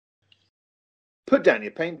Put down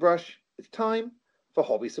your paintbrush. It's time for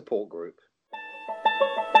Hobby Support Group.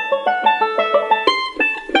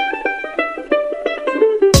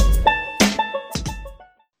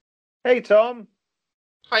 Hey, Tom.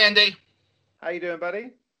 Hi, Andy. How you doing,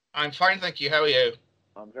 buddy? I'm fine, thank you. How are you?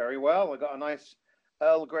 I'm very well. I got a nice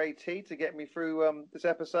Earl Grey tea to get me through this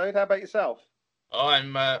episode. How about yourself? Oh,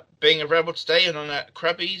 I'm being a rebel today and on a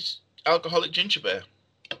Krabby's alcoholic ginger beer.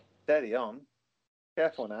 Steady on.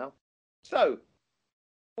 Careful now. So,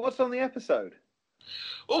 what's on the episode?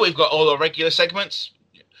 Oh, we've got all our regular segments.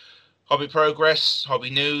 Hobby progress, hobby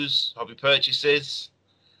news, hobby purchases,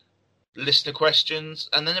 listener questions,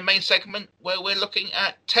 and then the main segment where we're looking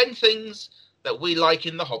at 10 things that we like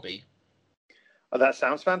in the hobby. Oh, that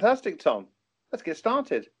sounds fantastic, Tom. Let's get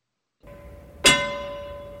started.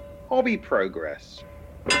 Hobby progress.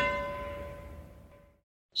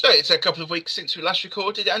 So it's a couple of weeks since we last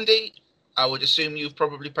recorded, Andy. I would assume you've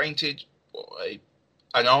probably painted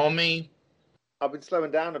an army. I've been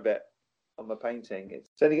slowing down a bit on my painting.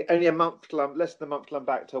 It's only a month, less than a month till I'm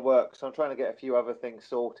back to work, so I'm trying to get a few other things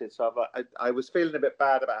sorted. So I was feeling a bit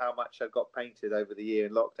bad about how much I'd got painted over the year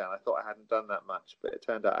in lockdown. I thought I hadn't done that much, but it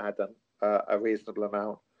turned out I had done a reasonable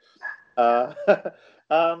amount.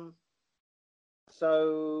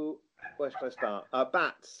 So where should I start?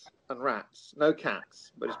 Bats and rats. No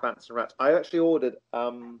cats, but just bats and rats. I actually ordered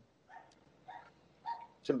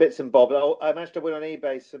some bits and bobs. I managed to win on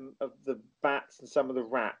eBay some of the bats and some of the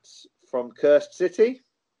rats from Cursed City.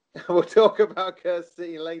 We'll talk about Cursed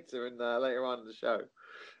City later on in the show,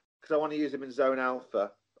 because I want to use them in Zone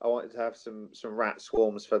Alpha. I wanted to have some rat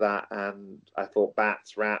swarms for that, and I thought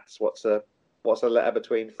bats, rats. What's a letter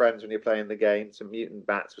between friends when you're playing the game? Some mutant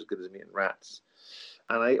bats was good as mutant rats.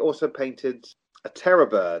 And I also painted a terror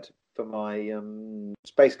bird for my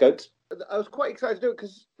space goats. I was quite excited to do it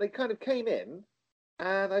because they kind of came in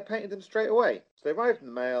and I painted them straight away. So they arrived in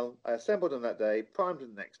the mail, I assembled them that day, primed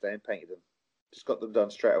them the next day and painted them. Just got them done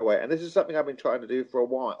straight away. And this is something I've been trying to do for a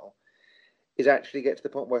while, is actually get to the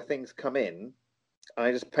point where things come in and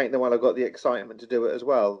I just paint them while I've got the excitement to do it as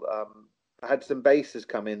well. I had some bases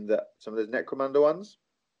come in, some of those Necromunda ones.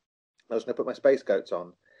 I was going to put my space goats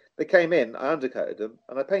on. They came in, I undercoated them,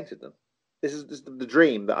 and I painted them. This is the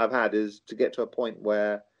dream that I've had, is to get to a point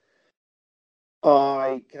where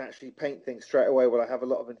I can actually paint things straight away, where I have a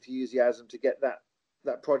lot of enthusiasm to get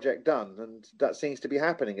that project done. And that seems to be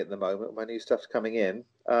happening at the moment. My new stuff's coming in.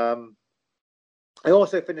 I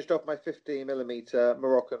also finished off my 15mm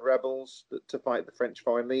Moroccan rebels to fight the French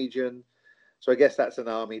Foreign Legion. So I guess that's an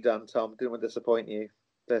army done, Tom. Didn't want to disappoint you.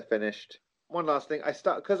 They're finished. One last thing,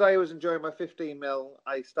 because I was enjoying my 15mm,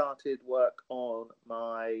 I started work on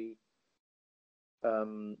my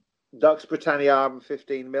Dux Britannia Arbor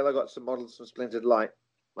 15mm. I got some models from Splintered Light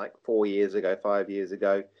like 5 years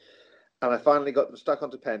ago, and I finally got them stuck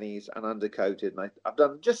onto pennies and undercoated. And I've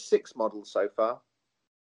done just 6 models so far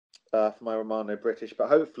for my Romano British, but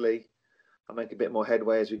hopefully I'll make a bit more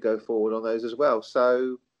headway as we go forward on those as well.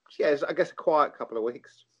 So yeah, I guess a quiet couple of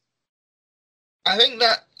weeks. I think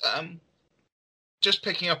that just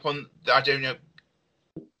picking up on the idea of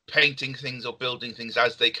painting things or building things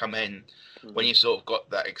as they come in, when you sort of got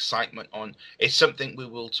that excitement on, it's something we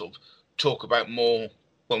will sort of talk about more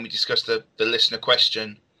when we discuss the listener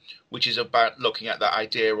question, which is about looking at that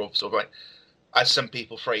idea of sort of like, as some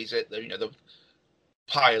people phrase it, the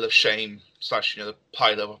pile of shame / the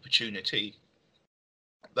pile of opportunity,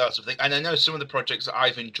 that sort of thing. And I know some of the projects that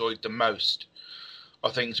I've enjoyed the most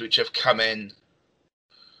are things which have come in.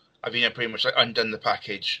 I've pretty much like undone the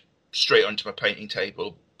package straight onto my painting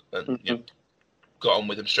table and got on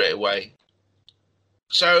with them straight away.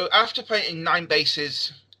 So after painting 9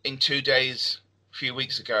 bases in 2 days a few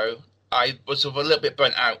weeks ago, I was sort of a little bit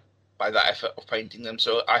burnt out by that effort of painting them.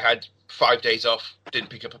 So I had 5 days off, didn't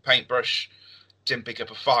pick up a paintbrush, didn't pick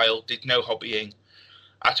up a file, did no hobbying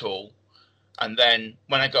at all. And then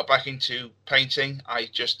when I got back into painting, I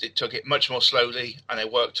took it much more slowly, and I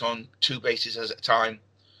worked on 2 bases at a time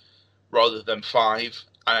rather than 5,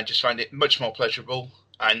 and I just found it much more pleasurable.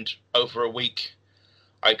 And over a week,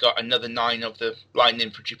 I got another 9 of the line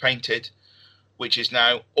infantry painted, which is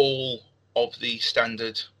now all of the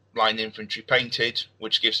standard line infantry painted,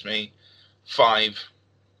 which gives me 5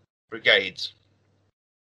 brigades,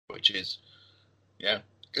 which is, it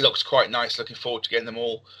looks quite nice. Looking forward to getting them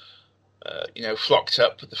all, flocked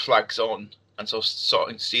up with the flags on, and so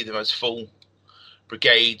starting to see them as full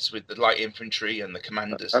brigades with the light infantry and the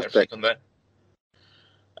commanders and everything on there.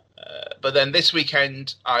 But then this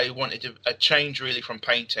weekend, I wanted a change really from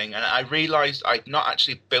painting, and I realised I'd not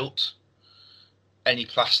actually built any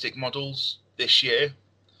plastic models this year.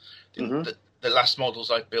 The the last models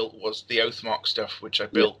I built was the Oathmark stuff, which I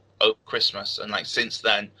built over Christmas, and like since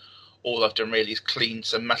then, all I've done really is clean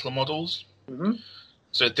some metal models. Mm-hmm.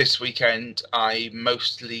 So this weekend, I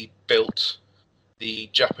mostly built the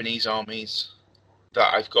Japanese armies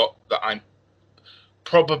that I've got that I'm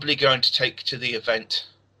probably going to take to the event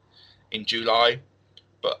in July,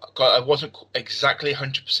 but I wasn't exactly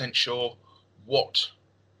 100% sure what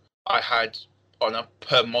I had on a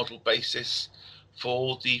per model basis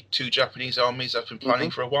for the 2 Japanese armies I've been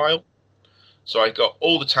planning for a while. So I got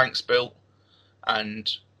all the tanks built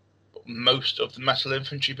and most of the metal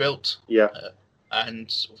infantry built. Yeah.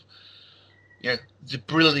 And the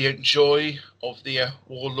brilliant joy of the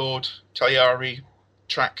Warlord Talyari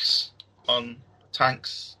tracks on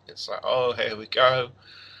tanks. It's like, oh, here we go.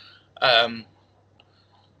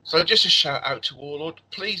 So just a shout out to Warlord.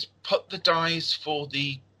 Please put the dies for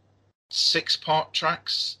the 6-part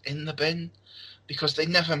tracks in the bin because they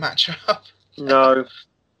never match up. No.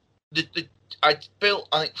 I built,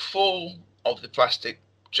 I think, 4 of the plastic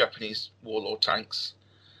Japanese Warlord tanks,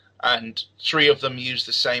 and 3 of them use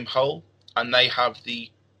the same hull, and they have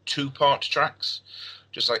the 2-part tracks,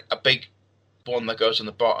 just like a big one that goes on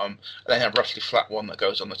the bottom, and then a roughly flat one that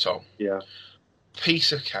goes on the top. Yeah.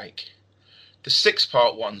 Piece of cake. The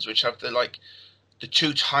 6-part ones, which have the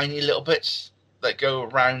 2 tiny little bits that go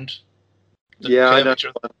around the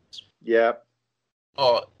perimeter. Yeah.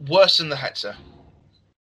 Oh, worse than the Hetzer.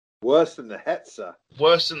 Worse than the Hetzer.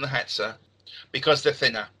 Worse than the Hetzer, because they're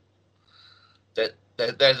thinner.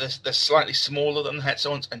 They're slightly smaller than the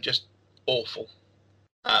Hetzer ones, and just awful.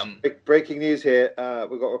 Breaking news here.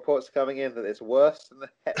 We've got reports coming in that it's worse than the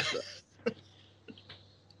Hetzer.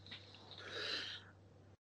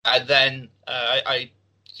 And then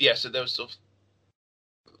so there was sort of,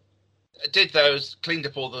 I did those, cleaned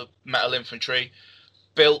up all the metal infantry,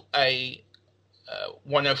 built a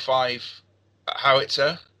 105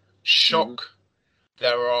 howitzer. Shock. Mm-hmm.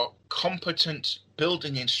 There are competent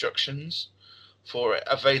building instructions for it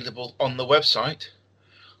available on the website,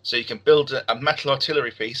 so you can build a metal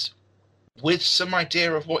artillery piece with some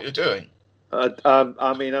idea of what you're doing.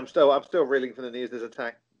 I mean, I'm still reeling from the news. There's a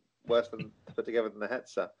tank worse than put together than the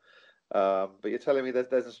Hetzer. But you're telling me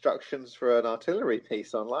there's instructions for an artillery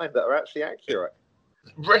piece online that are actually accurate.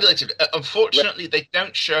 Relative. Unfortunately, they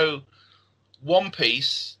don't show. One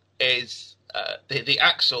piece is the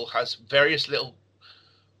axle has various little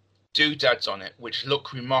doodads on it, which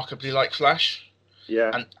look remarkably like flash.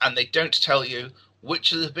 Yeah. And they don't tell you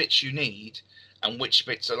which of the bits you need and which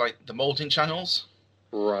bits are like the moulding channels.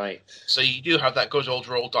 Right. So you do have that good old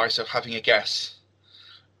roll dice of having a guess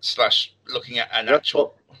 / looking at an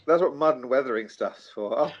actual. That's what mud and weathering stuff's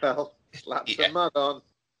for. Oh well, slap some mud on.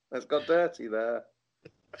 It's got dirty there.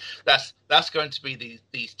 That's going to be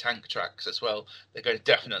these tank tracks as well. They're going to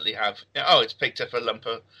definitely have. It's picked up a lump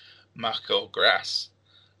of muck or grass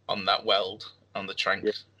on that weld on the tank.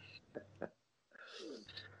 Yeah.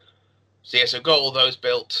 So I've got all those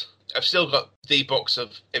built. I've still got the box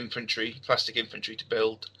of plastic infantry to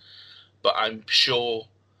build, but I'm sure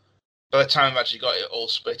by the time I've actually got it all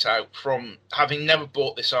split out, from having never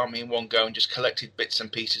bought this army in one go and just collected bits and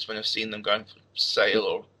pieces when I've seen them going for sale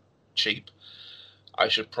or cheap, I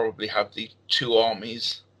should probably have the 2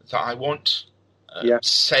 armies that I want.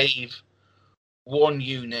 Save 1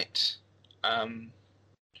 unit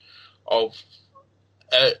of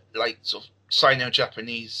sort of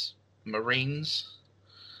Sino-Japanese Marines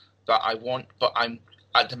that I want, but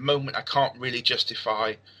at the moment I can't really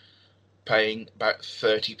justify paying about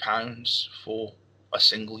 £30 for a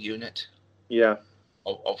single unit. Yeah.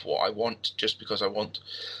 Of what I want, just because I want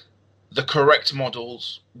the correct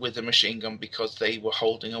models with a machine gun because they were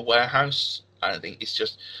holding a warehouse. And I think it's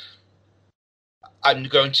just I'm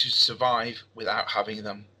going to survive without having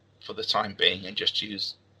them for the time being and just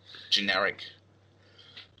use generic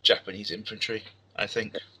Japanese infantry, I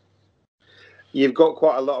think. You've got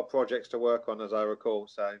quite a lot of projects to work on, as I recall,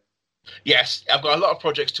 so... Yes, I've got a lot of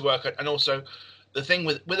projects to work on, and also the thing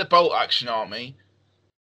with a bolt action army,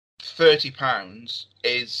 £30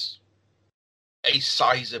 is a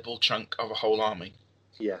sizable chunk of a whole army.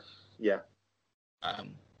 Yeah. It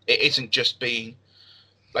isn't just being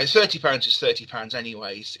like £30 is £30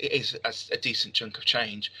 anyways. It is a decent chunk of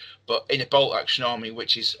change, but in a bolt action army,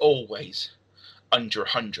 which is always under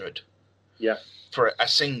 100, for a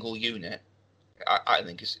single unit, I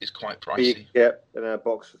think is quite pricey. You get a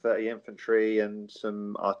box of 30 infantry and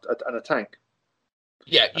and a tank.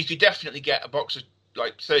 Yeah, you could definitely get a box of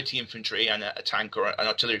 30 infantry and a tank or an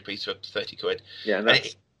artillery piece for £30. Yeah, and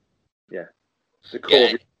that's the core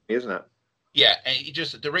of it, isn't it? Yeah, and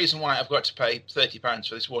the reason why I've got to pay £30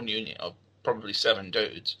 for this 1 unit of probably 7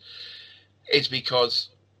 dudes is because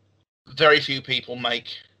very few people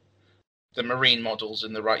make the Marine models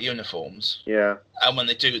in the right uniforms. Yeah. And when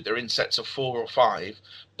they do, they're in sets of 4 or 5,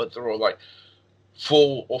 but they're all like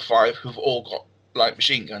 4 or 5 who've all got like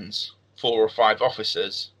machine guns, 4 or 5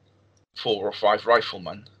 officers, 4 or 5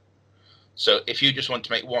 riflemen. So if you just want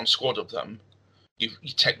to make one squad of them, you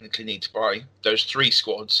technically need to buy those 3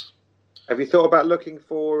 squads. Have you thought about looking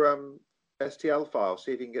for STL files,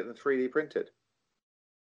 see if you can get them 3D printed?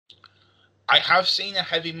 I have seen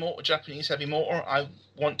a Japanese heavy mortar I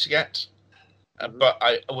want to get, but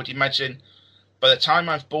I would imagine by the time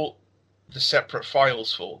I've bought the separate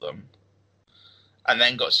files for them and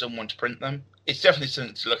then got someone to print them, it's definitely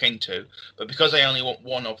something to look into. But because I only want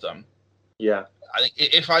one of them, yeah, I think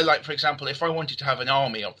if I like, for example, if I wanted to have an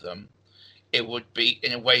army of them, it would be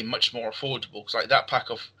in a way much more affordable. Because like that pack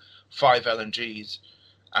of 5 LMGs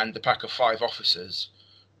and the pack of 5 officers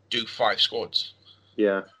do 5 squads.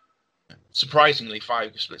 Yeah. Surprisingly,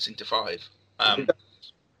 5 splits into 5. But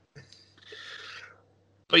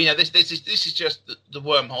this is just the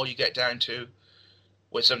wormhole you get down to,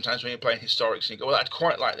 where sometimes when you're playing historics, and you go, well, I'd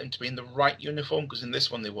quite like them to be in the right uniform, because in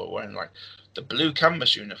this one they were wearing like the blue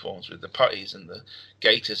canvas uniforms with the putties and the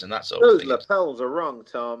gaiters and that sort of thing. Those lapels are wrong,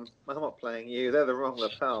 Tom. I'm not playing you. They're the wrong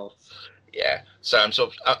lapels. Yeah, so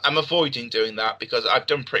I'm avoiding doing that because I've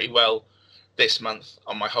done pretty well this month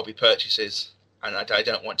on my hobby purchases, and I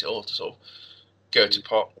don't want it all to sort of go to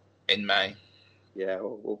pot in May. Yeah,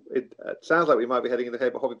 well, it sounds like we might be heading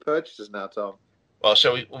into hobby purchases now, Tom. Well,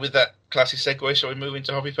 shall we, with that classy segue, shall we move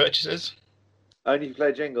into hobby purchases? Only if you play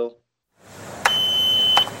a jingle.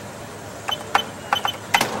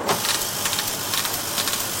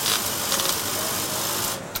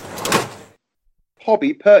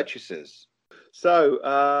 Hobby purchases. So,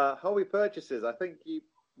 hobby purchases. I think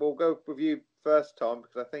we'll go with you first, Tom,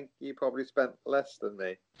 because I think you probably spent less than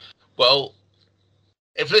me. Well,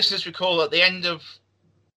 if listeners recall, at the end of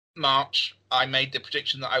March, I made the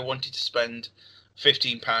prediction that I wanted to spend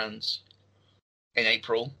 £15 in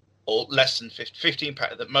April, or less than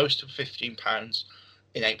 £15, the most of £15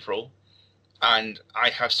 in April, and I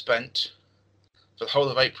have spent for the whole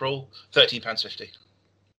of April £13.50.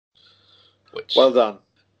 Which well done.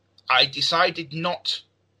 I decided not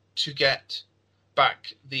to get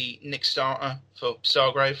back the Nick starter for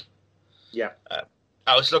Stargrave. Yeah.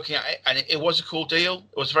 I was looking at it, and it was a cool deal.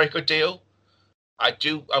 It was a very good deal. I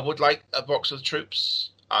would like a box of the troops.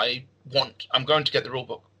 I'm going to get the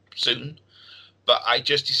rulebook soon, but I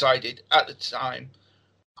just decided at the time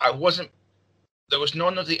there was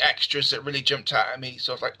none of the extras that really jumped out at me.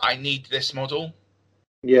 So I was like, I need this model.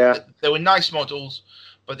 Yeah. They were nice models,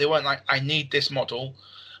 but they weren't like, I need this model.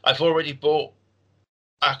 I've already bought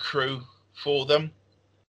a crew for them.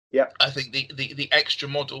 Yeah. I think the extra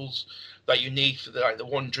models that you need for the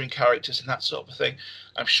wandering characters and that sort of thing,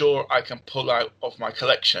 I'm sure I can pull out of my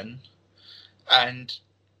collection. And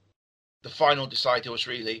the final decider was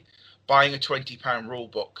really buying a £20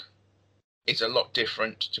 rulebook is a lot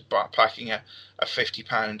different to packing a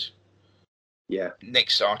 £50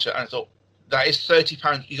 Nick starter. And I thought, that is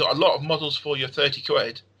 £30. You got a lot of models for your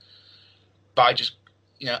 £30. But I just,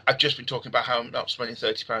 I've just been talking about how I'm not spending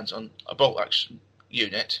 £30 on a bolt action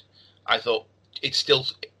unit. I thought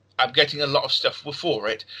I'm getting a lot of stuff for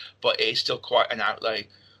it, but it is still quite an outlay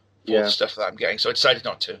for the stuff that I'm getting. So I decided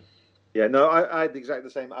not to. Yeah, no, I had exactly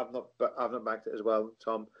the same. I've not backed it as well,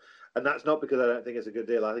 Tom, and that's not because I don't think it's a good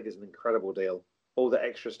deal. I think it's an incredible deal. All the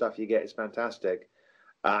extra stuff you get is fantastic.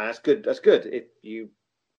 That's good. That's good if you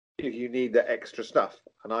need the extra stuff.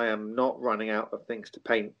 And I am not running out of things to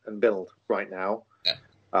paint and build right now. Yeah.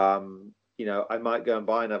 I might go and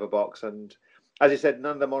buy another box. And as you said,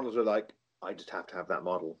 none of the models are like, I just have to have that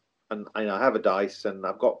model. And I have a dice and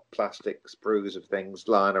I've got plastic sprues of things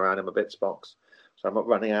lying around in my bits box. So I'm not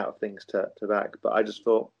running out of things to back. But I just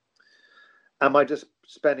thought, am I just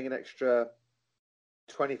spending an extra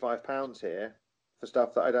 £25 here for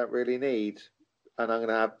stuff that I don't really need? And I'm going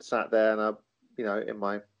to have sat there and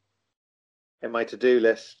in my to-do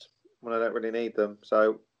list when I don't really need them.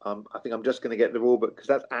 So I think I'm just going to get the rulebook because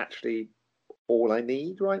that's actually all I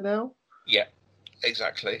need right now. Yeah,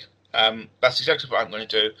 exactly. That's exactly what I'm going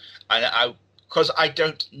to do. And because I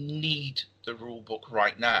don't need the rulebook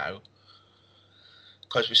right now,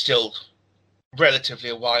 because we're still relatively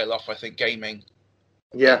a while off, I think, gaming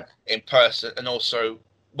in person. And also,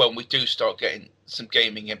 when we do start getting some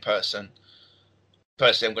gaming in person,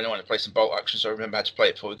 personally, I'm going to want to play some bolt action, so I remember how to play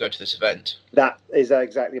it before we go to this event. That is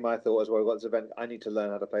exactly my thought as well. We've got this event. I need to learn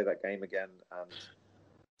how to play that game again. And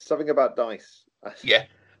something about dice. Yeah.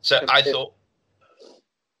 So I thought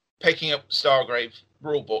picking up Stargrave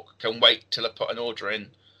rulebook can wait till I put an order in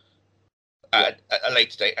at a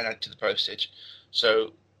later date and add to the postage.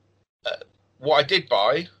 So what I did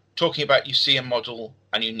buy, talking about you see a model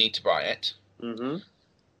and you need to buy it,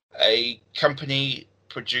 a company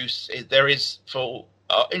there is, for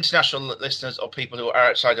international listeners or people who are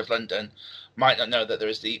outside of London, might not know that there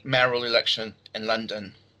is the mayoral election in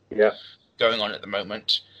London going on at the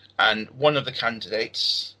moment. And one of the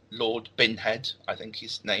candidates, Lord Binhead, I think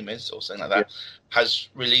his name is, or something like that, has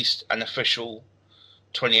released an official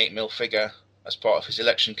 28 mil figure as part of his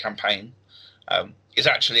election campaign. Is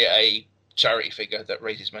actually a charity figure that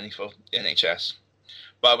raises money for the NHS.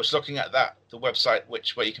 But I was looking at the website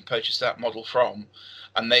where you can purchase that model from,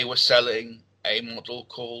 and they were selling a model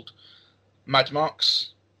called Mad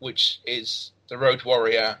Marks, which is the Road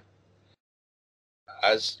Warrior,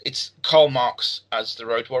 as it's Karl Marx as the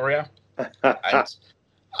Road Warrior. And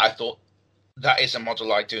I thought that is a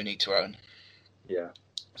model I do need to own. Yeah.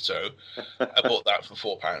 So I bought that for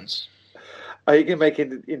 £4. Oh, you can make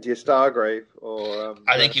it into your Stargrave, or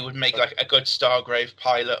I think it would make like a good Stargrave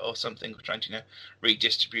pilot or something, trying to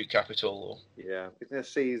redistribute capital. Yeah, it's going to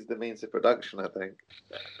seize the means of production, I think.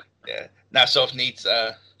 Yeah, now sort of needs.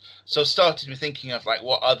 So started me thinking of like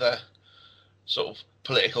what other sort of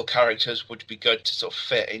political characters would be good to sort of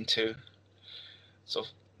fit into sort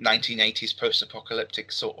of 1980s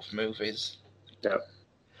post-apocalyptic sort of movies. Yeah.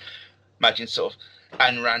 Imagine sort of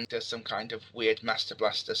Ayn Rand does some kind of weird Master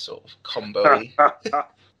Blaster sort of combo-y.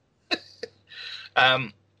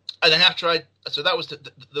 And then so that was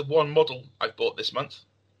the one model I bought this month.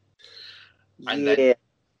 And I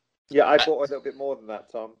bought a little bit more than that,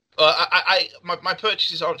 Tom. My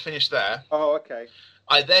purchases aren't finished there. Oh, okay.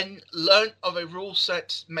 I then learnt of a rule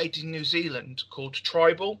set made in New Zealand called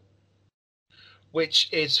Tribal, which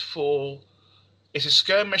is it's a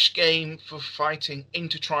skirmish game for fighting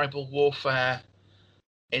intertribal warfare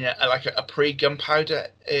in a pre-gunpowder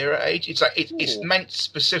era age. It's like it's meant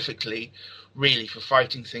specifically, really, for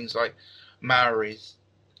fighting things like Maoris,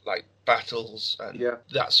 like battles and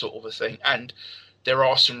that sort of a thing. And there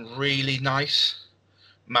are some really nice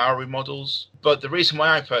Maori models. But the reason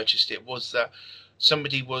why I purchased it was that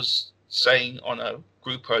somebody was saying on a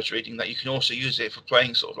group I was reading that you can also use it for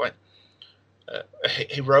playing sort of like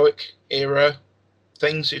heroic era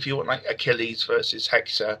things. If you want like Achilles versus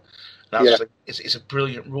Hector, it's a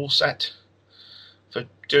brilliant rule set for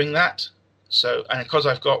doing that. So, and because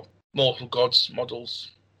I've got Mortal Gods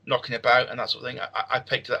models knocking about and that sort of thing, I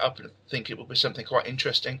picked that up and think it would be something quite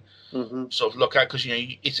interesting sort of look at, because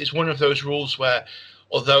it's one of those rules where,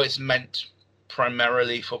 although it's meant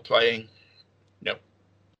primarily for playing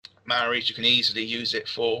Maoris, you can easily use it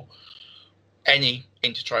for any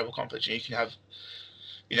intertribal conflict. You can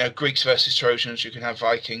have Greeks versus Trojans, you can have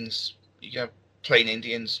Vikings, you can have plain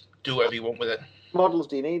Indians, do whatever you want with it. Models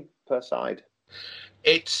do you need per side?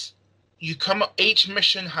 Each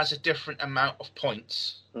mission has a different amount of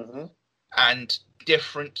points, and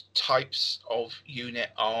different types of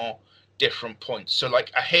unit are different points. So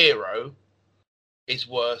like a hero is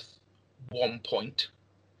worth 1 point,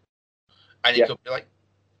 and it could be like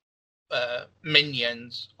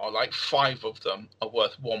minions are like 5 of them are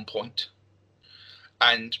worth 1 point,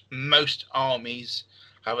 and most armies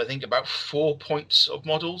have, I think, about 4 points of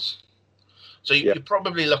models. So you're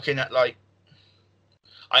probably looking at like,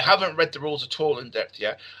 I haven't read the rules at all in depth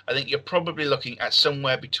yet. I think you're probably looking at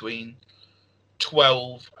somewhere between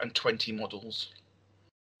 12 and 20 models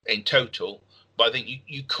in total. But I think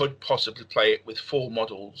you could possibly play it with 4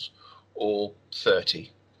 models or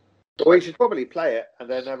 30. Well, we should probably play it and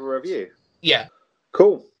then have a review. Yeah.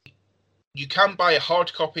 Cool. You can buy a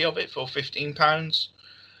hard copy of it for £15.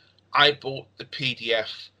 I bought the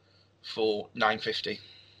PDF for £9.50.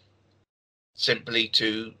 Simply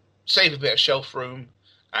to save a bit of shelf room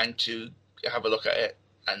and to have a look at it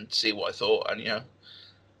and see what I thought, and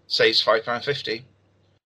saves £5.50.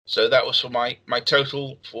 So that was for my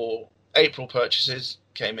total for April purchases,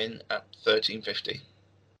 came in at £13.50.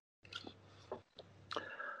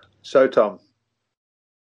 So Tom,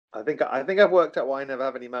 I think I've worked out why I never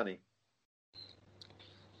have any money.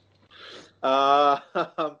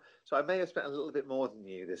 So I may have spent a little bit more than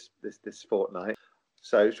you this fortnight.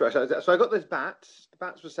 So I got those bats. The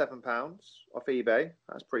bats were £7 off eBay.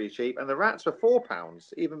 That's pretty cheap. And the rats were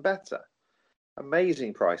 £4, even better.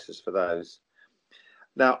 Amazing prices for those.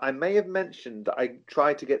 Now, I may have mentioned that I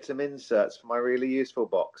tried to get some inserts for my really useful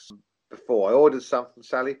box before. I ordered some from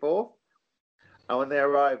Sally Forth. And when they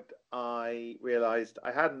arrived, I realised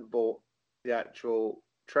I hadn't bought the actual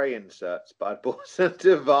tray inserts, but I bought some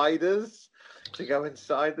dividers to go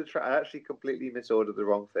inside the tray. I actually completely misordered the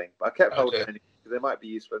wrong thing, but I kept holding it because they might be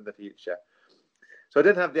useful in the future. So I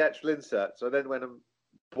didn't have the actual insert. So I then went and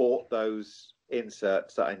bought those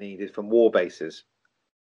inserts that I needed from War Bases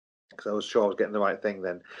because I was sure I was getting the right thing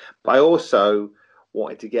then. But I also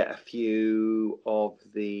wanted to get a few of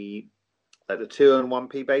the 2 and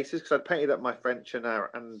 1p bases because I'd painted up my French and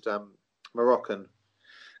Moroccan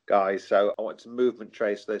guys, so I wanted some movement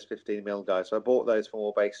trays for those 15mm guys. So I bought those from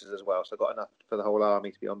War Bases as well. So I got enough for the whole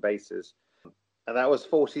army to be on bases, and that was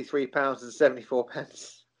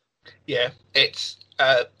 £43.74. Yeah, it's.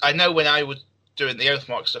 I know when I was doing the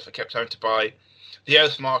Oathmark stuff, I kept having to buy the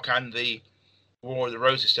Oathmark and the War of the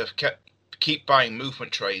Roses stuff. Keep buying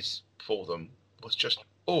movement trays for them. Was just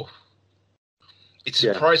it's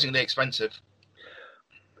surprisingly expensive.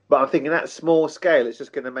 But I'm thinking that small scale, it's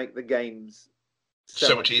just going to make the games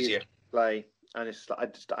so much easier to play. And it's I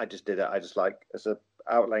just did it. I just like as a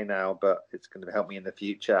outlay now, but it's going to help me in the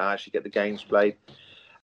future. I actually get the games played.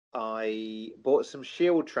 I bought some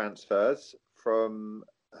Shield transfers from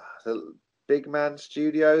the Little Big Man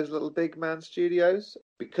Studios,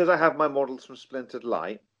 because I have my models from Splintered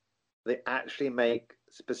Light. They actually make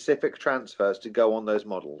specific transfers to go on those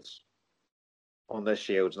models, on their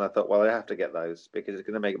shields, and I thought, well, I have to get those because it's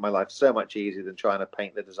going to make my life so much easier than trying to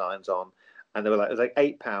paint the designs on. And they were like, it was like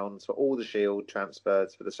 £8 for all the shield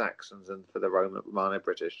transfers for the Saxons and for the Romano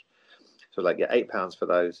British. So like, yeah, £8 for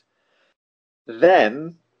those.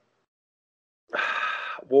 Then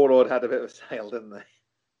Warlord had a bit of a sale, didn't they?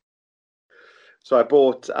 So I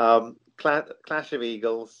bought Clash of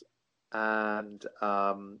Eagles and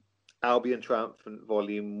Albion Triumphant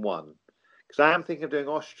Volume 1. Because I am thinking of doing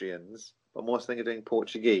Austrians, but I'm also thinking of doing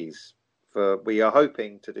Portuguese. We are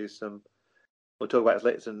hoping to do some, we'll talk about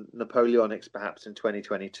later, some Napoleonics perhaps in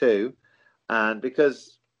 2022. And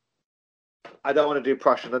because I don't want to do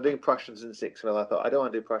Prussians, I'm doing Prussians in 6mm. I thought, I don't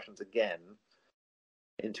want to do Prussians again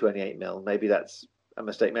in 28mm. Maybe that's a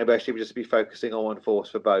mistake. Maybe I should just be focusing on one force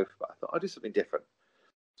for both. But I thought I'll do something different.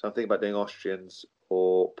 So I'm thinking about doing Austrians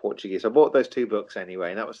or Portuguese. I bought those 2 books anyway,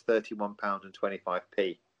 and that was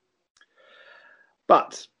 £31.25.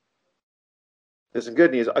 But there's some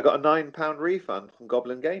good news. I got a £9 refund from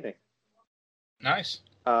Goblin Gaming. Nice.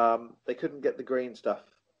 They couldn't get the green stuff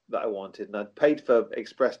that I wanted, and I'd paid for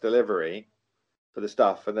express delivery for the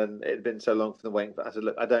stuff, and then it had been so long from the waiting. I said,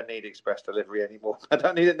 look, I don't need express delivery anymore. I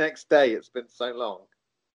don't need it next day. It's been so long.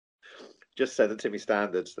 Just send it to me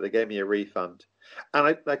standard. So they gave me a refund,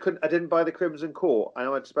 and I didn't buy the Crimson Court. I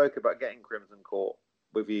know I'd spoke about getting Crimson Court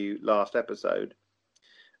with you last episode,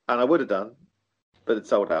 and I would have done, but it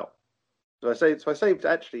sold out. So I saved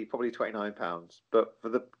actually probably £29. But for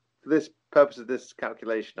this purpose of this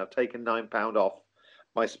calculation, I've taken £9 off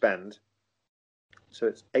my spend. So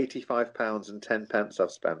it's £85.10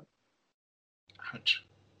 I've spent. Ouch.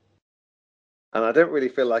 And I don't really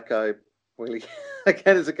feel like I really,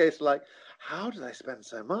 again, it's a case of like, how did I spend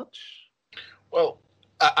so much? Well,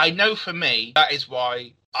 I know for me, that is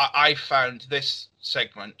why I found this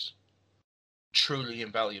segment truly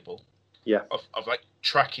invaluable. Yeah. Of like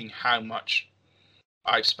tracking how much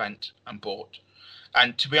I've spent and bought.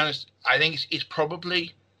 And to be honest, I think it's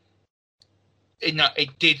probably,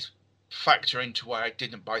 it did factor into why I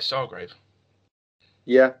didn't buy Stargrave.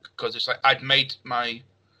 Yeah. Because it's like I'd made my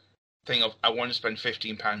thing of I want to spend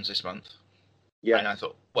 £15 this month. Yeah. And I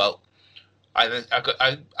thought, well, I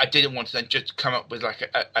didn't want to then just come up with like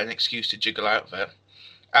an excuse to jiggle out of it.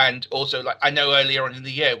 And also, like, I know earlier on in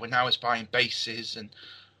the year when I was buying bases and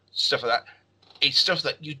stuff like that, it's stuff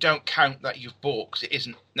that you don't count that you've bought because it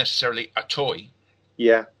isn't necessarily a toy.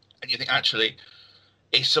 Yeah. And you think, actually,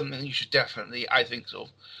 it's something you should definitely, I think, sort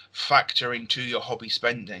of factor into your hobby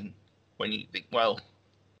spending when you think, well,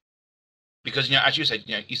 because, as you said,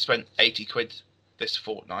 you spent £80 this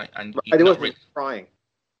fortnight and it wasn't really trying.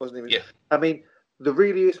 Wasn't even. Yeah. I mean, the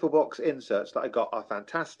really useful box inserts that I got are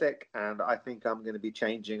fantastic, and I think I'm going to be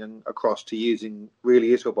changing across to using really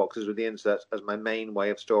useful boxes with the inserts as my main way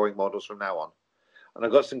of storing models from now on. And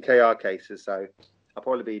I've got some KR cases, so I'll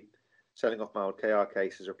probably be selling off my old KR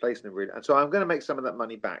cases, replacing them really. And so I'm going to make some of that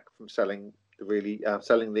money back from selling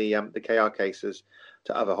the KR cases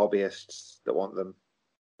to other hobbyists that want them.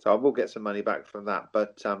 So I will get some money back from that.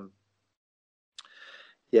 But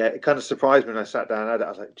yeah, it kind of surprised me when I sat down and had it. I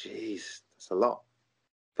was like, geez, that's a lot.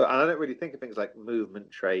 But I don't really think of things like movement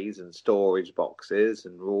trays and storage boxes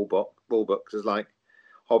and rule books as like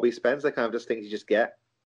hobby spends. They're kind of just things you just get.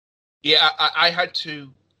 Yeah, I had to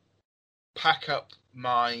pack up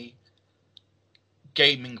my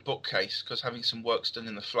gaming bookcase because having some work's done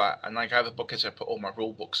in the flat, and I have a bookcase I put all my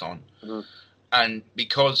rule books on. Mm-hmm. And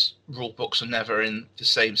because rule books are never in the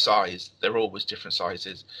same size, they're always different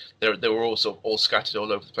sizes. They were also all scattered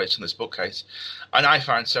all over the place in this bookcase. And I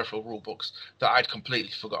found several rule books that I'd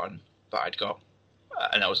completely forgotten that I'd got.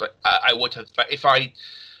 And I was like, I would have, if I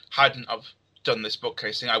hadn't have done this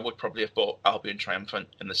bookcase thing, I would probably have bought Albion Triumphant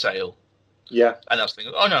in the sale. Yeah. And I was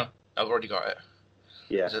thinking, oh no, I've already got it.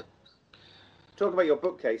 Yeah. Talk about your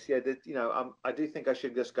bookcase. Yeah, I do think I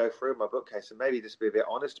should just go through my bookcase and maybe just be a bit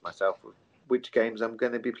honest to myself with which games I'm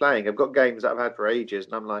going to be playing. I've got games that I've had for ages,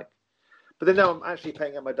 and I'm like, but then now I'm actually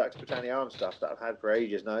playing up my Dux Britanniarum stuff that I've had for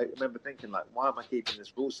ages. And I remember thinking, like, why am I keeping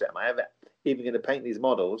this rule set? Am I ever even going to paint these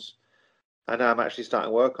models? And now I'm actually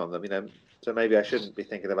starting work on them, so maybe I shouldn't be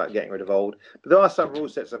thinking about getting rid of old. But there are some rule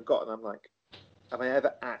sets I've got, and I'm like, am I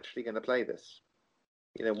ever actually going to play this?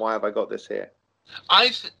 Why have I got this here?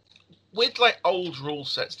 With like old rule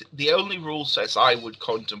sets, the only rule sets I would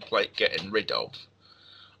contemplate getting rid of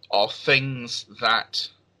are things that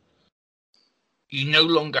you no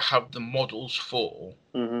longer have the models for,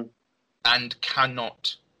 and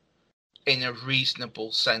cannot, in a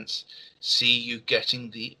reasonable sense, see you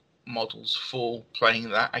getting the models for playing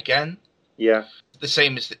that again. Yeah. The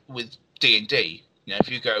same as with D&D. If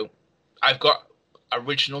you go, I've got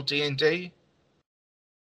original D&D,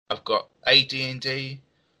 I've got AD&D,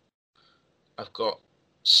 I've got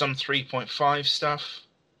some 3.5 stuff,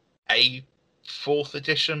 a 4th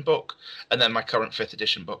edition book, and then my current 5th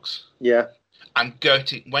edition books. Yeah. I'm going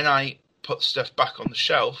to, when I put stuff back on the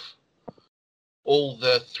shelf, all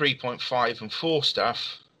the 3.5 and 4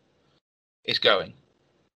 stuff is going.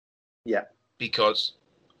 Yeah. Because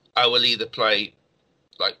I will either play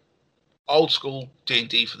like old school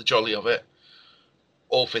D&D for the jolly of it,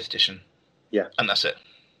 or 5th edition. Yeah. And that's it.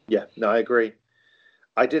 Yeah, no, I agree.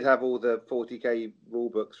 I did have all the 40k rule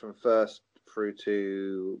books from 1st through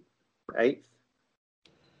to 8th.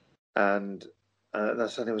 And that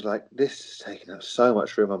suddenly was like, this is taking up so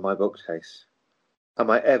much room on my bookcase. Am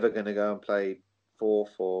I ever going to go and play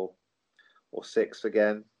 4th or 6th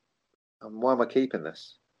again? And why am I keeping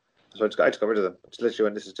this? So I just got rid of them. It's literally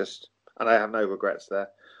when this is just, and I have no regrets there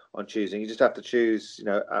on choosing. You just have to choose,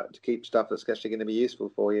 to keep stuff that's actually going to be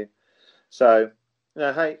useful for you. So,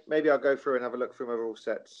 hey, maybe I'll go through and have a look through my rule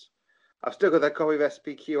sets. I've still got that copy of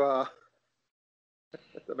SPQR.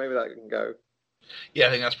 So maybe that can go. Yeah, I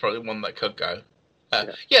think that's probably one that could go.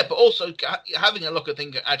 Yeah, but also having a look at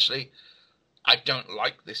thinking, actually, I don't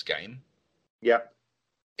like this game. Yeah.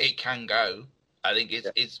 It can go. I think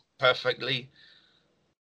it's perfectly,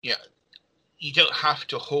 you don't have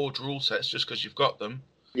to hoard rule sets just because you've got them.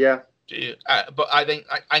 Yeah. Do you? But I think,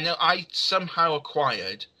 I know I somehow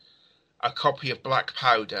acquired a copy of Black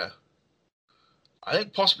Powder. I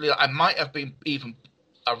think possibly I might have been even,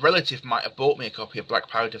 a relative might have bought me a copy of Black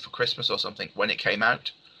Powder for Christmas or something when it came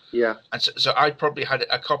out. Yeah. And so I probably had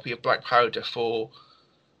a copy of Black Powder for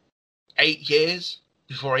 8 years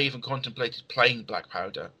before I even contemplated playing Black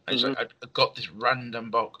Powder. And so I got this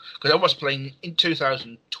random book. Because I was playing in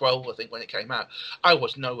 2012, I think, when it came out. I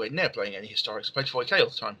was nowhere near playing any historics. I played 40k all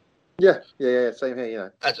the time. Yeah, same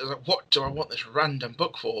here, I was like, what do I want this random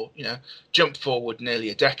book for? Jump forward nearly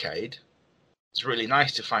a decade. It's really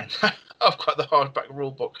nice to find that. I've got the hardback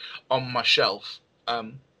rule book on my shelf.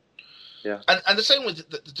 Yeah. And the same with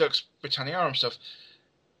the Dux Britanniarum stuff.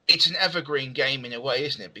 It's an evergreen game in a way,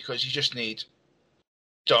 isn't it? Because you just need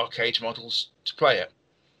Dark Age models to play it.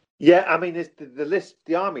 Yeah, I mean, the list,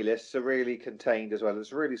 the army lists are really contained as well.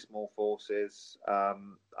 It's really small forces. I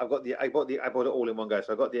bought it all in one go.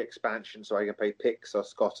 So I got the expansion, so I can play Picts or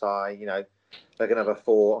Scotti. Like another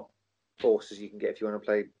 4 forces you can get if you want to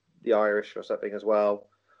play the Irish or something as well.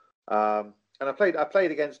 And I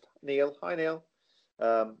played against Neil. Hi, Neil.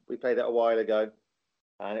 We played it a while ago,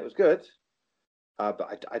 and it was good.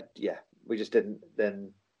 But we just didn't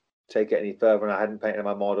then take it any further, and I hadn't painted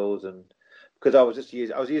my models, and because I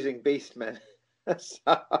was using Beastmen as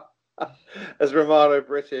Romano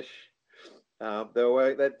British.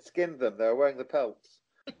 They'd skinned them. They were wearing the pelts.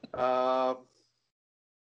 I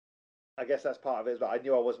guess that's part of it. But I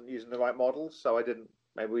knew I wasn't using the right models, so I didn't.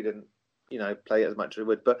 Maybe we didn't, play it as much as we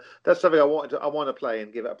would. But that's something I want to play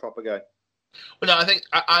and give it a proper go. Well, no, I think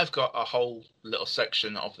I've got a whole little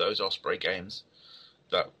section of those Osprey games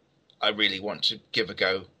that I really want to give a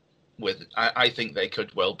go with. I think they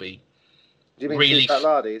could well be. Do you mean really Two Fat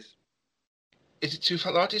Lardies? Is it Two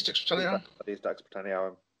Fat Lardies, Dux Britanniarum? Dux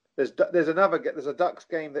Britanniarum. There's a Dux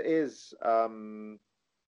game that is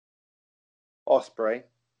Osprey.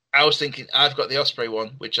 I was thinking I've got the Osprey one,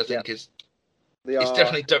 which I think is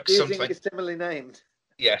definitely Dux something. It's similarly named.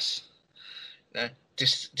 Yes. No,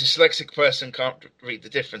 dyslexic person can't read the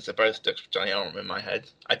difference. They're both Dux Britanniarum in my head.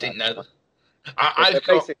 I didn't know that. I've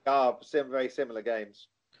got very similar games.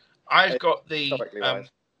 I've got the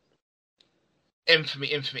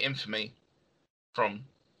Infamy from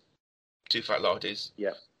Two Fat Lardies.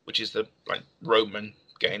 Yeah. which is the Roman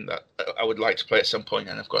game that I would like to play at some point,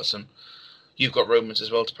 and I've got some. You've got Romans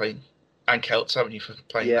as well to play, and Celts, haven't you, for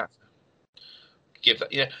playing that? Give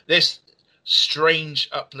that, this strange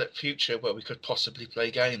uplit future where we could possibly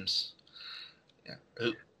play games.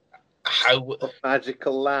 Yeah. How a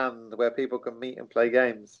magical land where people can meet and play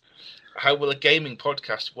games. How will a gaming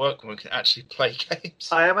podcast work when we can actually play games?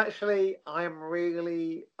 I am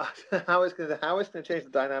really how it's going to change the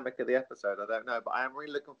dynamic of the episode. I don't know, but I am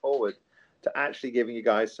really looking forward to actually giving you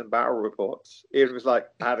guys some battle reports. Even if it was like,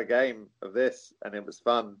 I had a game of this and it was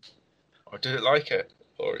fun. Or did it like it?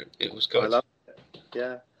 Or it was good? I love it.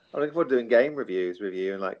 Yeah. I'm looking forward to doing game reviews with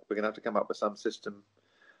you, and we're going to have to come up with some system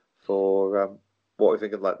for what we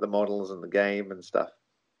think of the models and the game and stuff.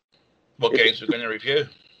 What games we're going to review.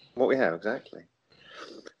 What we have, exactly.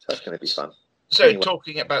 So that's going to be fun. So, anyway,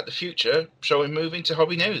 talking about the future, shall we move into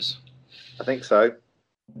hobby news? I think so.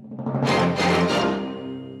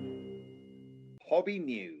 Hobby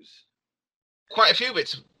news. Quite a few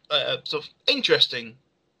bits of sort of interesting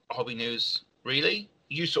hobby news, really.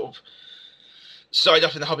 You sort of started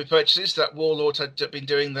off in the hobby purchases that Warlord had been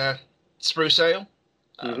doing their sprue sale.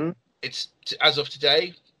 It's, as of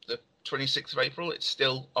today, the 26th of April, it's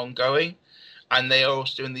still ongoing. And they are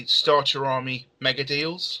also doing the Starter Army mega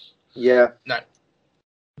deals. Yeah. Now,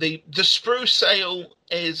 the sprue sale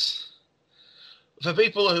is, for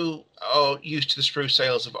people who are used to the sprue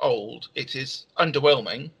sales of old, it is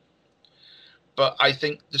underwhelming. But I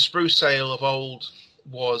think the sprue sale of old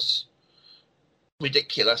was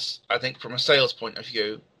ridiculous, I think, from a sales point of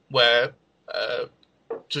view, where,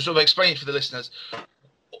 to sort of explain it for the listeners,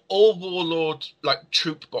 all Warlord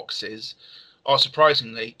troop boxes are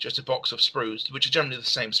surprisingly just a box of sprues, which are generally the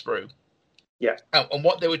same sprue. Yeah. And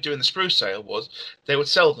what they would do in the sprue sale was they would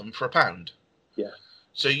sell them for £1. Yeah.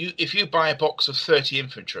 So if you buy a box of 30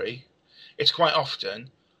 infantry, it's quite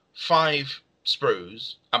often 5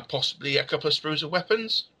 sprues and possibly a couple of sprues of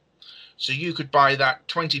weapons. So you could buy that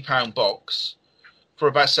 £20 box for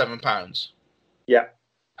about £7. Yeah.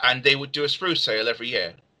 And they would do a sprue sale every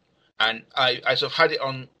year. And I sort of had it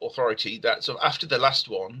on authority that sort of after the last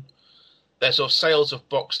one, their sort of sales of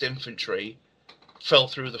boxed infantry fell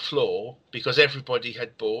through the floor because everybody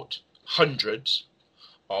had bought hundreds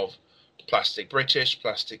of plastic British,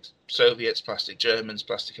 plastic Soviets, plastic Germans,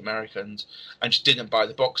 plastic Americans, and just didn't buy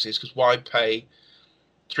the boxes because why pay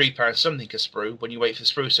 £3 something a sprue when you wait for the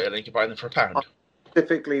sprue sale and you can buy them for £1? I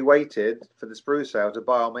specifically waited for the sprue sale to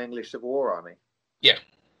buy on my English Civil War army. Yeah.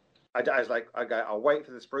 I was like, okay, I'll wait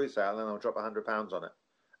for the sprue sale and then I'll drop £100 on it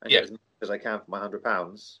and get as much as I can for my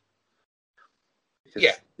 £100. Because,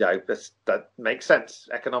 yeah, that makes sense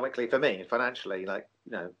economically for me, financially, to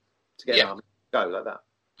get an army to go like that.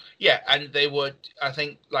 Yeah, and they would, I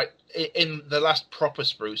think, in the last proper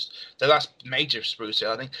spruce, the last major spruce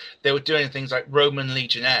sale, I think they were doing things like Roman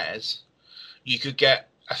legionnaires. You could get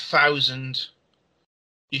 1,000.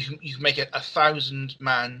 You can make it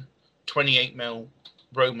 1,000-man, 28mm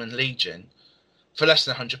Roman legion for less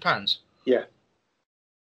than £100. Yeah.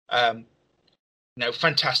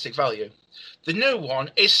 Fantastic value. The new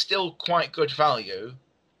one is still quite good value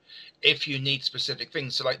if you need specific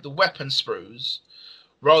things. So, the weapon sprues,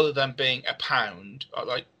 rather than being £1, are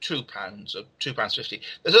like £2 or £2.50.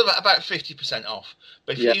 There's about 50% off.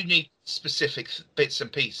 But if you need specific bits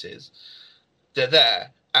and pieces, they're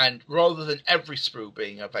there. And rather than every sprue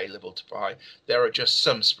being available to buy, there are just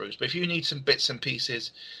some sprues. But if you need some bits and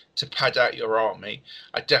pieces to pad out your army,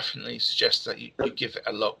 I definitely suggest that you give it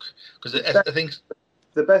a look. Because I think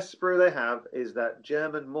the best sprue they have is that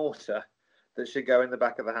German mortar that should go in the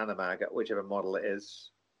back of the Hanomag, whichever model it is.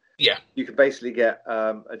 Yeah. You could basically get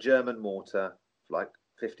a German mortar for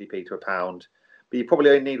 50p to £1, but you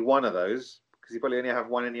probably only need one of those because you probably only have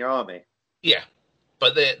one in your army. Yeah,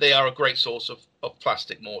 but they are a great source of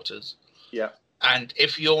plastic mortars. Yeah. And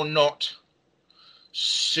if you're not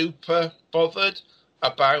super bothered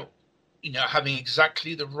about having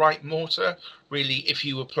exactly the right mortar, really, if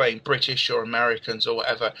you were playing British or Americans or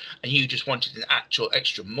whatever, and you just wanted an actual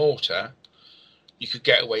extra mortar, you could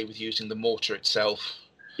get away with using the mortar itself.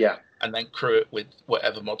 Yeah. And then crew it with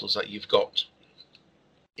whatever models that you've got.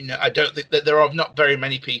 I don't think that there are not very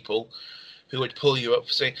many people who would pull you up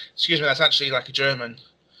for saying, excuse me, that's actually like a German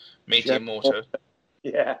medium mortar.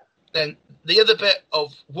 Yeah. Then the other bit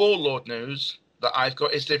of Warlord news that I've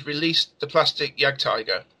got is they've released the plastic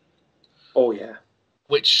Jagdtiger. Oh, yeah.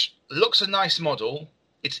 Which looks a nice model.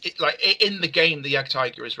 It's in the game, the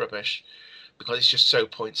Jagdtiger is rubbish because it's just so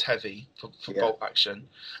points heavy for bolt action.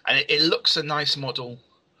 And it looks a nice model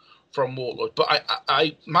from Warlord. But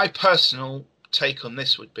my personal take on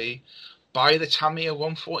this would be buy the Tamiya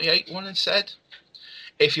 148 one instead.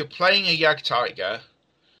 if you're playing a Jagdtiger,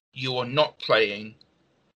 you are not playing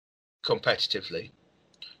competitively.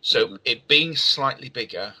 So it being slightly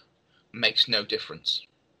bigger makes no difference.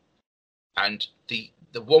 And the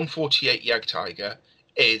 148 Jagdtiger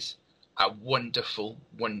is a wonderful,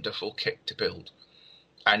 wonderful kit to build.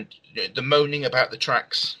 And the moaning about the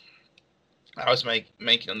tracks I was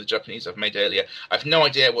making on the Japanese I've made earlier, I have no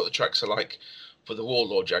idea what the tracks are like for the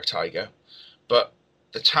Warlord Jagdtiger, but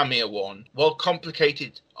the Tamiya one, while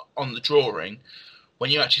complicated on the drawing,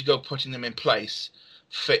 when you actually go putting them in place,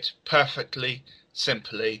 fit perfectly,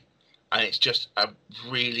 simply, and it's just a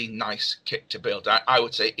really nice kit to build. I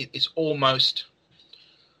would say it's almost...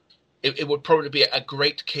 It would probably be a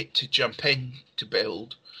great kit to jump in to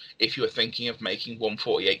build if you were thinking of making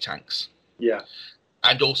 148 tanks. Yeah.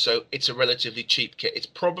 And also, it's a relatively cheap kit. It's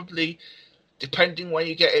probably, depending where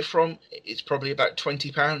you get it from, it's probably about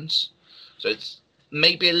 £20. So it's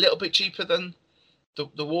maybe a little bit cheaper than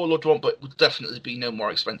the Warlord one, but would definitely be no more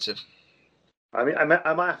expensive. I mean, I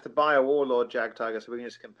might have to buy a Warlord Jagdtiger so we can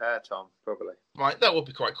just compare, Tom, probably. Right, that would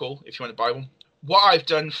be quite cool if you want to buy one. What I've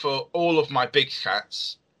done for all of my big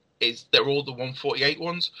cats is they're all the 148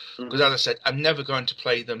 ones, because as I said, I'm never going to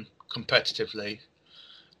play them competitively.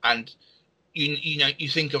 And you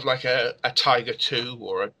think of like a Tiger 2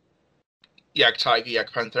 or a Jagdtiger,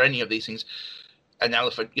 Jagdpanther, any of these things, an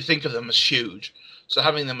elephant, you think of them as huge. So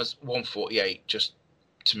having them as 148 just,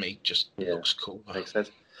 to me, just looks cool. Makes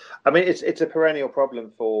sense. I mean, it's a perennial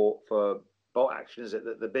problem for bolt action, is it?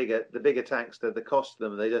 That the bigger tanks, the cost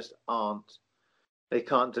of them, they just aren't, they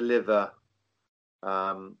can't deliver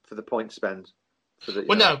for the point spend.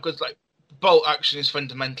 No, because like bolt action is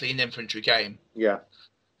fundamentally an infantry game. Yeah.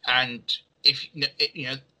 And if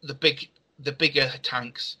the bigger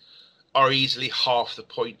tanks are easily half the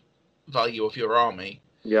point value of your army.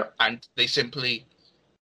 Yeah. And they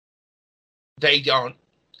aren't,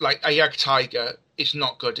 like a Jagdtiger is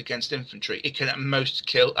not good against infantry. It can at most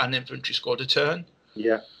kill an infantry squad a turn.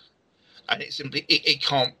 Yeah. And it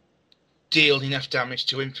can't deal enough damage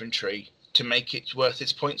to infantry to make it worth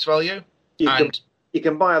its points value. You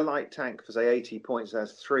can buy a light tank for say 80 points that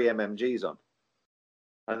has 3 MMGs on,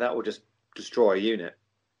 and that will just destroy a unit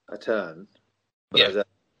a turn. But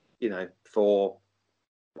for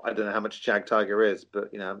I don't know how much Jagdtiger is, but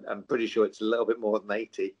I'm pretty sure it's a little bit more than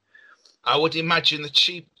 80. I would imagine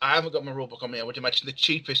I haven't got my rulebook on me. I would imagine the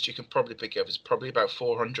cheapest you can probably pick up is probably about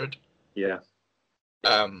 400. Yeah.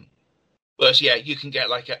 Whereas you can get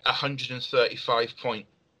like a 135 point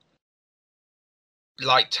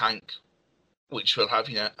light tank, which will have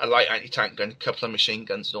a light anti-tank gun, a couple of machine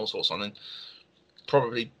guns, and all sorts on, and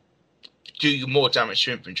probably do you more damage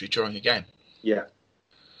to infantry during a game. Yeah.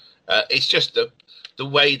 It's just the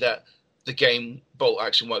way that the game bolt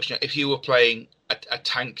action works. If you were playing a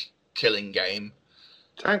tank killing game,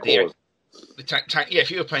 Tank Wars. If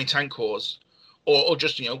you were playing Tank Wars, or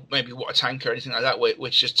just maybe What a Tank or anything like that, which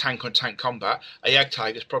is just tank on tank combat, a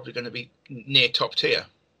Jagdtiger is probably going to be near top tier.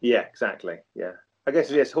 Yeah, exactly. Yeah, I guess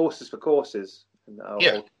it's horses for courses, and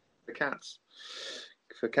for cats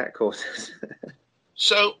for cat courses.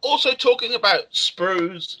 So, also talking about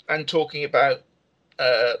sprues and talking about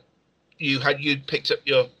you'd picked up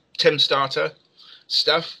your Tim starter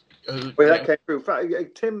stuff. That came through.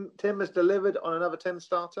 Tim has delivered on another Tim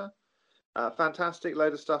starter. Fantastic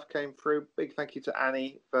load of stuff came through. Big thank you to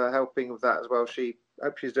Annie for helping with that as well. I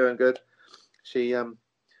hope she's doing good. She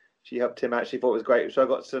helped Tim out. She thought it was great. So I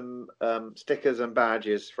got some stickers and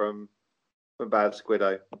badges from Bad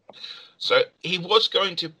Squiddo. So he was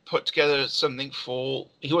going to put together something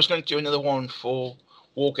he was going to do another one for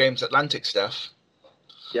War Games Atlantic stuff.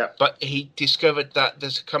 Yeah. But he discovered that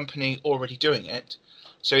there's a company already doing it,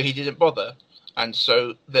 so he didn't bother. And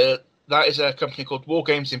so that is a company called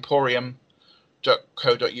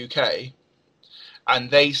wargamesemporium.co.uk, and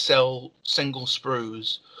they sell single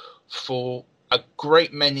sprues for a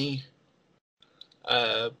great many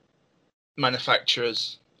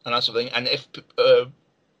manufacturers and that sort of thing. And if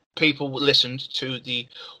people listened to the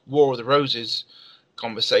War of the Roses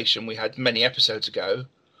conversation we had many episodes ago,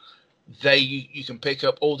 you can pick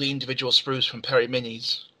up all the individual sprues from Perry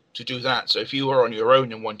Minis to do that. So if you are on your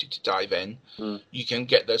own and wanted to dive in, you can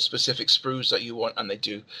get those specific sprues that you want, and they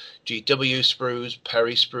do GW sprues,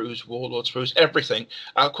 Perry sprues, Warlord sprues, everything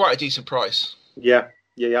at quite a decent price. Yeah.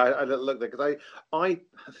 I looked there because I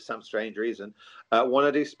for some strange reason want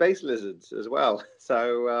to do Space Lizards as well.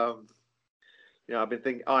 So I've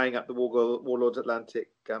been eyeing up the Warlords Atlantic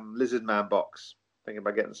Lizard Man box, thinking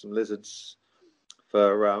about getting some lizards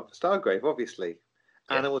for Stargrave, obviously.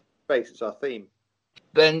 Yeah. Animal space, it's our theme.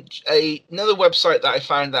 Then another website that I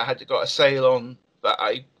found that had got a sale on that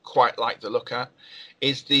I quite like the look at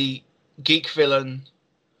is the Geek Villain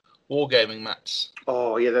Wargaming mats.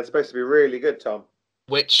 Oh yeah, they're supposed to be really good, Tom.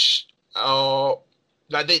 Which are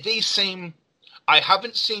now these seem. I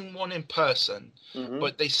haven't seen one in person,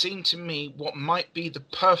 but they seem to me what might be the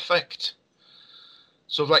perfect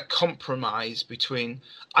sort of like compromise between.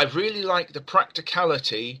 I really like the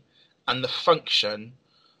practicality and the function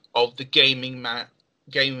of the gaming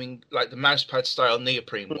like the mousepad style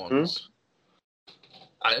neoprene ones,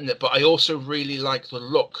 but I also really like the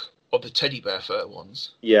look of the teddy bear fur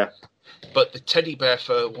ones. Yeah, but the teddy bear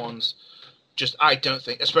fur ones, just I don't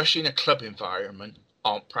think, especially in a club environment,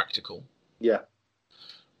 aren't practical. Yeah.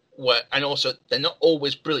 And also they're not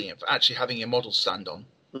always brilliant for actually having a model stand on.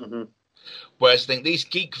 Mm-hmm. Whereas I think these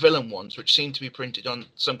Geek Villain ones, which seem to be printed on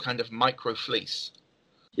some kind of micro fleece,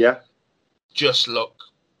 just look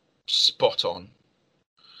spot on,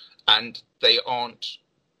 and they aren't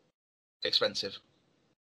expensive.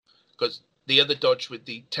 Because the other dodge with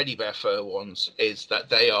the teddy bear fur ones is that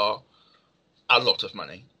they are a lot of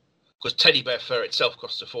money. Because teddy bear fur itself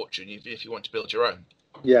costs a fortune, even if you want to build your own.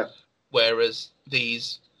 Yeah. Whereas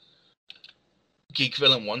these Geek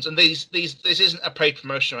Villain ones, and this isn't a paid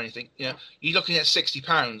promotion or anything. You know, you're looking at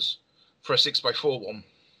 £60 for a 6x4 one,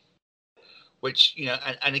 which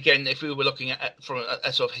and again, if we were looking at from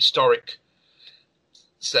a sort of historic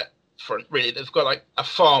set front, really, they've got like a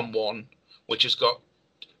farm one, which has got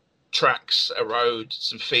tracks, a road,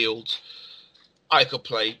 some fields. I could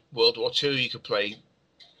play World War II. You could play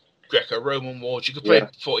Greco-Roman Wars. You could play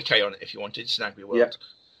 40k on it if you wanted. It's an Angry World.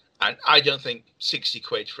 Yeah. And I don't think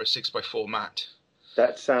 £60 for a 6x4 mat.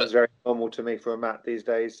 That sounds very normal to me for a mat these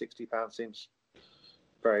days. £60 seems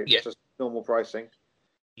very just normal pricing.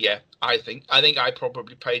 Yeah, I think I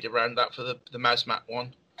probably paid around that for the mouse mat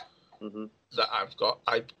one that I've got.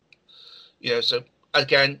 So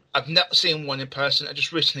again, I've never seen one in person. I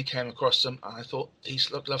just recently came across them, and I thought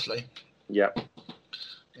these look lovely. Yeah,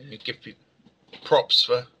 and you give people props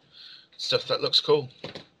for stuff that looks cool.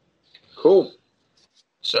 Cool.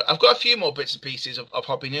 So I've got a few more bits and pieces of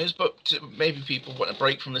hobby news, but maybe people want a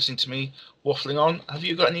break from listening to me waffling on. Have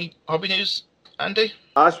you got any hobby news, Andy?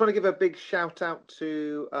 I just want to give a big shout out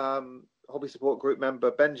to hobby support group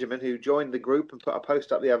member Benjamin, who joined the group and put a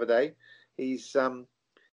post up the other day. He's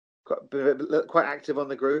quite active on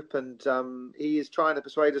the group, and he is trying to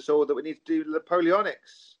persuade us all that we need to do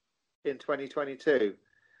Napoleonics in 2022.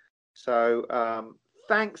 So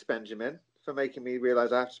thanks, Benjamin, for making me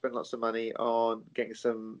realise I have to spend lots of money on getting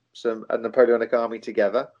a Napoleonic army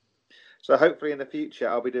together. So hopefully in the future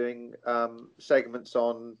I'll be doing segments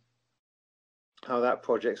on how that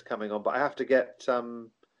project's coming on. But I have to get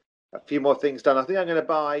a few more things done. I think I'm going to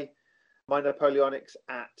buy my Napoleonics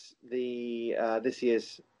at the this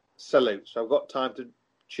year's Salute. So I've got time to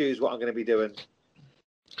choose what I'm going to be doing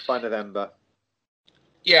by November.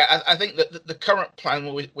 Yeah, I think that the current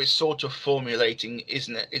plan we're sort of formulating,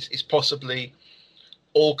 isn't it? Is possibly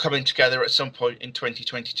all coming together at some point in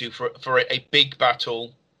 2022 for a big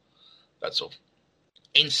battle that's sort of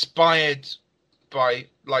inspired by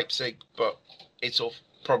Leipzig, but it's sort of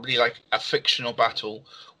probably like a fictional battle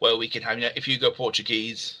where we can have, if you go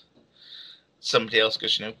Portuguese, somebody else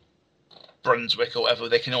goes, Brunswick or whatever,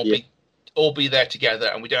 they can all be there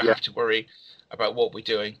together, and we don't have to worry about what we're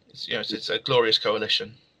doing. It's a glorious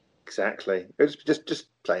coalition. Exactly. It's just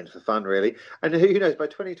playing for fun, really. And who knows, by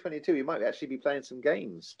 2022, you might actually be playing some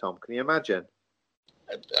games, Tom. Can you imagine?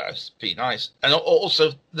 That'd be nice. And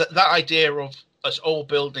also, that idea of us all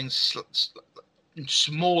building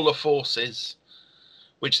smaller forces,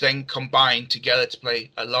 which then combine together to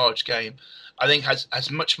play a large game, I think has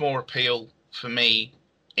much more appeal for me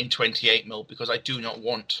in 28mm, because I do not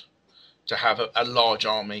want to have a large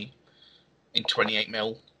army in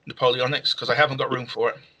 28mm Napoleonics, because I haven't got room for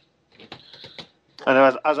it. I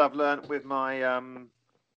know, as I've learned with my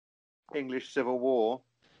English Civil War,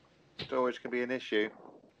 storage can be an issue.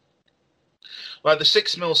 Well, the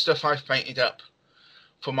 6mm stuff I've painted up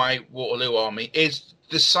for my Waterloo army is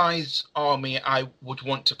the size army I would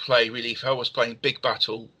want to play, really, if I was playing big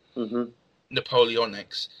battle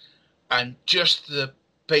Napoleonics. And just the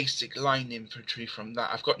basic line infantry from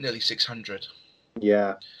that, I've got nearly 600.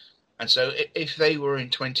 Yeah. And so if they were in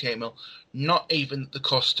 28mm, not even the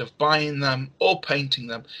cost of buying them or painting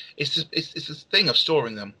them, it's the thing of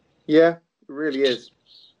storing them. Yeah, it really is.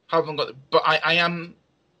 Haven't got, but I am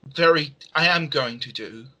going to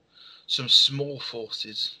do some small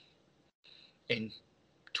forces in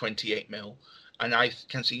 28mm, and I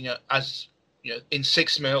can see, in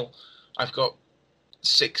 6mm, I've got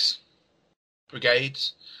 6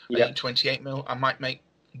 brigades. And in 28mm, I might make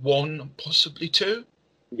 1, possibly 2.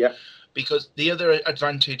 Yeah. because the other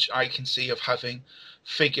advantage I can see of having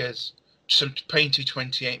figures, some painted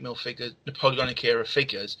 28mm figures, Napoleonic era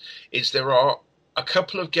figures, is there are a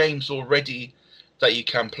couple of games already that you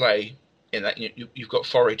can play in that. You've got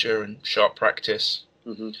Forager and Sharp Practice,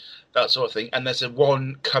 that sort of thing, and there's a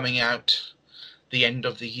one coming out the end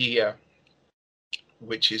of the year,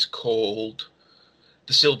 which is called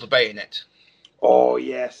The Silver Bayonet. Oh,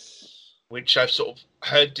 yes. Which I've sort of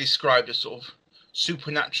heard described as sort of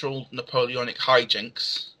supernatural Napoleonic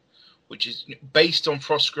hijinks, which is based on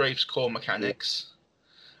Frostgrave's core mechanics.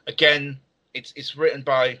 Yeah. Again, it's written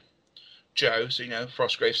by Joe, so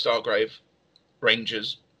Frostgrave, Stargrave,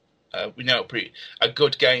 Rangers. We know a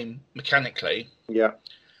good game mechanically. Yeah.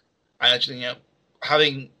 And actually,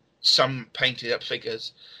 having some painted up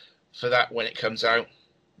figures for that when it comes out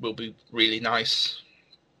will be really nice.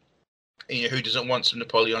 Who doesn't want some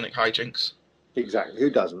Napoleonic hijinks? Exactly. Who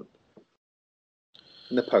doesn't?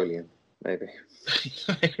 Napoleon, maybe.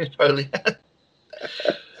 Napoleon.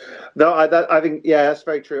 No, I think that's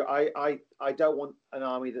very true. I don't want an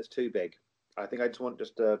army that's too big. I think I just want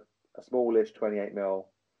just a smallish 28mm.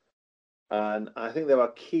 And I think there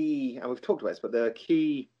are key, and we've talked about this, but there are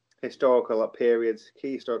key historical periods,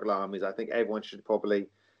 key historical armies. I think everyone should probably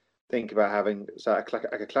think about having like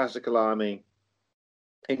a classical army,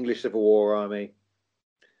 English Civil War army,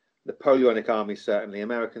 Napoleonic army, certainly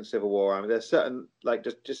American Civil War army. There's certain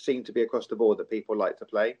just seem to be across the board that people like to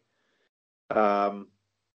play. So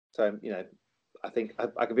I think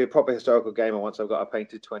I can be a proper historical gamer once I've got a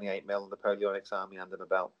painted 28mm Napoleonic army under my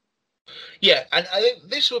belt. Yeah, and I think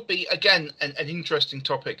this would be, again, an interesting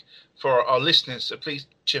topic for our listeners, so please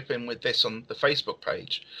chip in with this on the Facebook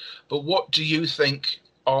page. But what do you think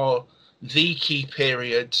are the key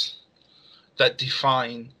periods that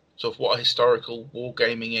define sort of what a historical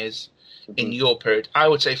wargaming is in your period? I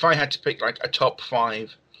would say if I had to pick like a top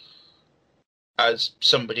 5 as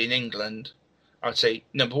somebody in England, I would say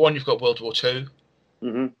number 1, you've got World War II.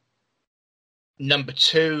 Number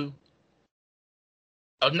 2...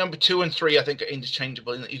 number 2 and 3, I think, are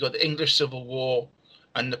interchangeable. You've got the English Civil War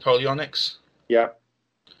and Napoleonics. Yeah.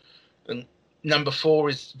 And number 4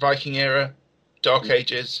 is Viking era, Dark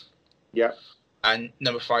Ages. Yeah. And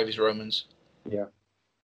number 5 is Romans. Yeah.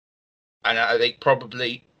 And I think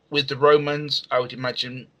probably with the Romans, I would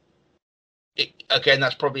imagine, again,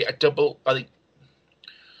 that's probably a double. I think,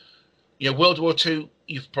 World War II,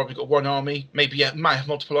 you've probably got one army. Maybe you might have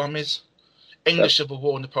multiple armies. English Civil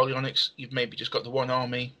War, Napoleonics, you've maybe just got the one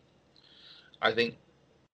army. I think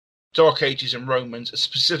Dark Ages and Romans,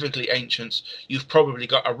 specifically Ancients, you've probably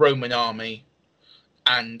got a Roman army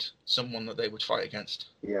and someone that they would fight against.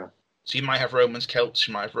 Yeah. So you might have Romans, Celts,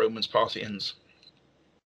 you might have Romans, Parthians.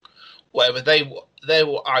 Whatever they're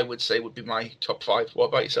what I would say would be my top 5. What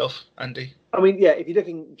about yourself, Andy? I mean, yeah, if you're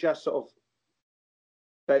looking just sort of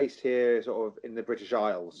based here, sort of in the British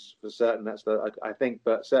Isles, for certain, that's I think,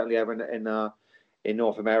 but certainly over in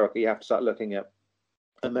North America, you have to start looking at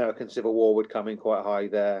American Civil War would come in quite high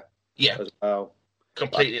there. Yeah, as well.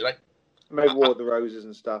 Completely, maybe War of the Roses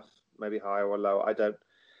and stuff, maybe higher or lower. I don't,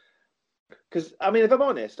 because I mean, if I'm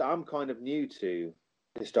honest, I'm kind of new to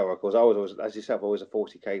historicals. I was always, as yourself, always a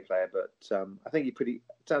 40k player, but I think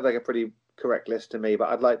sounds like a pretty correct list to me. But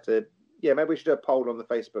I'd like to, maybe we should do a poll on the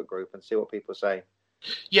Facebook group and see what people say.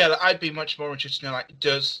 Yeah, I'd be much more interested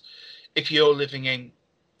in if you're living in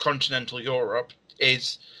continental Europe,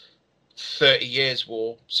 is 30 Years'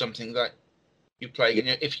 War something that you play?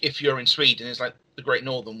 Yeah. If you're in Sweden, it's like the Great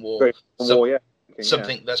Northern War.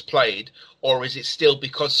 Something that's played, or is it still,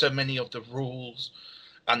 because so many of the rules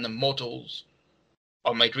and the models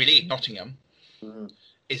are made really in Nottingham? Mm-hmm.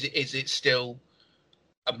 Is it still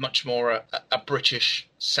a much more a British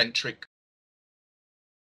centric?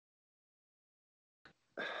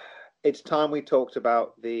 It's time we talked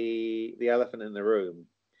about the elephant in the room.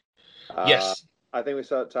 Yes, I think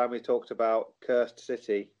time we talked about Cursed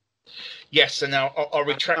City. Yes, and now our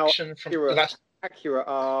retraction from last. Accurate,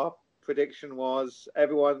 our prediction was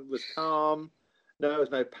everyone was calm. There was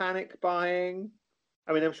no panic buying.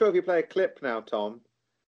 I mean, I'm sure if you play a clip now, Tom,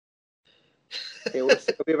 it'll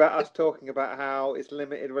be about us talking about how it's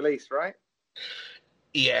limited release, right?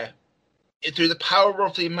 Yeah. Through the power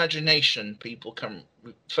of the imagination, people can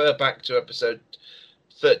refer back to episode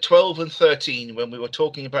 12 and 13 when we were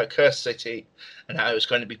talking about Cursed City and how it was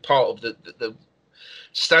going to be part of the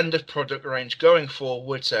standard product range going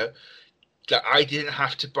forward. So that I didn't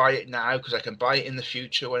have to buy it now because I can buy it in the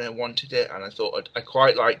future when I wanted it. And I thought I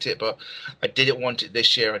quite liked it, but I didn't want it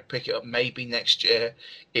this year. I'd pick it up maybe next year.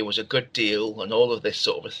 It was a good deal and all of this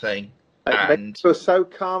sort of a thing. And feel so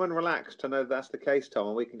calm and relaxed to know that's the case, Tom,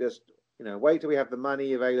 and we can just wait till we have the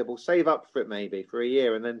money available, save up for it maybe for a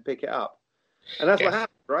year, and then pick it up. And that's what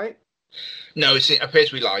happened, right? No, it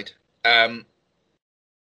appears we lied.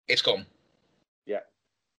 It's gone. Yeah.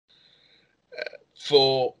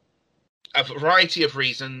 For a variety of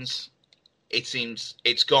reasons, it seems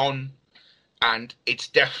it's gone, and it's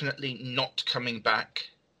definitely not coming back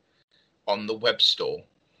on the web store.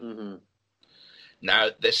 Mm-hmm. Now,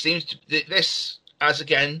 there seems to this, as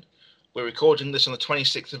again, we're recording this on the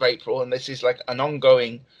 26th of April, and this is like an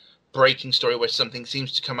ongoing breaking story where something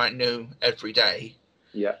seems to come out new every day.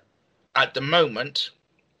 Yeah. At the moment,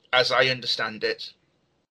 as I understand it,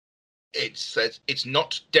 it says it's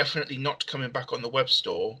definitely not coming back on the web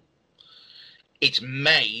store. It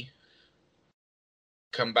may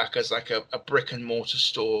come back as like a brick and mortar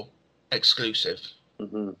store exclusive.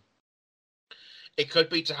 Mm-hmm. It could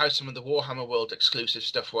be to how some of the Warhammer World exclusive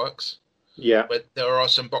stuff works. Yeah. But there are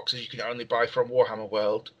some boxes you can only buy from Warhammer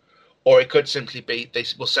World. Or it could simply be they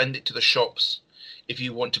will send it to the shops. If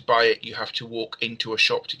you want to buy it, you have to walk into a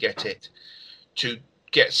shop to get it. To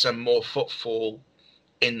get some more footfall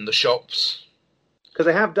in the shops. Because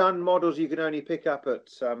they have done models you can only pick up at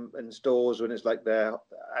in stores when it's like their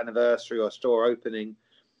anniversary or store opening.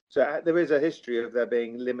 So there is a history of there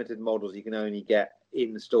being limited models you can only get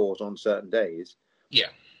in stores on certain days. Yeah.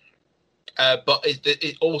 But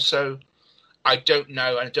it also, I don't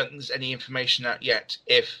know, and I don't think there's any information out yet,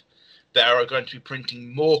 if they are going to be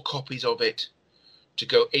printing more copies of it to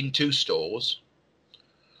go into stores.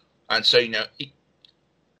 And so,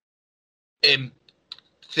 in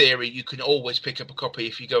theory, you can always pick up a copy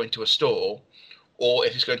if you go into a store, or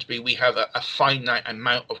if it's going to be, we have a finite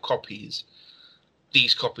amount of copies,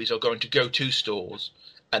 these copies are going to go to stores,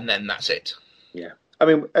 and then that's it. Yeah. I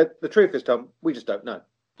mean, the truth is, Tom, we just don't know.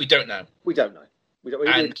 We don't know.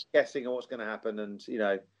 We're guessing on what's going to happen, and,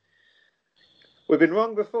 we've been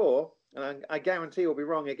wrong before, and I guarantee we'll be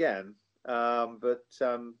wrong again. But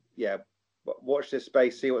watch this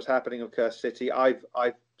space, see what's happening with Cursed City. I've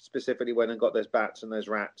specifically went and got those bats and those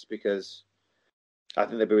rats because I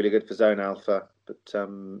think they'd be really good for Zone Alpha. But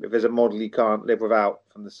if there's a model you can't live without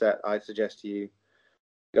from the set, I'd suggest to you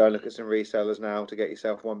go and look at some resellers now to get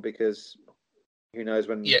yourself one, because who knows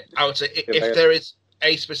when... Yeah, I would say if there is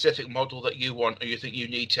a specific model that you want or you think you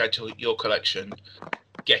need to add to your collection,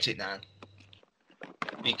 get it now.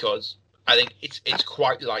 Because I think it's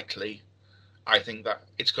quite likely, I think that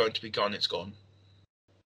it's going to be gone, it's gone.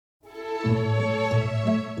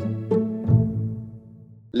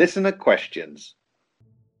 Listener questions.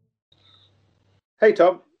 Hey,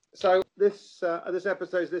 Tom. So this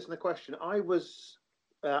episode's listener question. I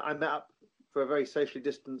met up for a very socially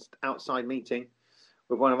distanced outside meeting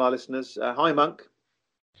with one of our listeners, Hi Monk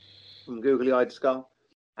from Googly Eyed Skull,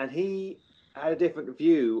 and he had a different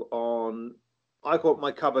view on, I call it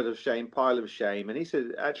my cupboard of shame, pile of shame, and he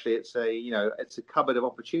said actually it's a cupboard of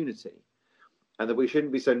opportunity, and that we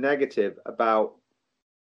shouldn't be so negative about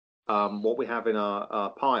what we have in our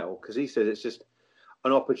pile, because he said it's just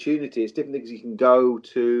an opportunity. It's different things you can go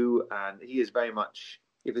to, and he is very much,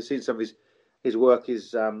 if you've seen some of his work,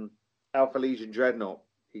 is Alpha Legion Dreadnought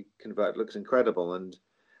he converted, looks incredible, and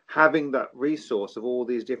having that resource of all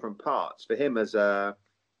these different parts for him as a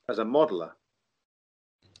modeler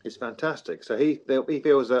is fantastic. So he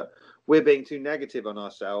feels that we're being too negative on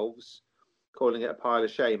ourselves, calling it a pile of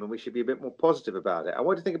shame, and we should be a bit more positive about it. And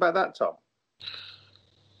what do you think about that, Tom?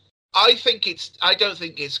 I don't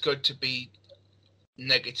think it's good to be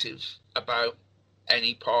negative about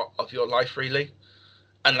any part of your life, really.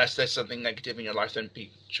 Unless there's something negative in your life, then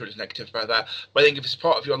be sure it's negative about that. But I think if it's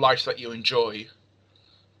part of your life that you enjoy,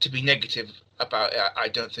 to be negative about it, I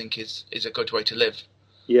don't think is a good way to live.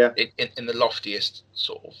 Yeah. In the loftiest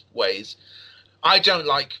sort of ways. I don't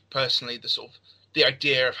like, personally, the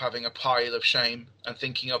idea of having a pile of shame and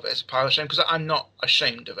thinking of it as a pile of shame, because I'm not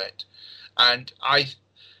ashamed of it. And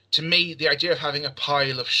to me, the idea of having a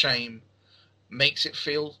pile of shame makes it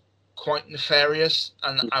feel quite nefarious,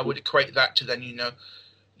 and mm-hmm. I would equate that to then,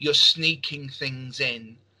 you're sneaking things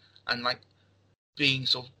in and like being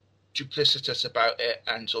sort of duplicitous about it,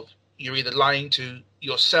 and sort of you're either lying to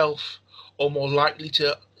yourself or more likely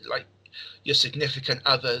to like your significant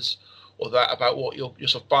others, or that about what you're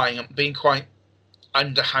sort of buying, and being quite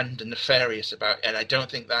underhand and nefarious about it. And I don't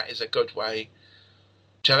think that is a good way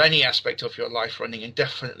to have any aspect of your life running, and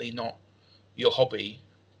definitely not your hobby.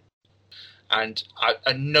 And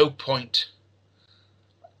at no point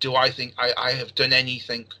do I think I have done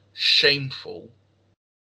anything shameful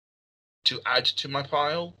to add to my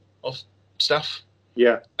pile of stuff.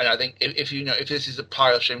 Yeah. And I think if this is a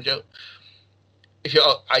pile of shame,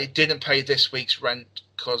 I didn't pay this week's rent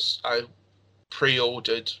because I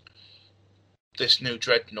pre-ordered this new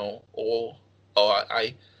Dreadnought, or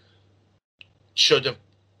I should have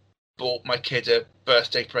bought my kid a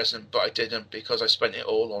birthday present, but I didn't because I spent it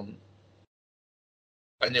all on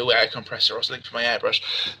a new air compressor or something for my airbrush.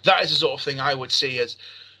 That is the sort of thing I would see as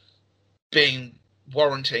being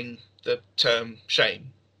warranting the term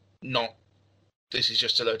shame, not this is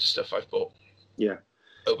just a load of stuff I've bought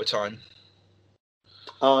over time.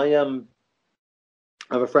 I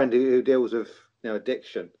have a friend who deals with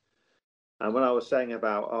addiction, and when I was saying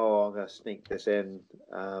about I'm going to sneak this in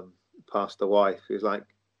past the wife, he was like,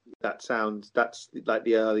 that sounds like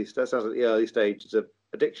the early stages of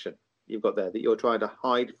addiction you've got there, that you're trying to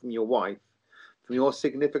hide from your wife, from your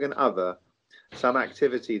significant other, some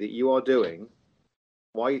activity that you are doing.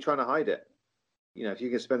 Why are you trying to hide it? If you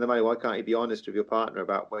can spend the money, why can't you be honest with your partner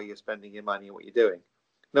about where you're spending your money and what you're doing?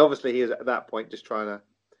 And obviously he was at that point just trying to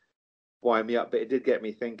wind me up, but it did get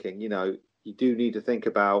me thinking, you do need to think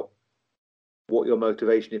about what your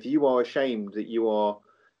motivation. If you are ashamed that you are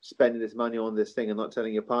spending this money on this thing and not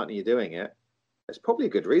telling your partner you're doing it, there's probably a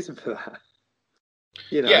good reason for that.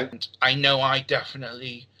 Yeah, I know I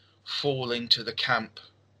definitely fall into the camp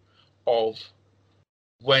of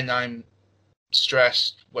when I'm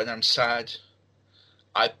stressed, when I'm sad,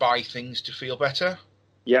 I buy things to feel better.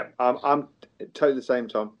 Yeah, I'm totally the same,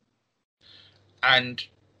 Tom. And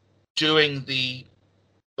doing the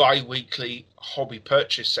bi-weekly hobby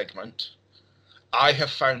purchase segment, I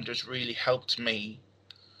have found has really helped me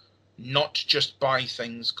not just buy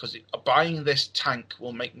things, because buying this tank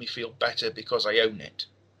will make me feel better because I own it.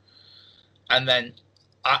 And then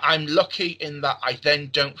I'm lucky in that I then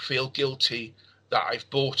don't feel guilty that I've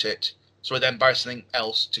bought it. So I then buy something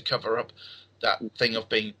else to cover up that thing of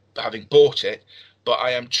having bought it. But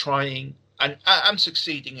I am trying, and I'm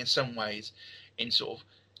succeeding in some ways, in sort of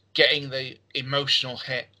getting the emotional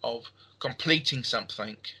hit of completing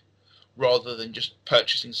something rather than just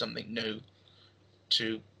purchasing something new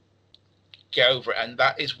to get over it. And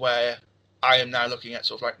that is where I am now looking at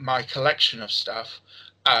sort of like my collection of stuff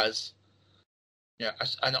as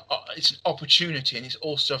it's an opportunity, and it's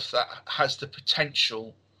all stuff that has the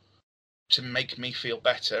potential to make me feel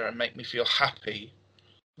better and make me feel happy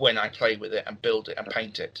when I play with it and build it and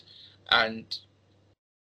paint it. And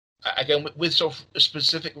again, with sort of a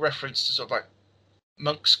specific reference to sort of like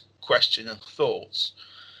Monk's question and thoughts,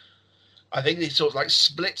 I think it sort of like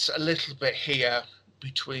splits a little bit here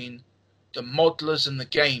between the modelers and the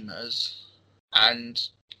gamers and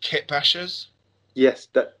kit bashers. Yes,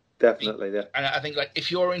 definitely. Yeah. And I think like if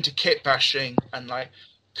you're into kit bashing and like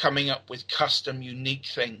coming up with custom, unique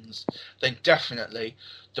things, then definitely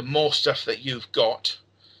the more stuff that you've got,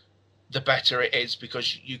 the better it is,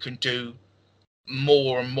 because you can do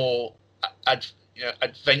more and more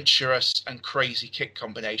adventurous and crazy kit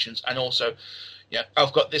combinations. And also,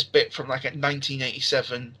 I've got this bit from like a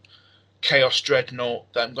 1987 Chaos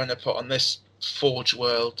Dreadnought that I'm going to put on this Forge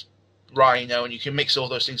World Rhino, and you can mix all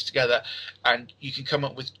those things together and you can come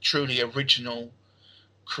up with truly original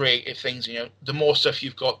creative things. The more stuff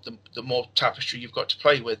you've got, the more tapestry you've got to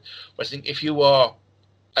play with. But I think if you are,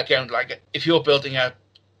 again, like if you're building a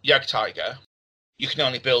Jagdtiger, you can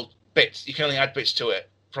only build bits, you can only add bits to it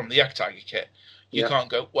from the Jagdtiger kit. You can't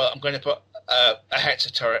go, well, I'm going to put a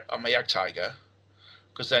Hetzer turret on my Jagdtiger,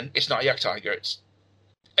 because then it's not a Jagdtiger,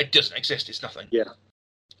 it doesn't exist, it's nothing. Yeah.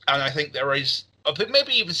 And I think there is,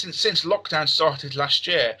 maybe even since lockdown started last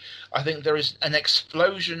year, I think there is an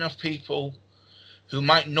explosion of people who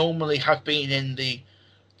might normally have been in the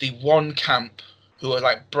one camp who are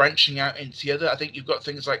like branching out into the other. I think you've got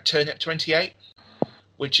things like Turnip 28,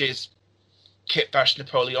 which is kit bash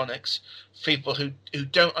Napoleonics. People who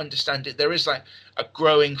don't understand it, there is like a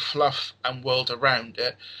growing fluff and world around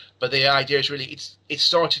it, but the idea is really it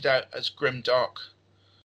started out as grimdark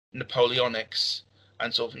Napoleonics,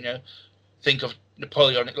 and sort of think of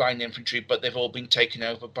Napoleonic line infantry, but they've all been taken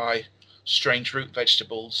over by strange root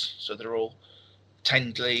vegetables, so they're all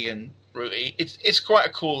tendly and rooty. It's quite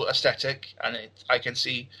a cool aesthetic, and I can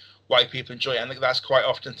see why people enjoy it. I think that's quite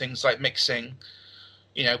often things like mixing,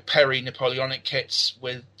 Perry Napoleonic kits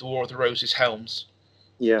with the War of the Roses helms.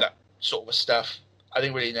 Yeah, that sort of stuff. I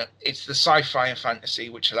think really, it's the sci-fi and fantasy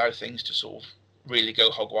which allow things to sort of really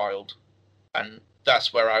go hog wild, and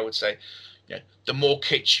that's where I would say, the more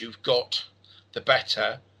kits you've got, the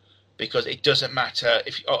better, because it doesn't matter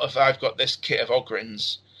if I've got this kit of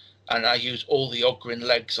Ogryns and I use all the Ogryn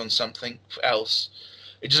legs on something else,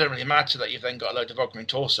 it doesn't really matter that you've then got a load of Ogryn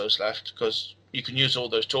torsos left, because you can use all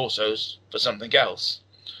those torsos for something else.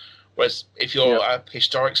 Whereas if you're a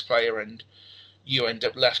Historics player and you end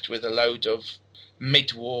up left with a load of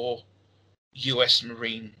mid-war US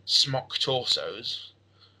Marine smock torsos,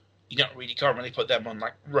 you can't really put them on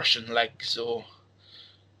like Russian legs or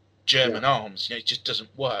German arms. It just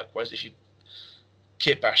doesn't work. Whereas if you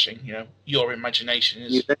kit bashing, your imagination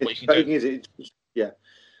is what you can do. Yeah.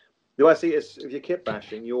 The way I see it is, if you're kit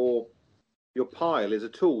bashing, your pile is a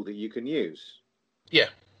tool that you can use. Yeah.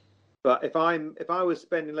 But if I was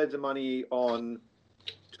spending loads of money on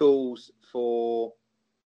tools for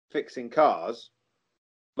fixing cars,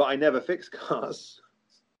 but I never fix cars,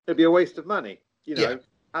 it'd be a waste of money.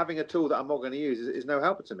 Having a tool that I'm not going to use is no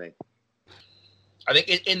help to me. I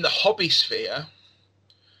think in the hobby sphere,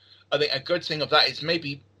 I think a good thing of that is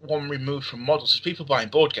maybe one removed from models is people buying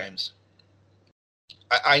board games.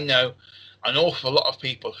 I know an awful lot of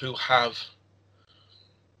people who have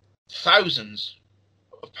thousands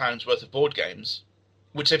of pounds worth of board games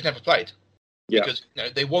which they've never played. Yeah. Because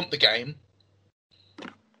they want the game,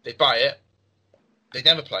 they buy it, they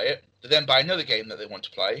never play it, they then buy another game that they want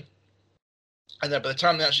to play, and then by the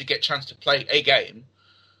time they actually get a chance to play a game,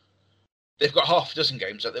 they've got half a dozen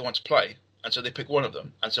games that they want to play, and so they pick one of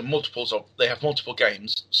them, and so they have multiple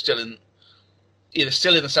games either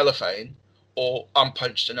still in the cellophane or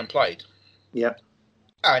unpunched and unplayed. Yeah.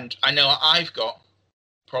 And I know I've got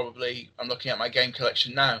I'm looking at my game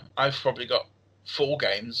collection now, I've probably got 4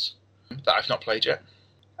 games that I've not played yet.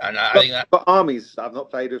 And I think that... But armies I've not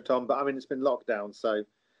played with, Tom, but I mean, it's been lockdown, so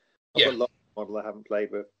I've got a lot of model I haven't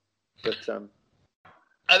played with. But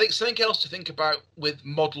I think something else to think about with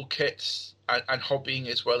model kits and hobbying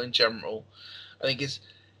as well in general, I think it's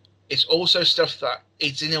also stuff that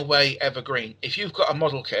is in a way evergreen. If you've got a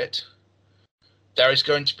model kit, there is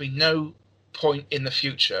going to be no point in the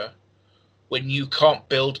future when you can't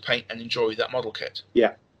build, paint, and enjoy that model kit.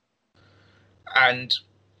 Yeah. And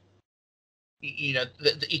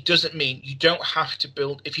it doesn't mean you don't have to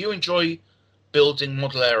build. If you enjoy building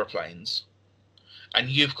model aeroplanes and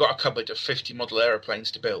you've got a cupboard of 50 model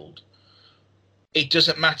aeroplanes to build, it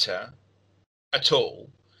doesn't matter at all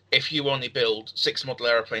if you only build 6 model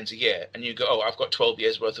aeroplanes a year and you go, oh, I've got 12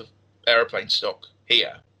 years worth of aeroplane stock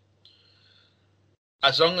here.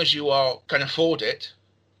 As long as you can afford it,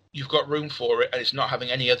 you've got room for it, and it's not having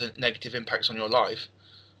any other negative impacts on your life,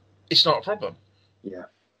 it's not a problem. Yeah.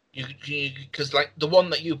 Because like the one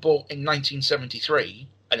that you bought in 1973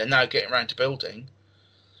 and are now getting around to building,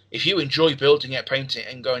 if you enjoy building it, painting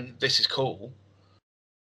it, and going, this is cool,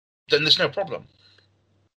 then there's no problem.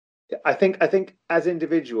 I think as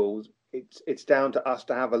individuals, it's down to us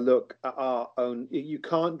to have a look at our own. You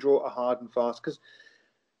can't draw a hard and fast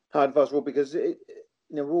rule because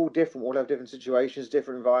we're all different. We all have different situations,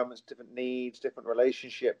 different environments, different needs, different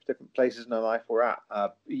relationships, different places in our life we're at.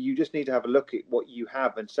 You just need to have a look at what you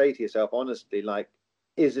have and say to yourself honestly, like,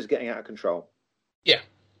 is this getting out of control? Yeah.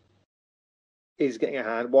 Is getting a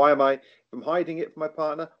hand? Why am I? If I'm hiding it from my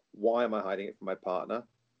partner, why am I hiding it from my partner?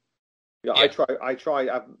 Yeah. I try.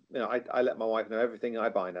 I let my wife know everything I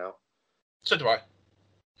buy now. So do I.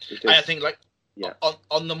 And I think, like,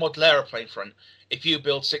 on the model aeroplane front, if you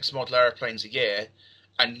build 6 model aeroplanes a year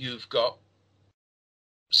and you've got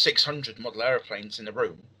 600 model aeroplanes in the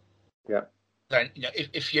room, then I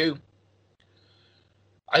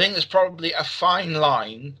think there's probably a fine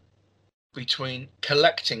line between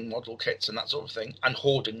collecting model kits and that sort of thing and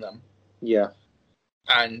hoarding them. Yeah.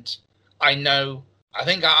 And I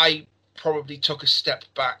think I probably took a step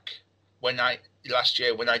back last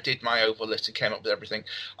year when I did my oval list and came up with everything.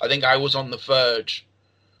 I think I was on the verge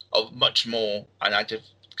of much more, and I had to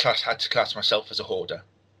class myself as a hoarder.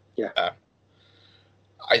 Yeah.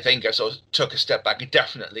 I think I sort of took a step back, and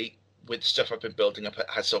definitely with the stuff I've been building up,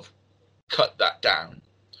 has sort of cut that down.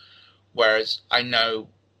 Whereas I know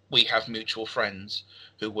we have mutual friends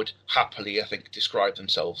who would happily, I think, describe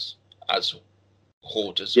themselves as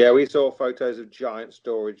hoarders. Yeah, we saw photos of giant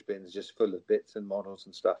storage bins just full of bits and models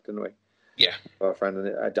and stuff, didn't we? Yeah. Our friend,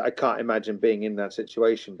 and I can't imagine being in that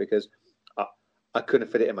situation because I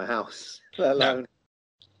couldn't fit it in my house, let alone. No.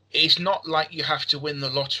 It's not like you have to win the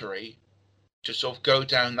lottery to sort of go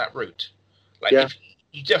down that route. Like, if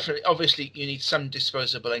you definitely, obviously, you need some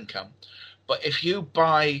disposable income, but if you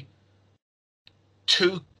buy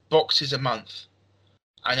 2 boxes a month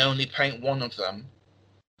and only paint one of them,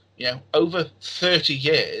 over 30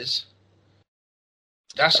 years,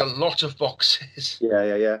 that's a lot of boxes.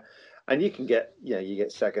 Yeah. And you can get, you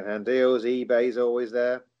get secondhand deals. eBay's always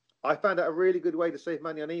there. I found out a really good way to save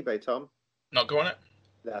money on eBay, Tom. Not go on it?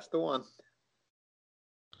 That's the one.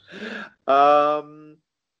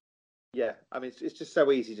 Yeah, I mean, it's just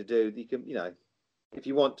so easy to do. You can, if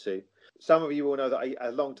you want to. Some of you will know that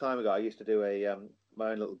a long time ago, I used to do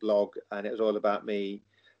my own little blog, and it was all about me.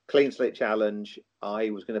 Clean slate challenge.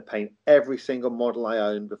 I was going to paint every single model I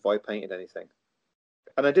owned before I painted anything.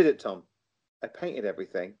 And I did it, Tom. I painted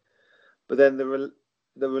everything, but then the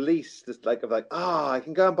release, I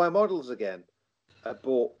can go and buy models again. I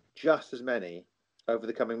bought just as many over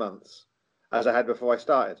the coming months as I had before I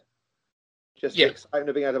started. Just the excitement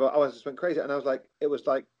of being able to, I just went crazy. And I was like,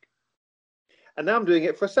 and now I'm doing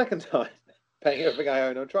it for a second time, painting everything I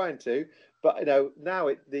own. I'm trying to, but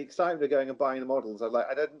now the excitement of going and buying the models,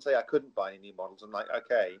 I didn't say I couldn't buy any new models. I'm like,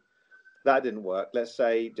 okay, that didn't work. Let's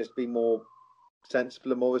say just be more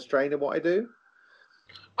sensible and more restrained in what I do.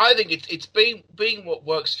 I think it's being what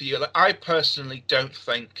works for you. Like, I personally don't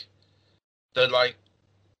think that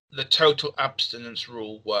the total abstinence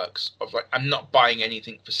rule works. Of I'm not buying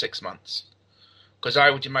anything for 6 months, because I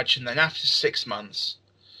would imagine then after 6 months,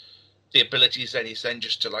 the ability is then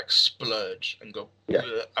just to splurge and go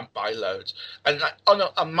and buy loads. And on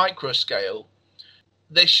a micro scale,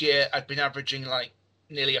 this year I've been averaging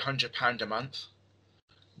nearly £100 a month.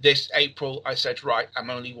 This April, I said, right, I'm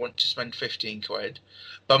only want to spend 15 quid.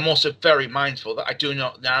 But I'm also very mindful that I do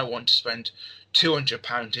not now want to spend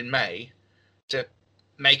 £200 in May to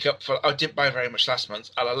make up for. I didn't buy very much last month.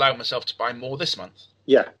 I'll allow myself to buy more this month.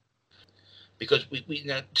 Yeah. Because we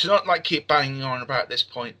to not keep banging on about this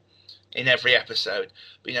point in every episode,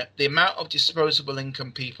 but the amount of disposable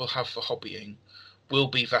income people have for hobbying will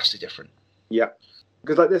be vastly different. Yeah.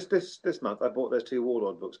 Because this month I bought those 2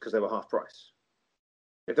 Warlord books because they were half price.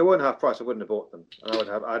 If they weren't half price, I wouldn't have bought them, and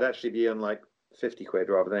I'd actually be on 50 quid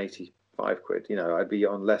rather than 85 quid. I'd be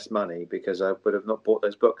on less money because I would have not bought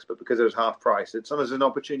those books. But because it was half price, sometimes an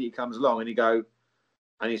opportunity comes along and you go,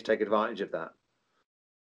 I need to take advantage of that.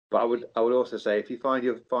 But I would also say if you find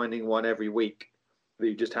you're finding one every week that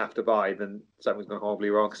you just have to buy, then something's gone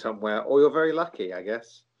horribly wrong somewhere, or you're very lucky, I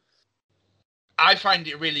guess. I find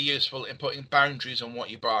it really useful in putting boundaries on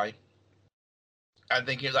what you buy, and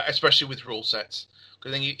thinking especially with rule sets.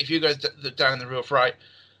 Because then if you go down the route, right,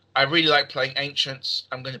 I really like playing Ancients,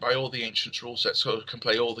 I'm going to buy all the Ancients rule sets so I can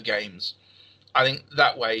play all the games. I think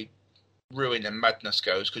that way ruin and madness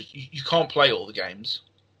goes, because you can't play all the games.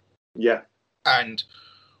 Yeah. And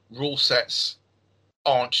rule sets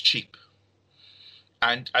aren't cheap.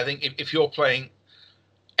 And I think if you're playing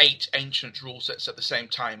 8 Ancient rule sets at the same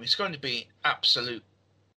time, it's going to be absolutely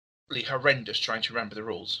horrendous trying to remember the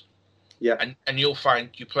rules. Yeah. And you'll find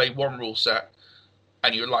you play one rule set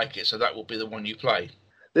and you like it, so that will be the one you play.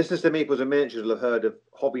 Listeners to Meeples and Miniatures will have heard of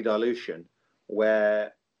hobby dilution,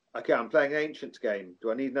 where, okay, I'm playing an Ancients game. Do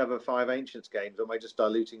I need another 5 Ancients games, or am I just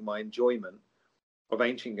diluting my enjoyment of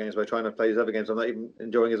Ancient games by trying to play these other games I'm not even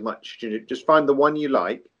enjoying as much? Just find the one you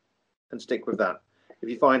like and stick with that. If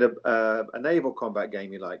you find a naval combat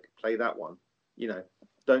game you like, play that one.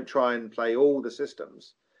 Don't try and play all the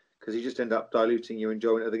systems, because you just end up diluting your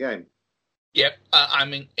enjoyment of the game. Yep,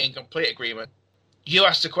 I'm in complete agreement. You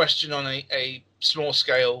asked a question on a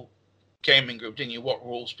small-scale gaming group, didn't you? What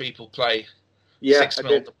rules people play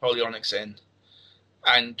 6mm Napoleonics in?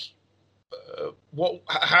 And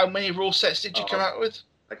how many rule sets did you come out with?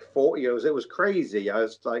 40. It was crazy. I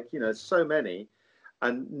was so many,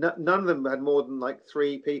 and none of them had more than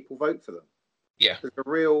 3 people vote for them. Yeah, it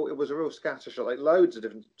was a real scattershot, loads of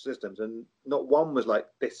different systems, and not one was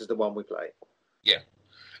this is the one we play. Yeah,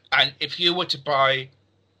 and if you were to buy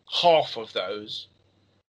half of those,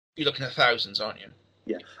 you're looking at thousands, aren't you?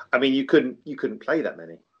 Yeah, I mean you couldn't play that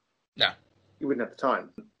many. No, you wouldn't have the time.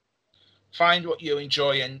 Find what you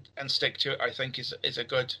enjoy and stick to it, I think, is a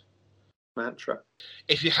good mantra.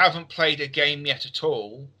 If you haven't played a game yet at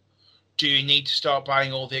all, do you need to start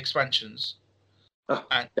buying all the expansions?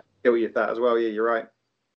 I deal with that as well. Yeah, you're right.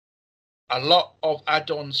 A lot of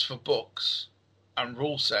add-ons for books and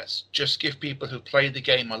rule sets just give people who play the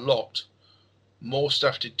game a lot more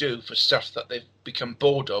stuff to do for stuff that they've become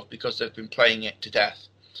bored of because they've been playing it to death.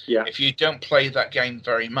 Yeah. If you don't play that game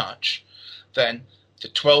very much, then the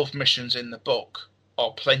 12 missions in the book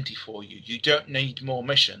are plenty for you. You don't need more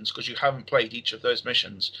missions because you haven't played each of those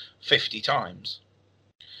missions 50 times.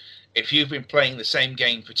 If you've been playing the same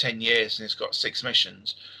game for 10 years and it's got 6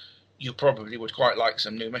 missions, you probably would quite like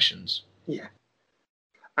some new missions. Yeah.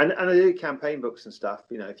 And I do campaign books and stuff.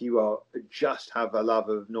 If you just have a love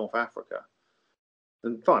of North Africa,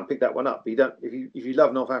 then fine, pick that one up. But you don't. If you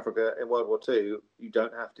love North Africa in World War II, you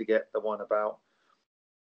don't have to get the one about,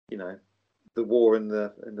 the war in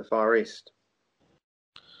the Far East.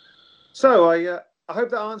 So I hope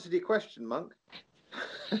that answered your question, Monk.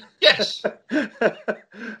 Yes.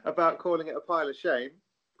 About calling it a pile of shame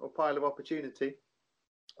or pile of opportunity.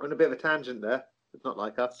 I'm on a bit of a tangent there. It's not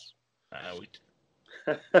like us.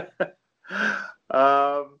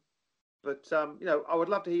 But I would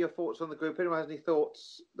love to hear your thoughts on the group. If anyone has any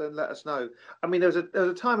thoughts, then let us know. I mean, there was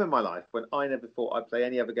a time in my life when I never thought I'd play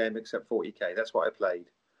any other game except 40k. That's what I played.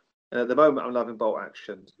 And at the moment, I'm loving Bolt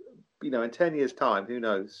Action. In 10 years' time, who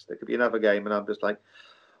knows? There could be another game, and I'm just like,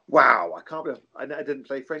 wow, I can't believe I didn't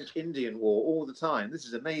play French Indian War all the time. This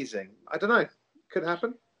is amazing. I don't know. Could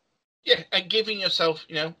happen. Yeah, and giving yourself,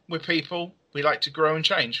 we're people, we like to grow and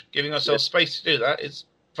change. Giving ourselves space to do that is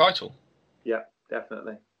vital. Yeah,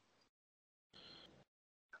 definitely.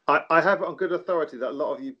 I have it on good authority that a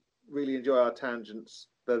lot of you really enjoy our tangents.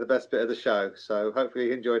 They're the best bit of the show. So hopefully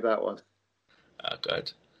you enjoyed that one.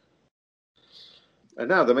 Good. And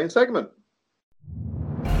now the main segment.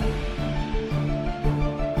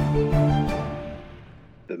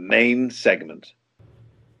 The main segment.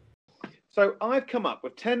 So I've come up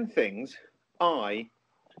with 10 things I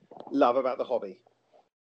love about the hobby.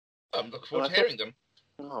 I'm looking forward to hearing them.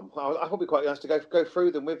 I thought it'd be quite nice to go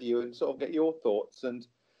through them with you and sort of get your thoughts. And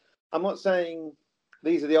I'm not saying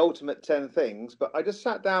these are the ultimate 10 things, but I just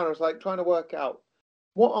sat down and was like trying to work out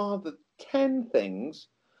what are the 10 things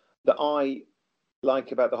that I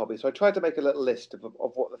like about the hobby. So I tried to make a little list of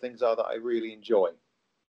what the things are that I really enjoy. If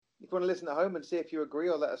you want to listen at home and see if you agree,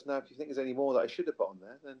 or let us know if you think there's any more that I should have put on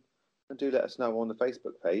there, then do let us know on the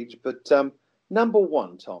Facebook page. But number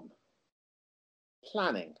one, Tom,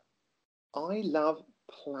 planning. I love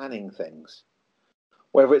planning things.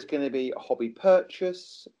 Whether it's going to be a hobby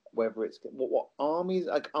purchase, whether it's what armies,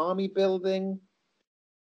 like army building,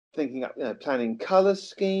 thinking up, planning color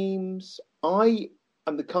schemes. I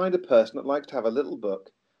am the kind of person that likes to have a little book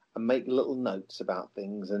and make little notes about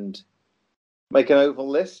things and make an oval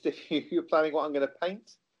list if you're planning what I'm going to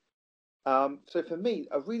paint. So for me,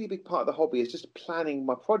 a really big part of the hobby is just planning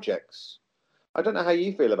my projects. I don't know how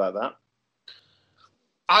you feel about that.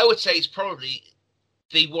 I would say it's probably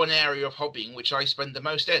the one area of hobbying which I spend the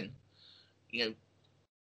most in.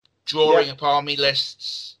 Drawing up army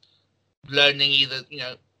lists, learning either,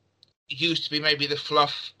 it used to be maybe the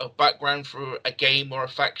fluff of background for a game or a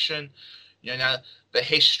faction, now the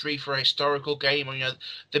history for a historical game, or,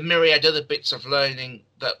 the myriad other bits of learning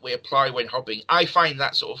that we apply when hobbying. I find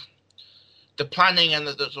that sort of the planning and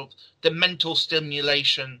the sort of the mental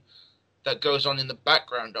stimulation that goes on in the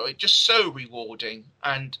background of it just so rewarding.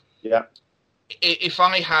 And if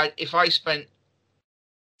I spent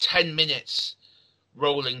 10 minutes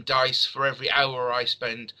rolling dice for every hour I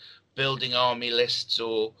spend building army lists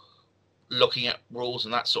or looking at rules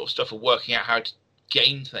and that sort of stuff, or working out how to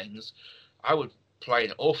game things, I would play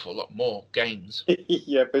an awful lot more games.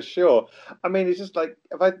 Yeah, for sure. I mean, it's just like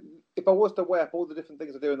if I was to weigh up all the different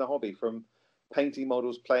things I do in the hobby, from painting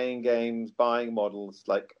models, playing games, buying models,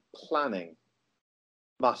 like planning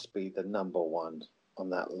must be the number one on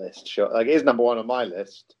that list. Sure, like it is number one on my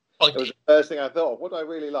list. It was the first thing I thought of. What do I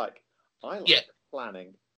really like? I like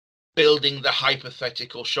planning. Building the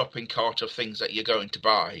hypothetical shopping cart of things that you're going to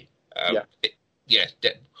buy.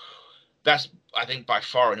 That's, I think, by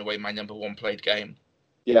far and away my number one played game.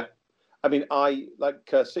 Yeah. I mean, I like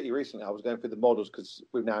Curse City recently. I was going through the models because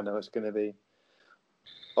we now know it's going to be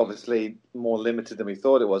obviously more limited than we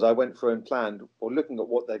thought it was. I went through and planned, or looking at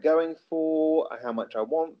what they're going for, how much I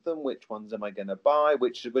want them, which ones am I going to buy,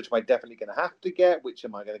 which am I definitely going to have to get, which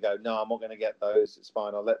am I going to go, no, I'm not going to get those. It's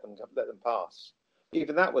fine. I'll let them pass.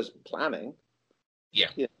 Even that was planning. Yeah.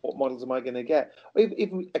 What models am I going to get?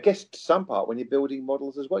 Even I guess to some part when you're building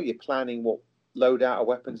models as well, you're planning what loadout of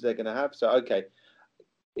weapons they're going to have. So, okay,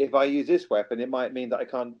 if I use this weapon, it might mean that I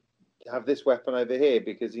can't have this weapon over here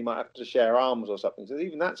because you might have to share arms or something. So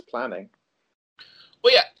even that's planning.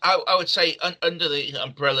 Well, yeah, I would say under the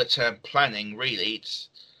umbrella term planning, really, it's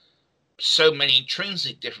so many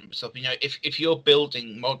intrinsic different stuff. If you're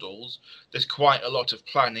building models, there's quite a lot of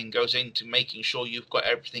planning goes into making sure you've got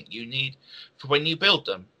everything you need for when you build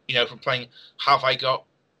them. From playing, have I got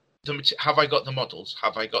the models?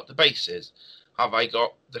 Have I got the bases? Have I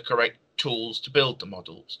got the correct tools to build the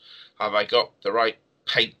models? Have I got the right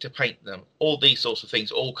paint to paint them? All these sorts of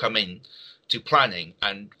things all come in to planning,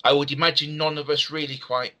 and I would imagine none of us really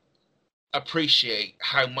quite appreciate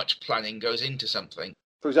how much planning goes into something.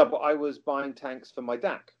 For example, I was buying tanks for my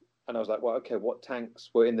DAC, and I was like, well, okay, what tanks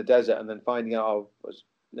were in the desert? And then finding out I was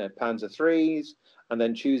Panzer IIIs, and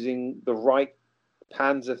then choosing the right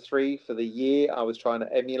Panzer III for the year I was trying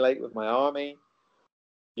to emulate with my army.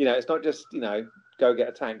 It's not just go get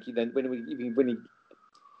a tank.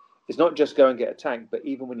 It's not just go and get a tank, but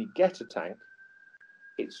even when you get a tank,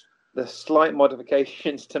 it's the slight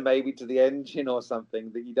modifications to the engine or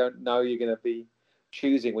something that you don't know you're going to be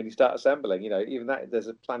choosing when you start assembling. Even that, there's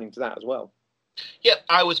a planning to that as well. Yeah,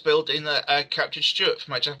 I was building a Captain Stewart for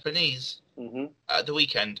my Japanese at the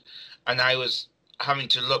weekend, and I was having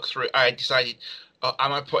to look through. I decided,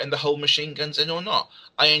 am I putting the whole machine guns in or not?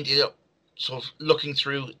 I ended up sort of looking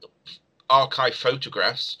through archive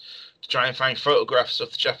photographs to try and find photographs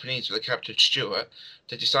of the Japanese with the captured Stuart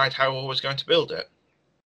to decide how I was going to build it.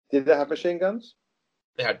 Did they have machine guns?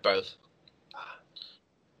 They had both.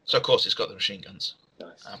 So, of course, it's got the machine guns.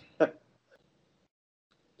 Nice.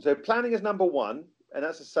 So planning is number one, and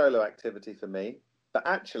that's a solo activity for me. But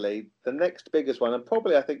actually, the next biggest one, and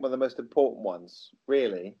probably I think one of the most important ones,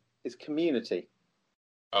 really, is community.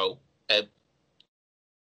 Oh,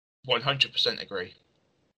 100% agree.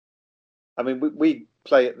 I mean, we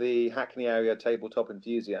play at the Hackney area tabletop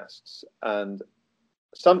enthusiasts, and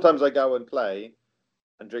sometimes I go and play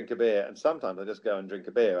and drink a beer, and sometimes I just go and drink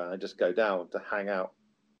a beer and I just go down to hang out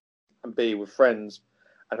and be with friends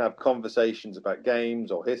and have conversations about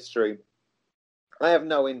games or history. I have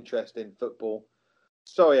no interest in football.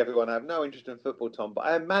 Sorry, everyone, I have no interest in football, Tom, but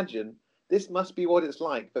I imagine this must be what it's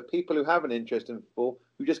like for people who have an interest in football,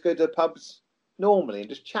 who just go to pubs normally and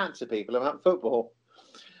just chat to people about football.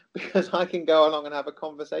 Because I can go along and have a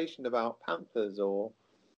conversation about Panthers or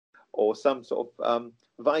some sort of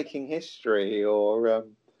Viking history or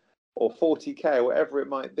 40K or whatever it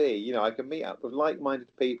might be. You know, I can meet up with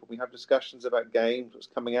like-minded people. We have discussions about games, what's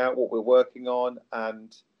coming out, what we're working on,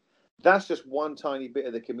 and that's just one tiny bit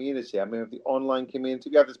of the community. I mean, we have the online community.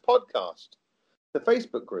 We have this podcast, the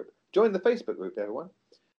Facebook group. Join the Facebook group, everyone.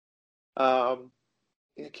 The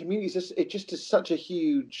community is just is such a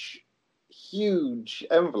huge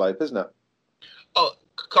envelope, isn't it? Oh,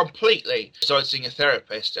 completely. So I was seeing a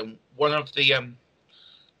therapist, and one of the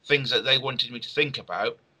things that they wanted me to think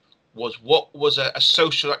about was what was a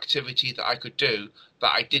social activity that I could do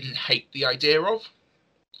that I didn't hate the idea of.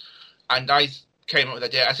 And I came up with the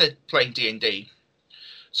idea. I said playing D&D.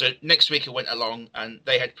 So next week I went along, and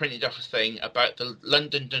they had printed off a thing about the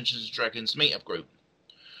London Dungeons & Dragons meetup group,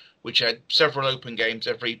 which had several open games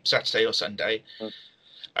every Saturday or Sunday.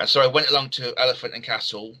 And so I went along to Elephant and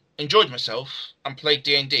Castle, enjoyed myself, and played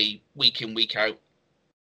D&D week in, week out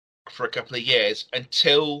for a couple of years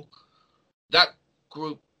until that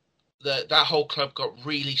group, that whole club got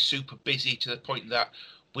really super busy to the point that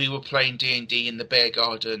we were playing D&D in the beer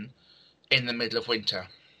garden in the middle of winter.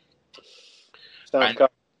 And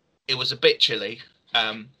it was a bit chilly.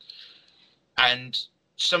 And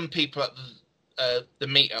some people at the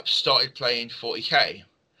meetup started playing 40k.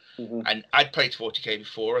 Mm-hmm. And I'd played 40k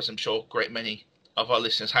before, as I'm sure a great many of our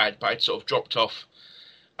listeners had, but I'd sort of dropped off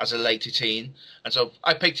as a later teen. And so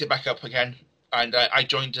I picked it back up again, and I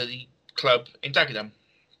joined the club in Dagenham.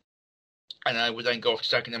 And I would then go off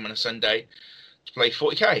to Dagenham on a Sunday to play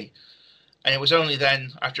 40k. And it was only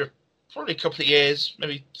then, after probably a couple of years,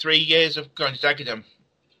 maybe 3 years of going to Dagenham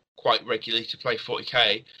quite regularly to play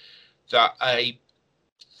 40k, that I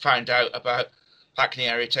found out about Hackney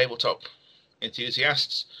area tabletop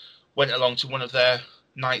enthusiasts, went along to one of their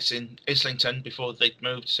nights in Islington before they'd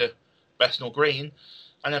moved to Bethnal Green,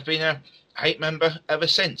 and I've been a 8 member ever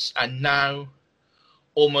since. And now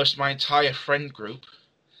almost my entire friend group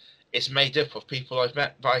is made up of people I've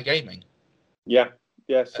met via gaming. Yeah,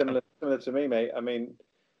 similar to me, mate. I mean,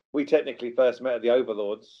 we technically first met at the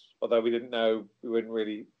Overlords, although we didn't know we weren't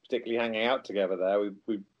really particularly hanging out together there.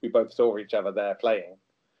 We both saw each other there playing.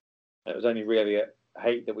 And it was only really at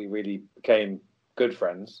 8 that we really became good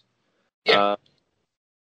friends. Yeah.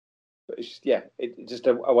 But it's just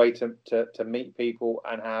a way to meet people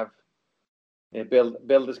and have, you know,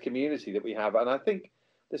 build this community that we have. And I think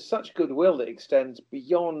there's such goodwill that extends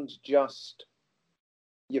beyond just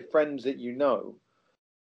your friends that you know.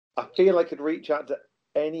 I feel I could reach out to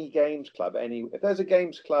any games club. If there's a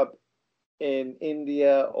games club in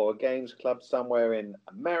India or a games club somewhere in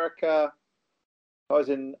America, if I was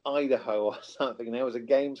in Idaho or something and there was a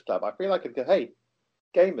games club, I feel I could go, hey,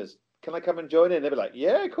 gamers, can I come and join in? They'd be like,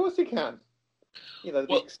 yeah, of course you can. You know, it'd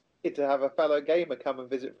be excited to have a fellow gamer come and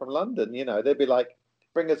visit from London. You know, they'd be like,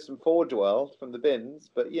 bring us some Forge World from the bins,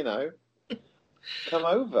 but, you know, come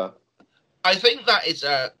over. I think that is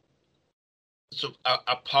a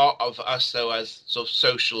part of us, though, as sort of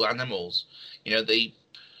social animals. You know,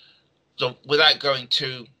 so without going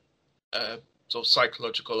too sort of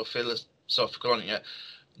psychological or philosophical on it,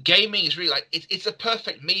 gaming is really like it's a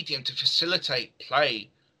perfect medium to facilitate play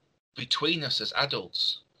between us as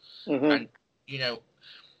adults. Mm-hmm. And, you know,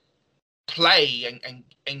 play and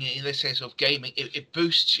in this case of gaming, it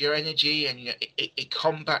boosts your energy, and, you know, it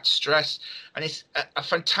combats stress, and it's a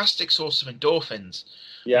fantastic source of endorphins.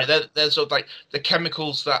 Yeah, you know, they're sort of like the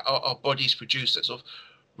chemicals that our bodies produce that sort of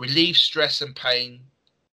relieve stress and pain,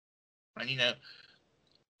 and, you know,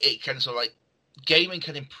 it can sort of like gaming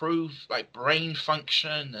can improve like brain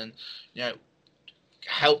function and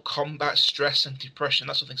help combat stress and depression,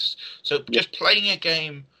 that sort of thing. So just playing a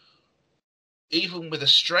game, even with a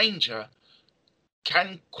stranger,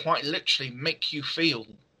 can quite literally make you feel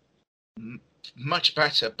much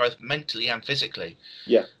better, both mentally and physically.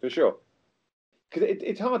 Yeah, for sure. Because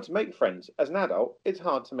it's hard to make friends. As an adult, it's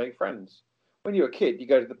hard to make friends. When you're a kid, you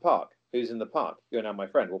go to the park. Who's in the park? You're now my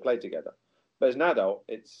friend. We'll play together. But as an adult,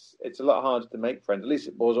 it's a lot harder to make friends. At least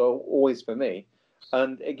it was always for me.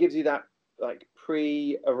 And it gives you that like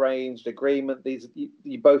pre-arranged agreement.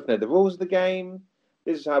 You both know the rules of the game.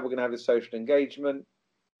 This is how we're going to have this social engagement.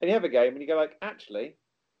 And you have a game, and you go like, actually,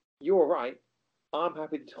 you're right. I'm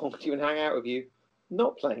happy to talk to you and hang out with you,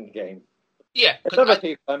 not playing a game. Yeah, there's other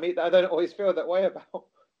people I meet that I don't always feel that way about.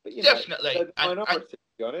 But definitely, they're the minority, to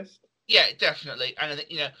be honest. Yeah, definitely. And I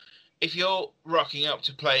think if you're rocking up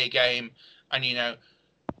to play a game, and you're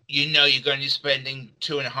going to be spending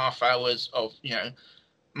 2.5 hours of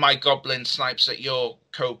my goblin snipes at your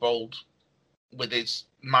kobold with his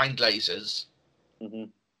mind lasers. Mm-hmm.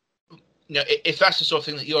 If that's the sort of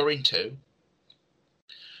thing that you're into,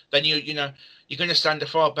 then you're going to stand a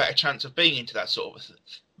far better chance of being into that sort of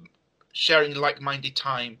sharing like-minded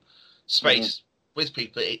time, space with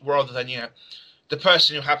people, rather than the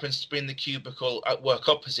person who happens to be in the cubicle at work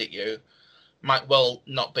opposite you might well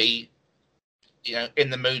not be in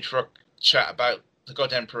the mood for a chat about the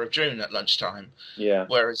God Emperor of Dune at lunchtime. Yeah.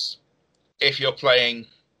 Whereas if you're playing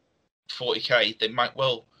 40k, they might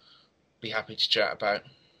well be happy to chat about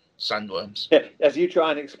sandworms. Yeah, as you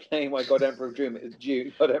try and explain why God Emperor of Dune is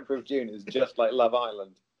just like Love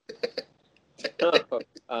Island.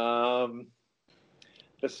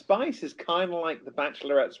 The spice is kind of like the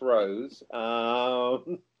Bachelorette's Rose.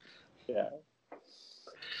 Yeah.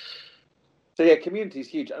 So yeah, community is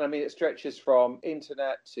huge, and I mean it stretches from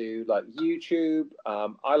internet to like YouTube.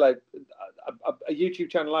 I like a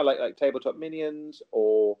YouTube channel. I like Tabletop Minions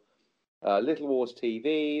or Little Wars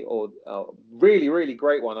TV, or really, really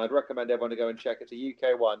great one. I'd recommend everyone to go and check. It's a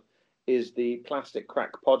UK one. Is the Plastic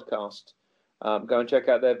Crack podcast. Go and check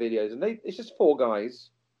out their videos, and it's just 4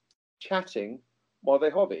 guys chatting while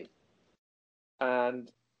they hobby,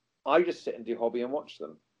 and I just sit and do hobby and watch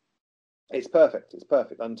them. It's perfect.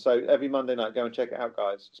 And so every Monday night, go and check it out,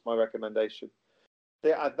 guys. It's my recommendation.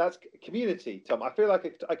 Yeah, that's community, Tom. I feel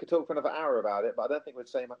like I could talk for another hour about it, but I don't think we'd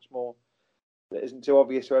say much more that isn't too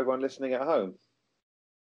obvious to everyone listening at home.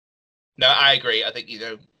 No, I agree. I think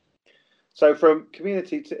So from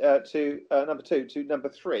community to number 2 to number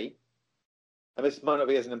 3, and this might not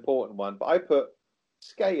be as an important one, but I put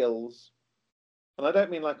scales, and I don't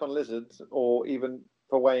mean like on lizards or even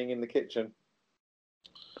for weighing in the kitchen.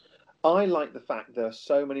 I like the fact there are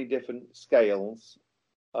so many different scales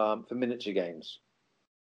for miniature games,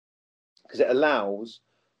 because it allows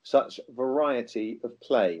such variety of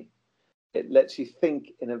play. It lets you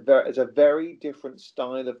think it's a very different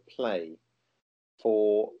style of play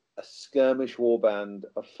for a skirmish warband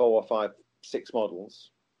of 4 or 5, 6 models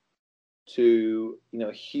to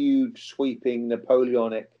a huge sweeping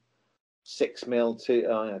Napoleonic 6mm to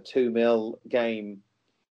 2mm game.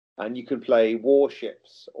 And you can play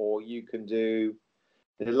warships, or you can do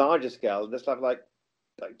the larger scale. Just have like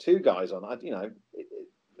 2 guys on.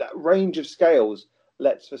 That range of scales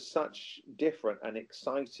lets for such different and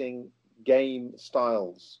exciting game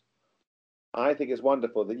styles. I think it's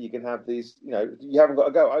wonderful that you can have these. You haven't got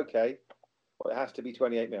to go. Okay, well, it has to be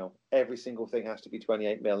 28mm. Every single thing has to be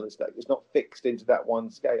 28mm. It's not fixed into that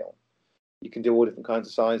one scale. You can do all different kinds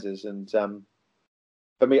of sizes, and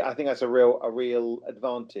for me, I think that's a real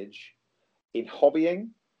advantage in hobbying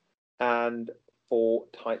and for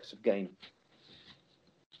types of game.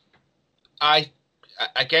 I,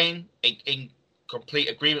 again, in complete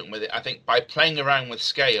agreement with it. I think by playing around with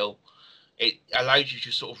scale, it allows you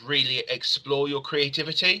to sort of really explore your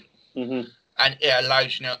creativity, and it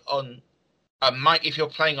allows on a if you're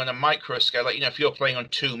playing on a micro scale, like if you're playing on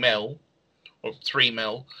 2mm or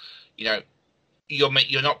 3mm,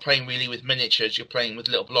 you're not playing really with miniatures, you're playing with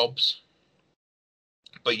little blobs.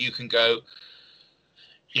 But you can go,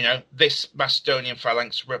 this Macedonian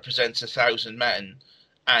phalanx represents 1,000 men,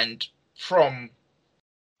 and from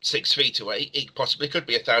 6 feet away, it possibly could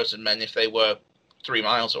be 1,000 men if they were 3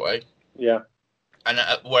 miles away. Yeah. And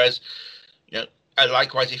whereas,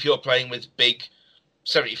 likewise, if you're playing with big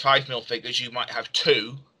 75mm figures, you might have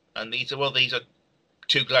 2, and these are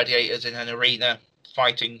 2 gladiators in an arena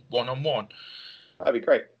fighting one-on-one. That'd be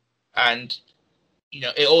great. And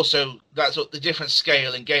it also, that's what the different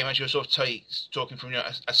scale in game, as you're sort of talking from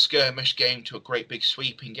a skirmish game to a great big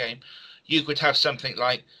sweeping game. You could have something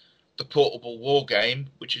like the portable war game,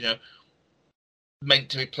 which meant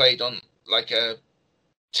to be played on like a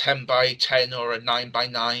 10 by 10 or a 9 by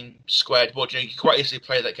 9 squared board. You know, you could quite easily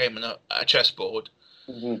play that game on a chessboard,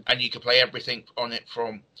 and you could play everything on it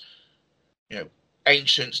from, you know,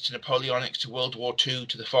 ancients to Napoleonics to World War II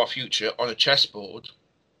to the far future on a chessboard.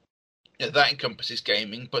 You know, that encompasses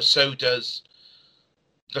gaming, but so does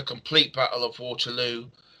the complete Battle of Waterloo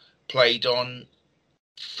played on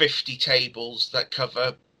 50 tables that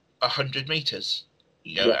cover 100 meters,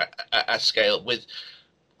 you know, at scale, with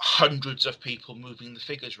hundreds of people moving the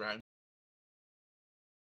figures around.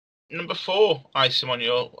 Number 4 item on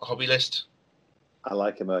your hobby list. I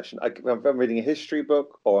like immersion. If I'm reading a history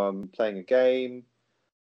book or I'm playing a game,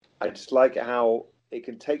 I just like how it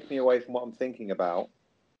can take me away from what I'm thinking about.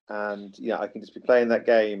 And, you know, I can just be playing that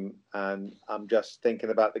game and I'm just thinking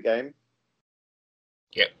about the game.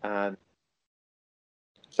 Yep. And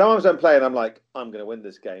sometimes I'm playing, I'm like, I'm going to win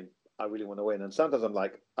this game. I really want to win. And sometimes I'm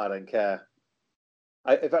like, I don't care.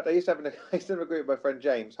 In fact, I used to have a group with my friend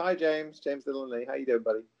James. Hi, James. James Dillonley. How you doing,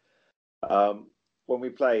 buddy? When we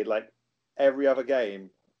played, like, every other game,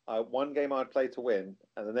 one game I'd play to win,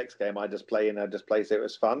 and the next game I'd just play so it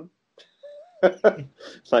was fun.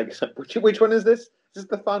 It's like, which one is this? Is this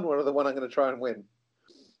the fun one or the one I'm going to try and win?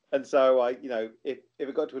 And so if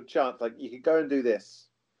it got to a chance, like, you could go and do this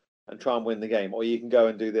and try and win the game, or you can go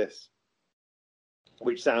and do this,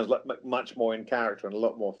 which sounds like much more in character and a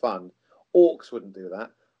lot more fun. Orcs wouldn't do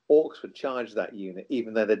that. Orcs would charge that unit,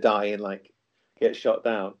 even though they die and like get shot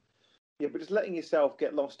down. Yeah, but just letting yourself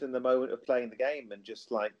get lost in the moment of playing the game and just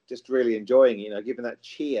really enjoying it, you know, giving that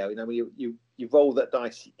cheer, you know, when you roll that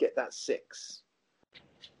dice, you get that 6.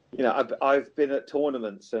 You know, I've been at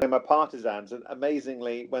tournaments and my partisans, and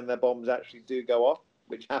amazingly, when their bombs actually do go off,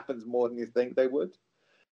 which happens more than you think they would,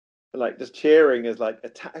 like just cheering is like,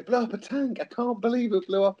 I blew up a tank. I can't believe it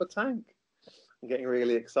blew up a tank. I'm getting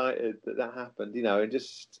really excited that happened, you know, and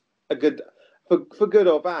just a good, for good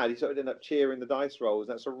or bad, you sort of end up cheering the dice rolls.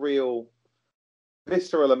 That's a real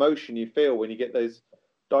visceral emotion you feel when you get those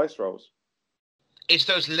dice rolls. It's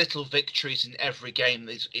those little victories in every game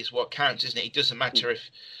is what counts, isn't it? It doesn't matter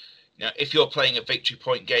if you're playing a victory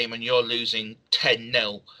point game and you're losing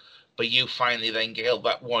 10-0, but you finally then get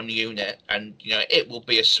that one unit, and you know it will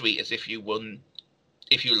be as sweet as if you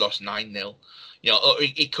lost 9-0. You know, or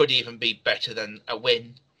it could even be better than a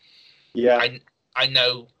win. Yeah, I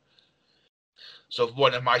know. Sort of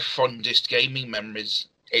one of my fondest gaming memories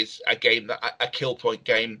is a kill point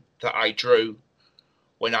game that I drew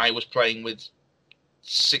when I was playing with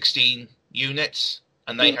 16 units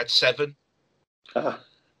and they had 7.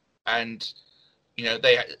 And you know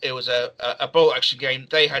it was a bolt action game.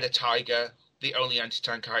 They had a Tiger. The only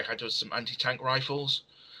anti-tank I had was some anti-tank rifles,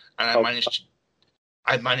 and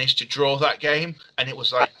I managed to draw that game, and it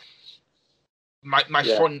was like my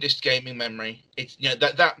fondest gaming memory. It's, you know,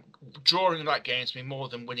 that drawing that game to me more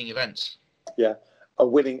than winning events. Yeah, a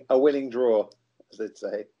winning draw, as they'd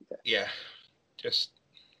say. Yeah, just.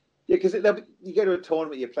 Yeah, because you go to a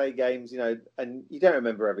tournament, you play games, you know, and you don't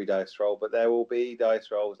remember every dice roll, but there will be dice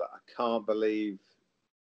rolls that I can't believe.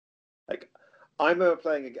 Like, I remember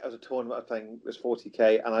playing as a tournament, it was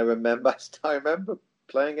 40k, and I remember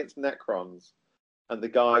playing against Necrons, and the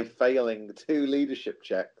guy failing the 2 leadership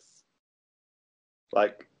checks,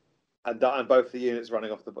 like, and both of the units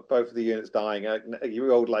both of the units dying. You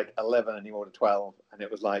rolled like 11 and you rolled a 12, and it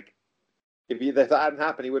was like, if that hadn't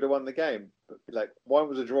happened, he would have won the game. But like, one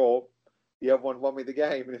was a draw, the other one won me the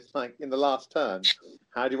game, and it's like in the last turn,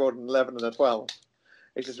 how do you roll an 11 and a 12?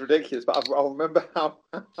 It's just ridiculous. But I remember how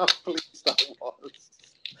pleased I was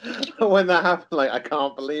when that happened. Like, I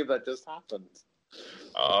can't believe that just happened.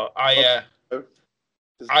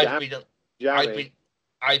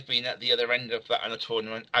 I've been at the other end of that in a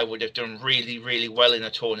tournament. I would have done really, really well in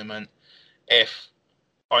a tournament if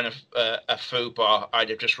on a faux bar I'd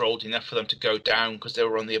have just rolled enough for them to go down because they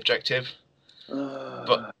were on the objective.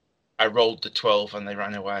 But I rolled the 12 and they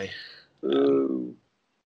ran away. Ooh.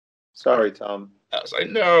 Sorry, Tom. I was like,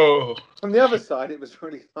 no. From the other side, it was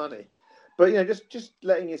really funny. But, you know, just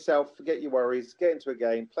letting yourself forget your worries, get into a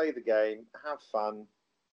game, play the game, have fun.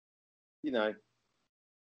 You know,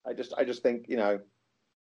 I just think, you know,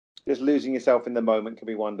 just losing yourself in the moment can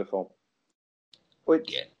be wonderful.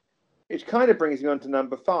 Which kind of brings me on to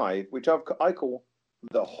number 5, which I call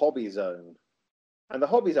the hobby zone. And the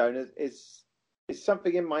hobby zone is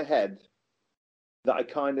something in my head that I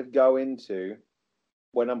kind of go into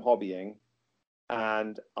when I'm hobbying,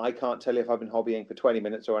 and I can't tell you if I've been hobbying for 20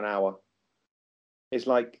 minutes or an hour. It's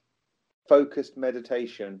like focused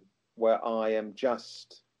meditation where I'm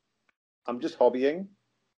just hobbying.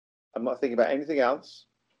 I'm not thinking about anything else.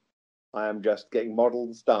 I am just getting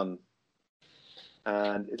models done.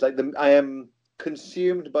 And it's like I am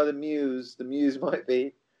consumed by the muse. The muse might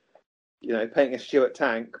be, painting a Stuart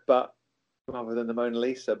tank, but rather than the Mona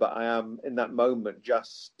Lisa. But I am in that moment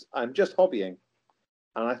I'm just hobbying,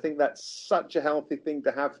 and I think that's such a healthy thing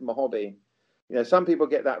to have from a hobby. Some people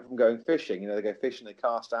get that from going fishing. They go fishing, they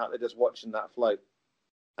cast out, they're just watching that float,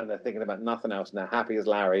 and they're thinking about nothing else. And they're happy as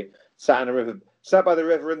Larry, sat by the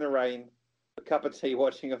river in the rain, a cup of tea,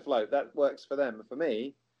 watching a float. That works for them. For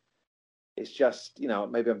me, it's just,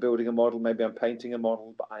 maybe I'm building a model, maybe I'm painting a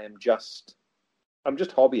model, but I'm just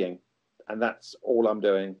hobbying, and that's all I'm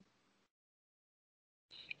doing.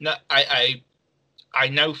 No, I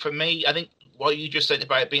know for me, I think what you just said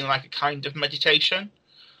about it being like a kind of meditation,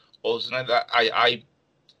 or something that I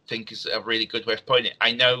think is a really good way of putting it.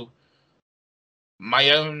 I know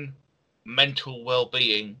my own mental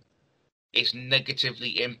well-being is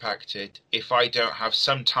negatively impacted if I don't have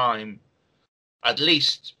some time, at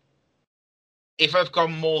least if I've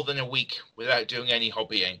gone more than a week without doing any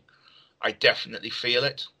hobbying, I definitely feel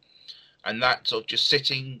it. And that sort of just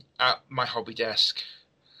sitting at my hobby desk,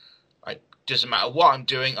 like, doesn't matter what I'm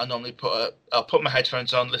doing, I normally I'll put my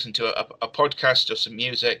headphones on, listen to a podcast or some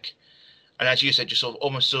music, and as you said, just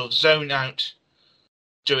almost zone out,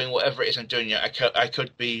 doing whatever it is I'm doing. I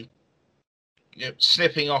could be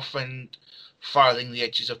snipping off and filing the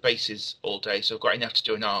edges of bases all day, so I've got enough to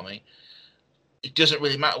do an army. It doesn't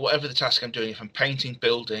really matter whatever the task I'm doing. If I'm painting,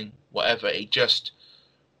 building, whatever, it just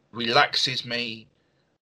relaxes me,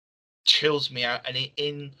 chills me out, and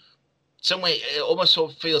in some way it almost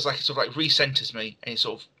sort of feels like it sort of like recenters me, and it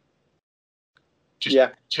sort of just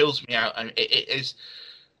chills me out, and it is,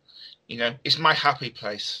 it's my happy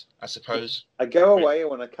place, I suppose. I go away,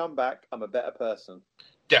 and when I come back, I'm a better person.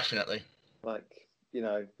 Definitely. Like,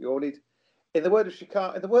 you all need, in the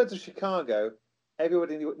words of Chicago,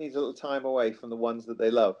 everybody needs a little time away from the ones that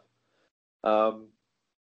they love.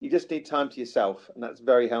 You just need time to yourself, and that's a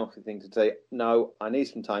very healthy thing to say. No, I need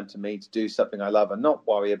some time to me to do something I love and not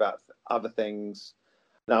worry about other things.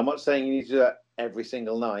 Now, I'm not saying you need to do that every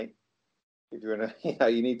single night. If you're in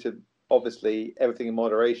you need to, obviously, everything in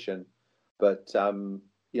moderation. But,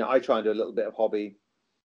 I try and do a little bit of hobby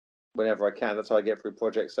whenever I can. That's how I get through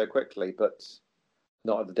projects so quickly, but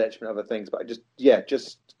not at the detriment of other things. But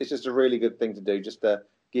it's just a really good thing to do, just to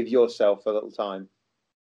give yourself a little time.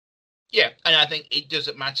 Yeah, and I think it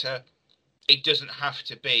doesn't matter. It doesn't have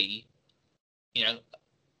to be, a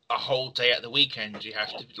whole day at the weekend. You have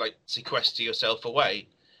to sequester yourself away.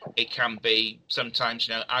 It can be sometimes,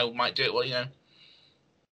 I might do it. Well,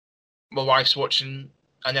 my wife's watching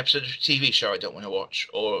an episode of a TV show I don't want to watch,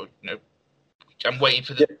 or I'm waiting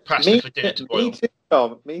for the pasta for dinner to boil. Me too,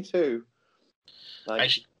 Tom. Me too. I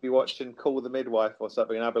should be watching Call the Midwife or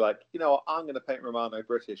something, and I'll be like, I'm going to paint Romano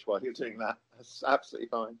British while you're doing that. That's absolutely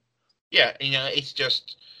fine. Yeah, it's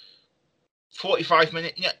just 45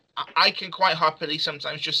 minutes. I can quite happily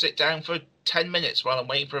sometimes just sit down for 10 minutes while I'm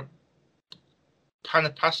waiting for a pan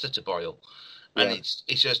of pasta to boil. And it's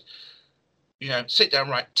just, sit down,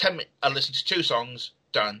 right, 10 minutes, I'll listen to 2 songs,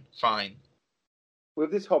 done, fine.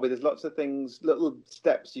 With this hobby, there's lots of things, little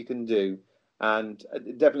steps you can do. And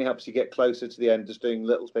it definitely helps you get closer to the end, just doing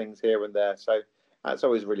little things here and there. So that's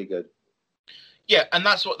always really good. Yeah, and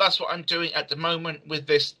that's what I'm doing at the moment with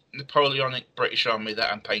this Napoleonic British Army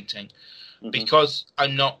that I'm painting. Mm-hmm. Because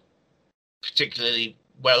I'm not particularly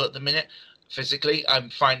well at the minute physically, I'm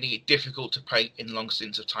finding it difficult to paint in long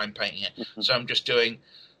stints of time painting it. Mm-hmm. So I'm just doing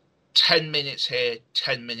 10 minutes here,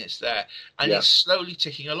 10 minutes there, and it's slowly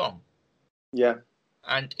ticking along. Yeah.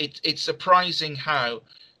 And it's surprising how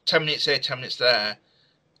 10 minutes here, 10 minutes there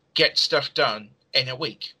get stuff done in a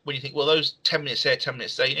week. When you think, well, those 10 minutes here, 10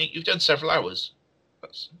 minutes there, you've done several hours.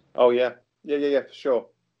 Oh, yeah. Yeah, for sure.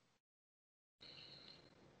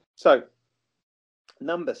 So,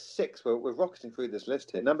 number 6, we're rocketing through this list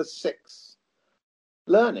here. Number 6,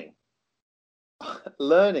 learning.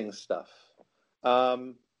 Learning stuff.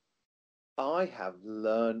 I have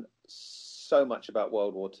learned so much about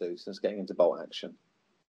World War II since getting into bolt action.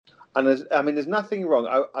 And there's nothing wrong.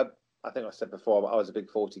 I think I said before, I was a big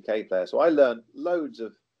 40k player, so I learned loads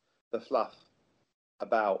of the fluff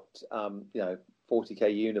about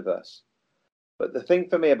 40k universe. But the thing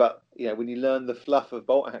for me about when you learn the fluff of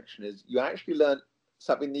bolt action is you actually learn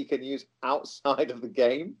something that you can use outside of the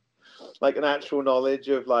game, like an actual knowledge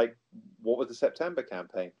of what was the September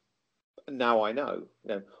campaign. Now I know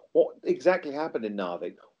what exactly happened in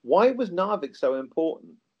Narvik. Why was Narvik so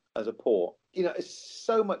important as a port? It's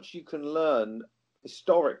so much you can learn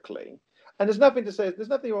historically, and there's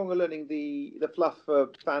nothing wrong with learning the fluff of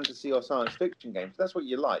fantasy or science fiction games. That's what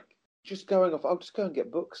you like. Just going off, I'll just go and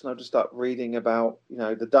get books and I'll just start reading about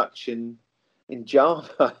the Dutch in in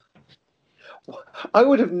Java. I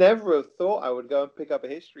would have never have thought I would go and pick up a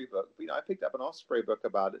history book. I picked up an Osprey book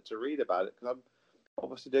about it to read about it because I'm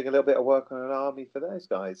obviously doing a little bit of work on an army for those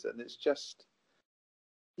guys, and it's just,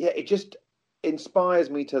 it just inspires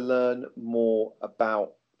me to learn more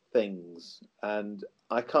about things, and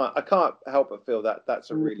I can't help but feel that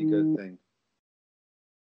that's a really good thing.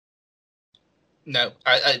 No,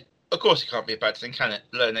 of course it can't be a bad thing, can it?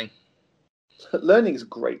 Learning is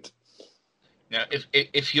great. Now,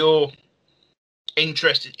 if you're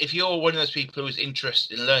interested, if you're one of those people who is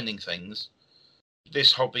interested in learning things,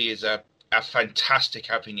 this hobby is a fantastic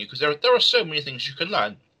avenue because there are so many things you can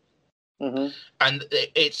learn, and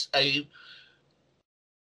it's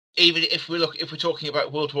even if we're talking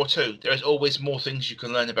about World War II, there is always more things you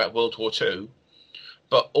can learn about World War II.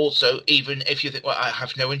 But also, even if you think, well, I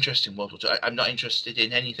have no interest in World War II, I'm not interested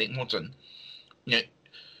in anything modern.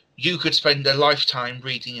 You could spend a lifetime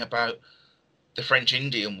reading about the French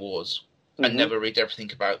Indian Wars and never read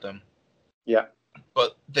everything about them. Yeah.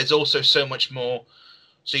 But there's also so much more.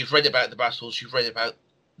 So you've read about the battles, you've read about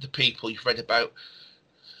the people, you've read about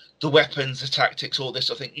the weapons, the tactics, all this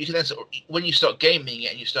sort of thing. You can then when you start gaming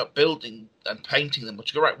it and you start building and painting them,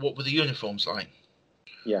 but you go, right, what were the uniforms like?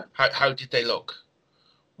 Yeah. How did they look?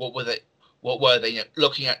 What were they?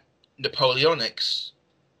 Looking at Napoleonics,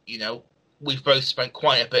 we've both spent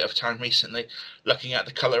quite a bit of time recently looking at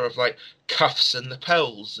the colour of like cuffs and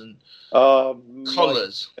lapels and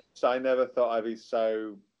collars. I never thought I'd be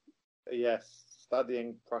so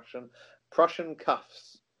studying Prussian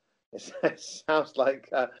cuffs. It sounds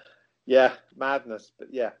like madness, but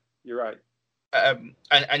yeah, you're right. And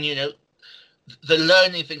the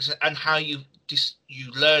learning things and how you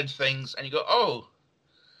learn things and you go, oh,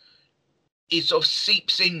 it sort of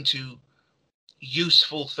seeps into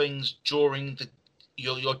useful things during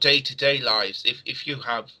your day-to-day lives. If you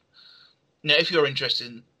have, if you're interested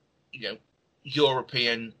in,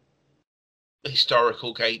 European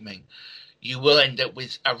historical gaming, you will end up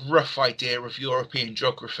with a rough idea of European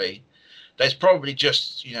geography. There's probably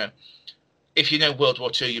just, if you know World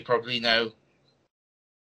War II, you probably know,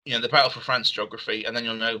 the Battle for France geography, and then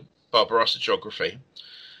you'll know Barbarossa geography.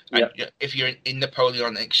 And if you're in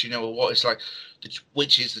Napoleonics, what it's like,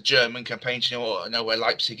 which is the German campaign, know where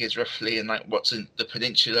Leipzig is roughly, and like what's in the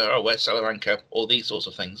peninsula, or where's Salamanca, all these sorts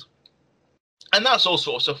of things. And that's all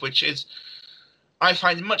sorts of stuff which is, I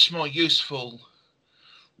find much more useful,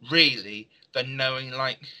 really, than knowing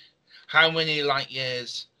like how many light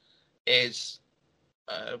years is,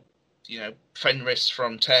 Fenris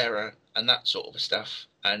from Terra and that sort of stuff,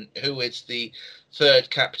 and who is the third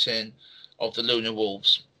captain of the Lunar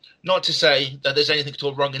Wolves. Not to say that there's anything at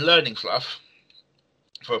all wrong in learning fluff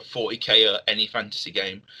for 40k or any fantasy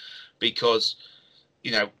game, because,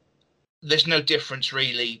 there's no difference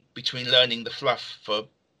really between learning the fluff for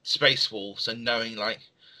Space Wolves and knowing, like,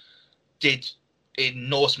 in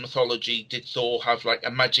Norse mythology, did Thor have, like,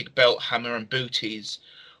 a magic belt, hammer, and booties,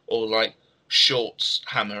 or, like, shorts,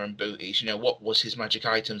 hammer, and booties? What was his magic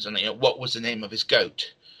items, and, what was the name of his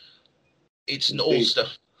goat? It's all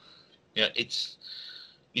stuff. It's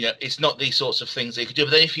not these sorts of things they could do.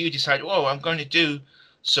 But then if you decide, I'm going to do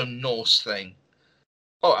some Norse thing.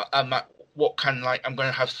 I'm going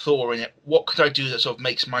to have Thor in it. What could I do that sort of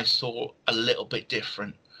makes my Thor a little bit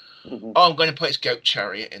different? I'm going to put his goat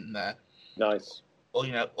chariot in there. Nice. Or,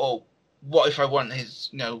 what if I want his,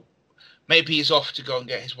 maybe he's off to go and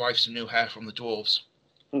get his wife some new hair from the dwarves.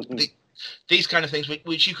 These kind of things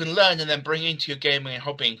which you can learn and then bring into your gaming and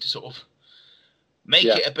hobbying to sort of make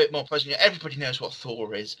it a bit more pleasant. Everybody knows what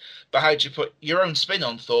Thor is, but how do you put your own spin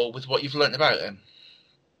on Thor with what you've learned about him?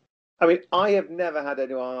 I mean, I have never had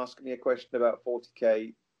anyone ask me a question about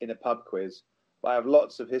 40k in a pub quiz, but I have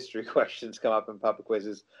lots of history questions come up in pub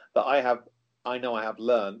quizzes that I know I have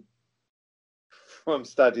learned from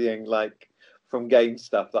studying, like, from game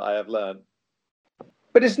stuff that I have learned.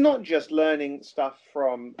 But it's not just learning stuff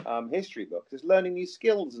from history books. It's learning new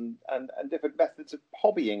skills and different methods of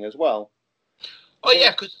hobbying as well. Oh,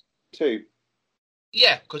 yeah, because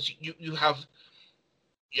you have,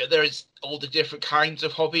 there is all the different kinds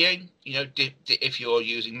of hobbying. If you're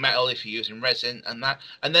using metal, if you're using resin, and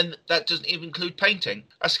then that doesn't even include painting,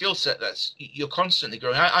 a skill set you're constantly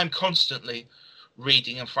growing. I'm constantly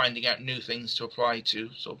reading and finding out new things to apply to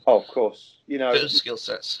sort of. Oh, of course, those skill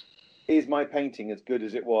sets. Is my painting as good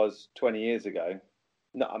as it was 20 years ago?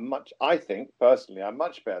 No, I think personally, I'm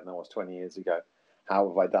much better than I was 20 years ago. How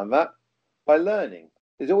have I done that? By learning.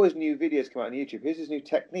 There's always new videos come out on YouTube. Here's this new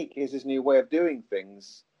technique. Here's this new way of doing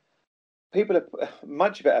things. People are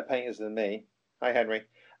much better painters than me. Hi, Henry.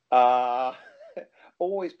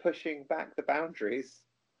 Always pushing back the boundaries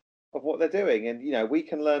of what they're doing, and we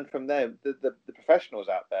can learn from them, the professionals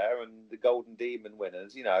out there and the Golden Demon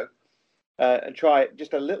winners, and try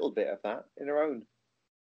just a little bit of that in our own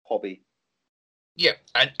hobby. Yeah,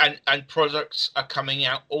 and products are coming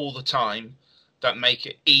out all the time that make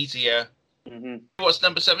it easier. Mm-hmm. What's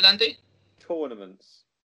number 7, Andy? Tournaments.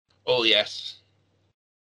 Oh, yes.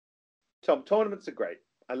 Tom, tournaments are great.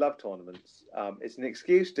 I love tournaments. It's an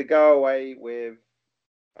excuse to go away with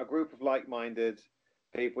a group of like-minded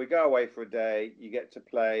people. We go away for a day. You get to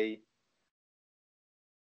play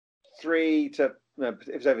 3 to, if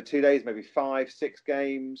it's over 2 days, maybe 5, 6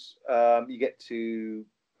 games. You get to,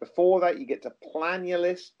 before that, you get to plan your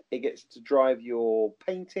list. It gets to drive your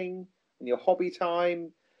painting and your hobby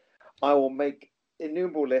time. I will make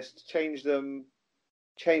innumerable lists, change them,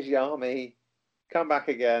 change the army, come back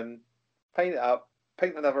again, paint it up,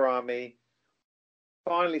 paint another army,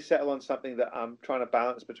 finally settle on something that I'm trying to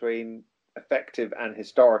balance between effective and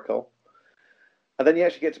historical. And then you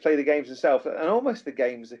actually get to play the games themselves. And almost the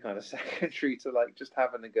games are kind of secondary to like just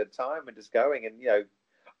having a good time and just going. And,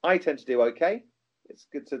 I tend to do okay. It's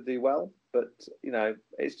good to do well, but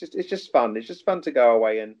it's just fun. It's just fun to go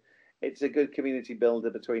away, and it's a good community builder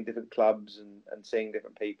between different clubs and seeing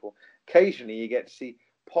different people. Occasionally you get to see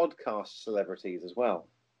podcast celebrities as well.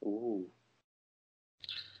 Ooh.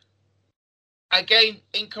 Again,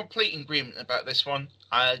 in complete agreement about this one.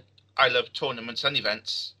 I love tournaments and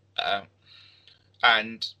events,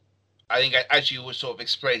 and I think, as you were sort of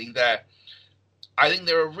explaining there, I think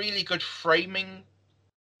they're a really good framing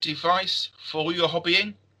device for your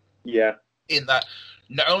hobbying. Yeah. In that,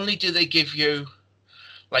 not only do they give you,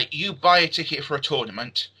 like, you buy a ticket for a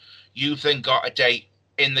tournament, you've then got a date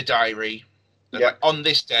in the diary. Yeah. Like, on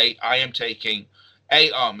this day, I am taking a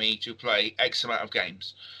army to play X amount of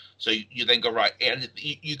games. So you then go, right, and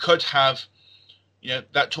you could have,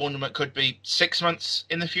 that tournament could be 6 months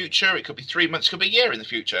in the future, it could be 3 months, it could be a year in the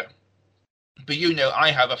future. But I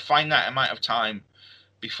have a finite amount of time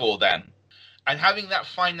before then. And having that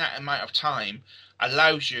finite amount of time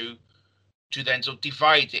allows you to then sort of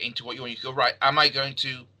divide it into what you want. You go, right,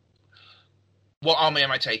 what army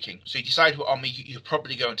am I taking? So you decide what army you're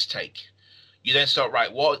probably going to take. You then start,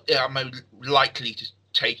 right, what am I likely to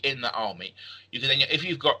take in that army? You can then, if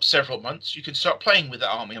you've got several months, you can start playing with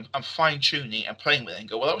that army and fine-tuning and playing with it and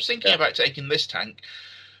go, well, I was thinking about taking this tank,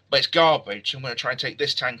 but it's garbage. I'm going to try and take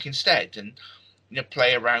this tank instead, and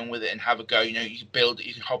play around with it and have a go. You can build it,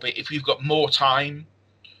 you can hobby it. If you've got more time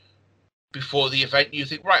before the event, you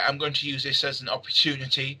think, right, I'm going to use this as an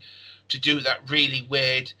opportunity to do that really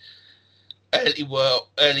weird early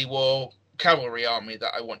war cavalry army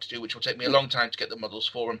that I want to do, which will take me a long time to get the models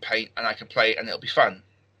for and paint, and I can play it and it'll be fun.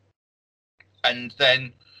 And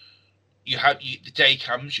then the day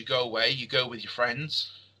comes, you go away, you go with your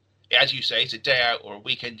friends. As you say, it's a day out or a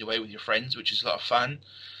weekend away with your friends, which is a lot of fun.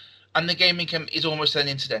 And the gaming is almost then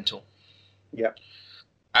incidental. Yeah.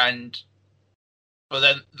 But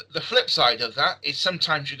then the flip side of that is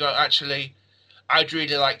sometimes you go, actually, I'd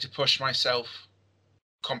really like to push myself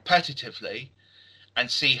competitively and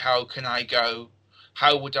see how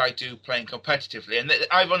would I do playing competitively. And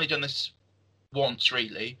I've only done this once,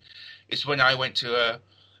 really. It's when I went to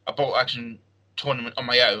a bolt action tournament on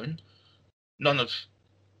my own. None of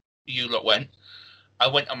you lot went. I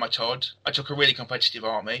went on my Todd. I took a really competitive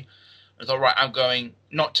army. I thought, right, I'm going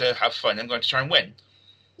not to have fun. I'm going to try and win.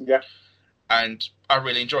 Yeah. And I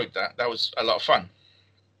really enjoyed that. That was a lot of fun.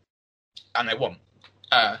 And I won.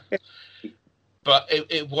 But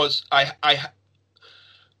it was, I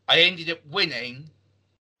ended up winning.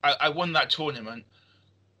 I won that tournament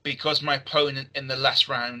because my opponent in the last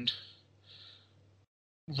round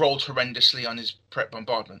rolled horrendously on his prep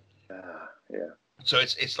bombardment. Yeah. So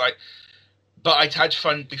it's like, but I'd had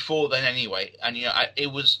fun before then anyway, and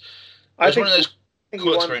it was one of those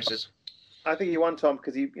cool experiences. I think you won, Tom,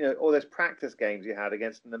 because all those practice games you had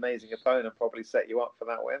against an amazing opponent probably set you up for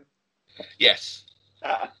that win. Yes.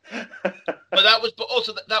 But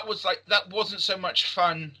that wasn't so much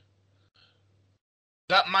fun.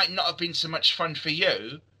 That might not have been so much fun for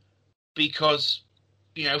you because,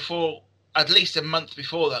 for at least a month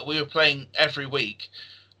before that, we were playing every week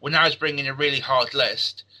when I was bringing a really hard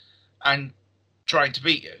list and trying to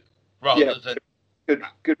beat you rather than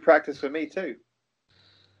good practice for me too.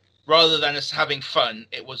 Rather than us having fun,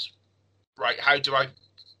 it was, right, how do I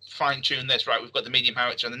fine tune this? Right, we've got the medium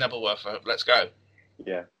howitzer and the Nebelwerfer. Let's go.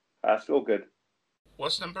 Yeah, that's all good.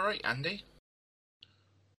 What's number 8, Andy?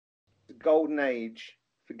 The golden age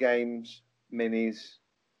for games, minis,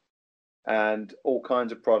 and all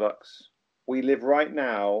kinds of products. We live right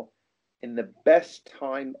now in the best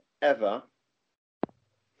time ever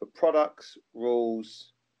for products,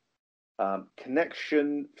 rules,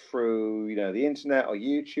 connection through, the internet or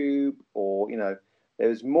YouTube, or,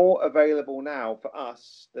 there's more available now for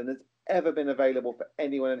us than there's ever been available for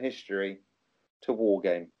anyone in history to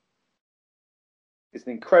wargame. It's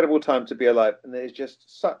an incredible time to be alive, and there's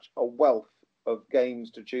just such a wealth of games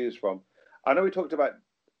to choose from. I know we talked about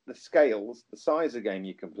the scales, the size of game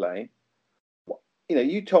you can play.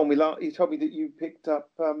 You told me that you picked up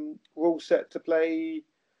rule set to play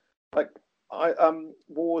like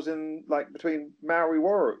wars in like between Maori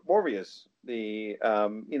warriors.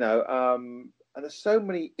 And there's so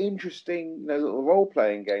many interesting little role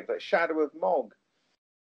playing games like Shadow of Mog.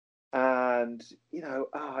 And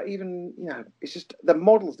it's just the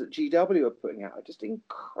models that GW are putting out are just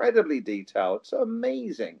incredibly detailed. So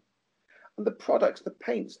amazing. And the products, the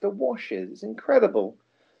paints, the washes, it's incredible.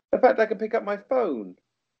 In fact, I can pick up my phone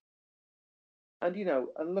and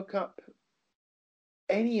look up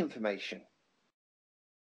any information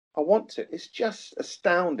I want to. It's just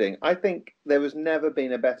astounding. I think there has never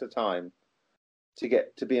been a better time to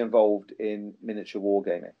get to be involved in miniature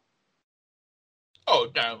wargaming. Oh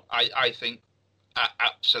no, I think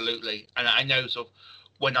absolutely, and I know sort of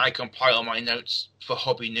when I compile my notes for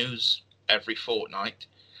Hobby News every fortnight,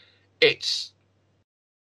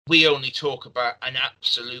 we only talk about an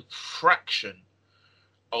absolute fraction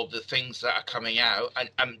of the things that are coming out,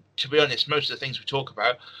 and to be honest, most of the things we talk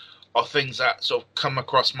about are things that sort of come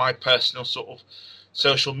across my personal sort of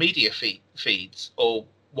social media feeds, or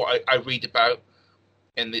what I read about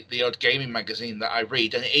in the odd gaming magazine that I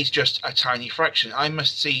read, and it is just a tiny fraction. I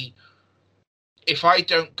must see, if I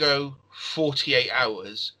don't go 48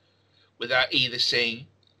 hours without either seeing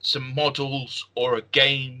some models or a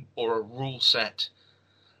game or a rule set,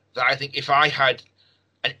 that I think if I had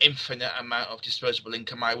an infinite amount of disposable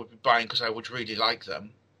income I would be buying because I would really like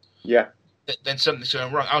them. Yeah. Then something's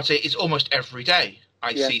going wrong. I would say it's almost every day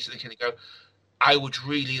I see something and go, I would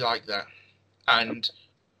really like that. And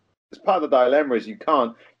it's part of the dilemma is you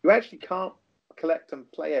actually can't collect and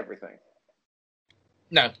play everything.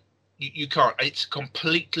 No, you can't. It's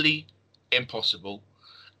completely impossible.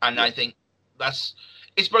 And I think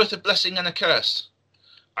it's both a blessing and a curse,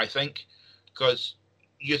 I think, because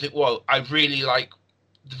you think, well, I really like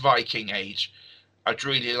the Viking Age. I'd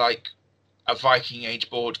really like a Viking Age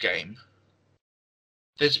board game.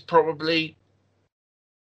 There's probably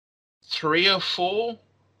 3 or 4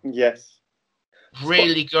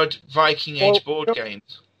 really good Viking Age board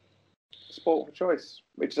games. Sport for choice.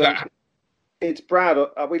 It's Brad.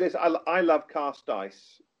 I love Cast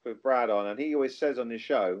Dice with Brad on, and he always says on his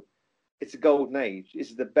show, it's a golden age.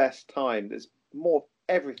 This is the best time. There's more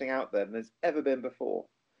everything out there than there's ever been before.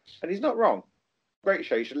 And he's not wrong. Great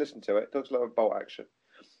show. You should listen to it. Talks a lot of bolt action.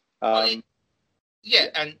 And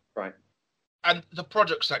right. And the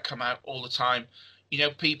products that come out all the time,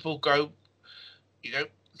 people go,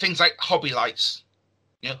 things like hobby lights,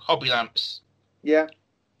 hobby lamps,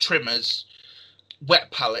 trimmers,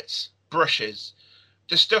 wet palettes, brushes.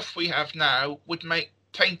 The stuff we have now would make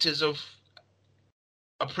painters of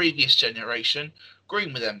a previous generation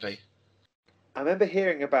green with envy. I remember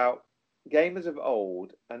hearing about gamers of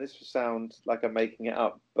old, and this sounds like I'm making it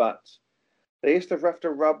up, but they used to have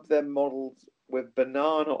to rub their models with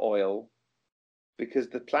banana oil because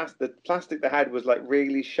the plastic they had was like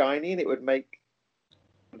really shiny and it would make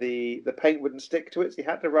the paint wouldn't stick to it. So you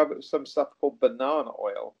had to rub it with some stuff called banana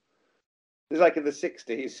oil. This is like in the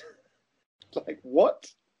 60s. Like,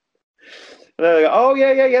 what? And they're like, oh,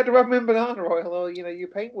 yeah, you had to rub them in banana oil or, your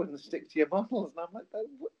paint wouldn't stick to your models. And I'm like,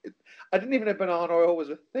 I didn't even know banana oil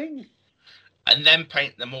was a thing. And then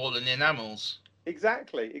paint them all in enamels.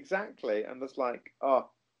 Exactly. And it's like, oh.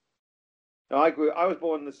 No, I was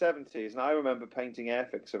born in the 70s, and I remember painting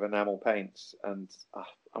Airfix with enamel paints. And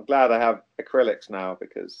I'm glad I have acrylics now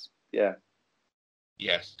because, yeah.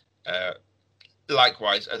 Yes.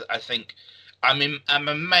 Likewise, I think I'm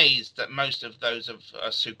amazed that most of those of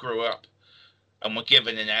us who grew up and were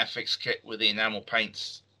given an Airfix kit with the enamel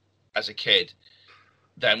paints as a kid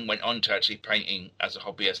then went on to actually painting as a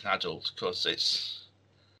hobby as an adult, because it's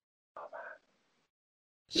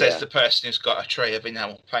says the person who's got a tray of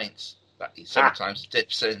enamel paints that he sometimes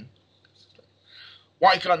dips in.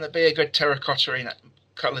 Why can't there be a good terracotta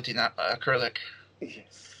coloured in acrylic?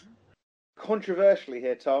 Yes. Controversially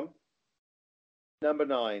here, Tom. Number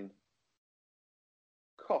 9.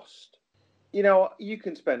 Cost. You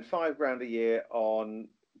can spend $5,000 a year on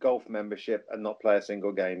golf membership and not play a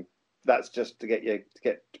single game. That's just to get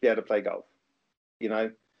to be able to play golf.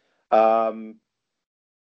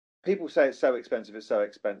 People say it's so expensive. It's so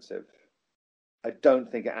expensive. I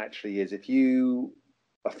don't think it actually is. If you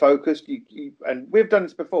are focused, and we've done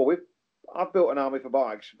this before. I've built an army for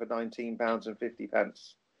Bot Action for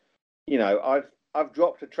 £19.50. You know, I've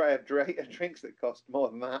dropped a tray of drinks that cost more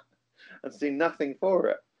than that and seen nothing for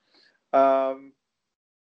it.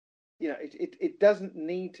 You know, it doesn't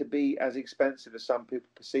need to be as expensive as some people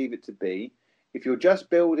perceive it to be. If you're just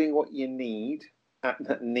building what you need,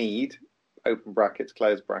 open brackets,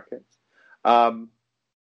 close brackets,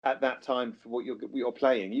 at that time for what you're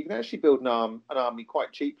playing, you can actually build an army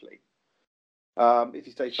quite cheaply if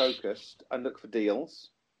you stay focused and look for deals.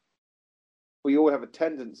 We all have a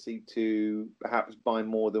tendency to perhaps buy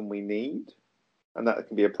more than we need, and that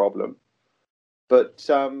can be a problem. But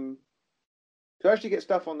to actually get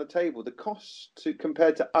stuff on the table, the cost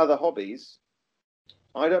compared to other hobbies,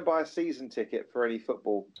 I don't buy a season ticket for any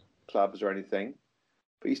football clubs or anything,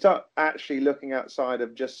 but you start actually looking outside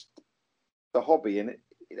of just the hobby, and it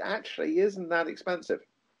actually isn't that expensive.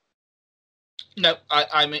 No,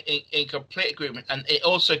 I'm in complete agreement, and it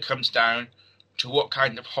also comes down to what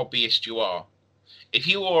kind of hobbyist you are. If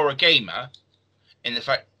you are a gamer, in the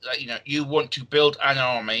fact that you want to build an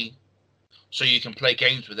army so you can play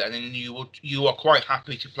games with it, and then you are quite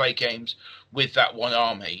happy to play games with that one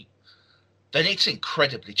army, then it's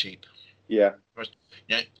incredibly cheap. Yeah.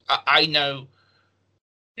 I know,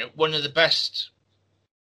 one of the best,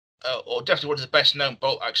 or definitely one of the best known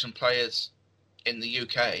bolt action players in the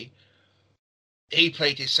UK. He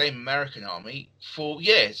played his same American army for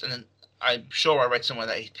years, and I'm sure I read somewhere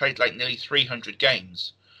that he played like nearly 300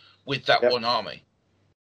 games with that one army.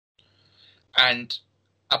 And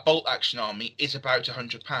a bolt action army is about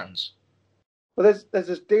 £100. Well, there's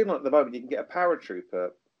this deal at the moment. You can get a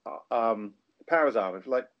paratrooper, Powers army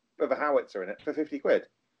with a howitzer in it for £50,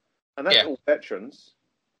 and that's all veterans.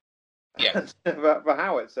 Yeah, for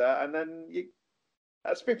howitzer, and then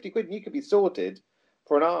that's £50, and you could be sorted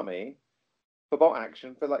for an army for bolt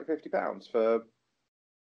action for like £50 for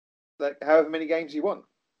like however many games you want.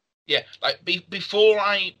 Yeah, like before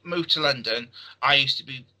I moved to London, I used to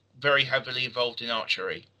be very heavily involved in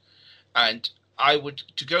archery, and I would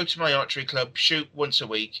to go to my archery club, shoot once a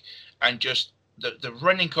week, and just the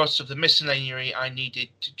running costs of the miscellaneous I needed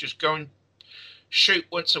to just go and shoot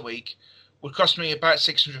once a week would cost me about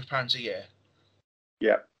 £600 a year.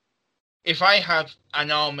 Yeah. If I have an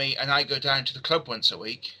army and I go down to the club once a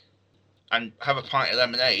week and have a pint of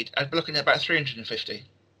lemonade, I'd be looking at about 350.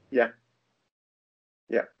 Yeah.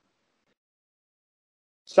 Yeah.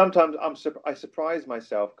 Sometimes I surprise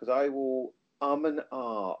myself because I will and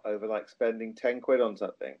ah over like spending £10 on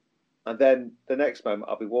something, and then the next moment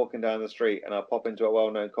I'll be walking down the street and I'll pop into a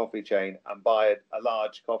well-known coffee chain and buy a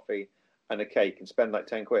large coffee and a cake and spend like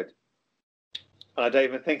 £10. And I don't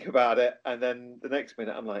even think about it, and then the next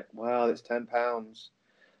minute I'm like, wow, it's £10.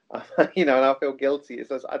 And I feel guilty. It's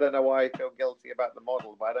just, I don't know why I feel guilty about the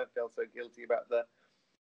model, but I don't feel so guilty about the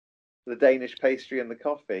Danish pastry and the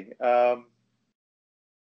coffee.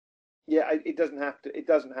 It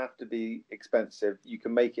doesn't have to be expensive. You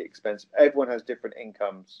can make it expensive. Everyone has different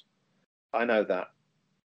incomes. I know that.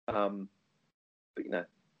 But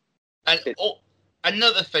And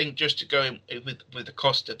another thing, just to go in with the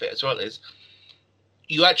cost of it as well, is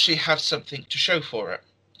you actually have something to show for it.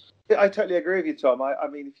 I totally agree with you, Tom. I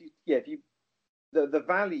mean, if you the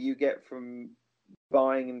value you get from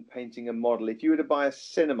buying and painting a model, if you were to buy a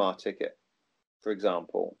cinema ticket, for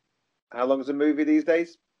example, how long is a movie these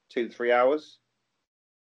days? 2 to 3 hours.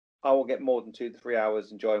 I will get more than 2 to 3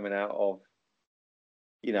 hours enjoyment out of,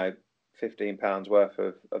 £15 worth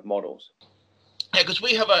of models. Yeah, because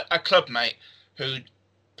we have a club mate who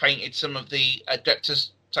painted some of the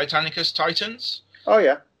Adeptus Titanicus Titans. Oh,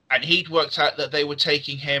 yeah. And he'd worked out that they were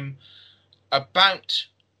taking him about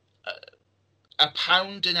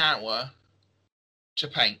 £1 an hour to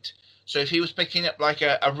paint. So if he was picking up like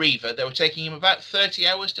a Reaver, they were taking him about 30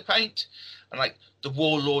 hours to paint, and like the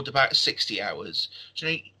Warlord about 60 hours. So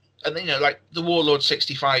like the Warlord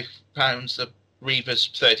 £65, the Reaver's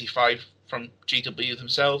 35 from GW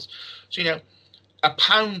themselves. So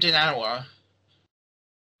 £1 an hour.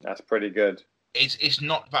 That's pretty good. It's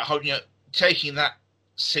not about how taking that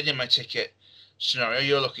cinema ticket scenario.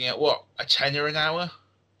 You're looking at what, a tenner an hour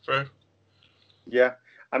for? Yeah,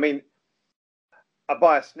 I mean, I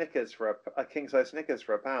buy a Snickers for a king size Snickers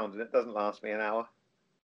for £1, and it doesn't last me an hour.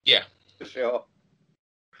 Yeah, for sure.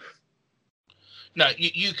 No,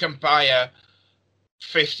 you can buy a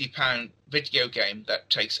 £50 video game that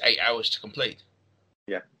takes 8 hours to complete.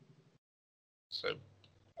 Yeah. So,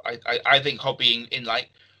 I think hobbying in like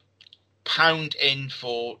pound in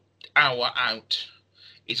for hour out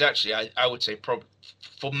is actually, I would say,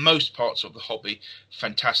 for most parts of the hobby,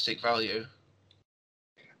 fantastic value.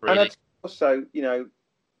 Really. And also,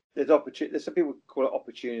 there's opportunity. There's some people call it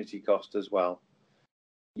opportunity cost as well.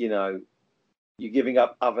 You know, you're giving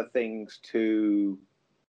up other things to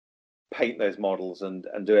paint those models and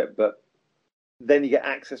do it, but then you get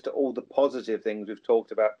access to all the positive things we've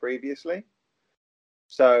talked about previously.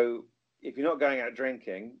 So if you're not going out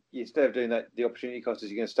drinking, instead of doing that, the opportunity cost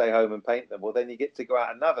is you're going to stay home and paint them. Well, then you get to go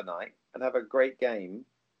out another night and have a great game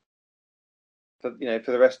for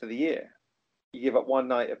the rest of the year. You give up one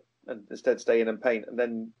night and instead stay in and paint, and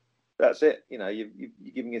then that's it. You know, you're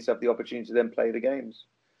giving yourself the opportunity to then play the games.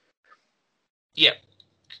 Yeah,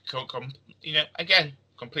 again,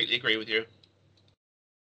 completely agree with you.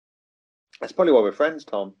 That's probably why we're friends,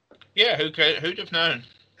 Tom. Yeah, who'd have known?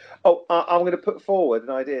 Oh, I'm going to put forward an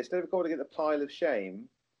idea. Instead of calling it the pile of shame,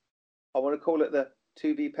 I want to call it the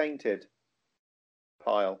to be painted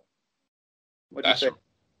pile. What do you think?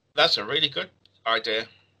 That's a really good idea.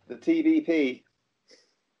 The TBP.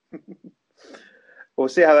 We'll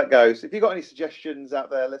see how that goes. If you've got any suggestions out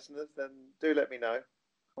there, listeners, then do let me know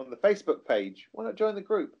on the Facebook page. Why not join the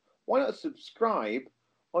group? Why not subscribe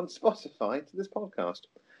on Spotify to this podcast?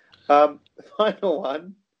 The final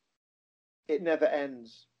one. It never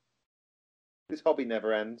ends. This hobby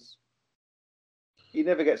never ends. You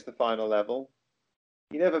never get to the final level.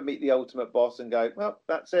 You never meet the ultimate boss and go, well,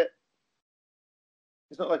 that's it.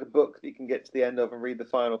 It's not like a book that you can get to the end of and read the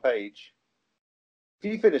final page.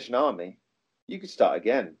 If you finish an army, you could start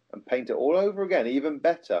again and paint it all over again, even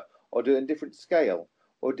better, or do it in a different scale,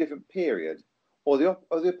 or a different period, or the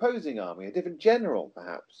opposing army, a different general,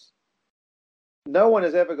 perhaps. No one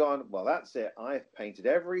has ever gone, well, that's it. I've painted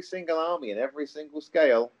every single army in every single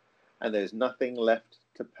scale, and there's nothing left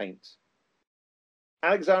to paint.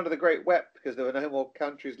 Alexander the Great wept because there were no more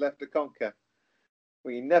countries left to conquer.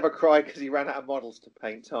 Well, he never cried because he ran out of models to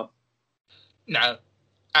paint, Tom. No,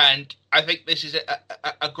 and I think this is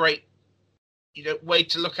a great, way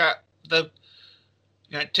to look at the,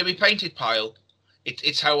 to be painted pile.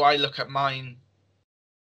 It's how I look at mine.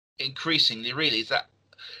 Increasingly, really, is that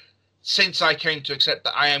since I came to accept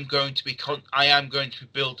that I am going to be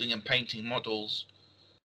building and painting models,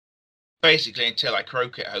 basically until I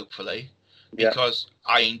croak it, hopefully, because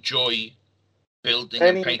I enjoy building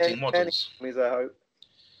and painting models. I hope.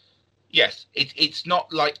 Yes, it's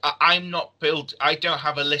not like I don't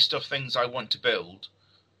have a list of things I want to build,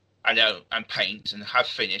 and paint and have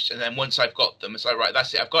finished, and then once I've got them, it's like, right,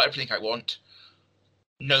 that's it. I've got everything I want.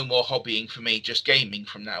 No more hobbying for me, just gaming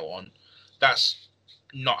from now on. That's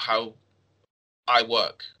not how I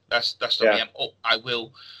work. That's not me. I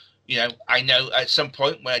will, I know at some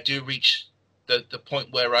point when I do reach the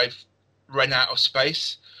point where I've run out of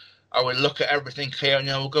space, I will look at everything clear and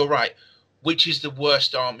I will go, right, which is the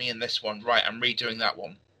worst army in this one? Right, I'm redoing that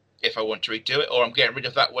one if I want to redo it, or I'm getting rid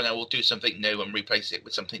of that one. I will do something new and replace it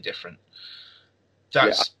with something different.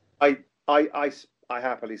 That's I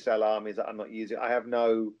happily sell armies that I'm not using. I have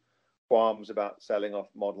no qualms about selling off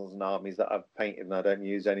models and armies that I've painted and I don't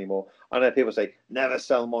use anymore. I know people say never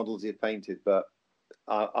sell models you've painted, but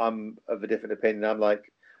I'm of a different opinion. I'm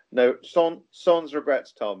like, no, sans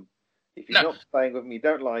regrets, Tom. If you're not playing with them, you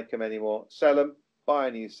don't like them anymore, sell them, buy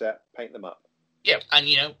a new set, paint them up. Yeah, and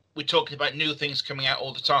we're talking about new things coming out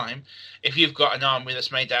all the time. If you've got an army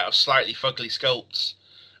that's made out of slightly fugly sculpts,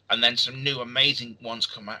 and then some new amazing ones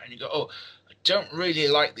come out, and you go, oh, I don't really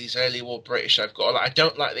like these early war British I've got. I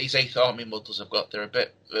don't like these 8th Army models I've got. They're a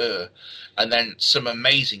bit, and then some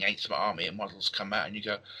amazing 8th Army models come out, and you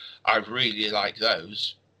go, I really like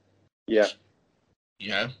those. Yeah.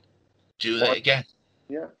 Do that again.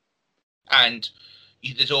 Yeah. And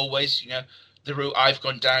there's always, the route I've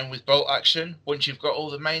gone down with bolt action. Once you've got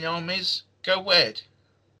all the main armies, go weird.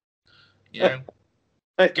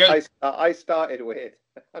 I started weird.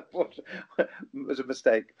 Unfortunately, it was a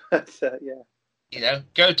mistake. But yeah.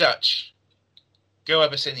 Go Dutch. Go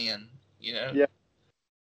Abyssinian. Yeah.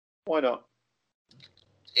 Why not?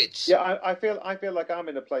 I feel like I'm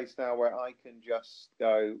in a place now where I can just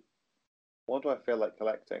go, what do I feel like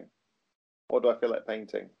collecting? What do I feel like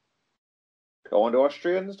painting? Go on to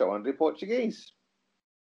Austrians? Do I want to do Portuguese?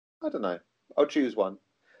 I don't know. I'll choose one.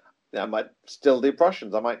 I might still do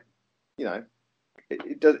Prussians. I might, the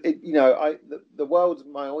world's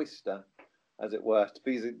my oyster, as it were,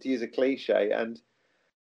 to use a cliche. And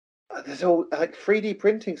there's all like 3D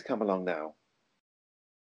printing's come along now.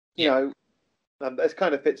 This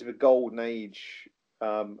kind of fits with the golden age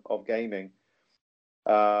of gaming,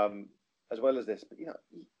 as well as this. But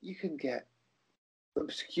you can get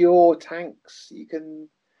obscure tanks. You can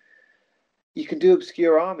do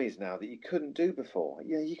obscure armies now that you couldn't do before.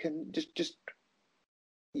 You can just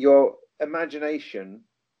your imagination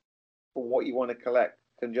for what you want to collect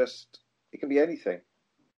it can be anything.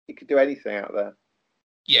 you could do anything out there.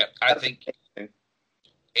 Yeah, I think amazing.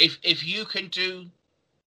 if you can do,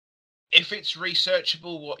 if it's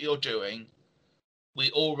researchable what you're doing,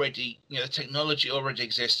 we already, the technology already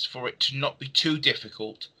exists for it to not be too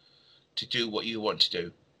difficult to do what you want to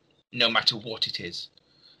do, no matter what it is,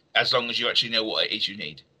 as long as you actually know what it is you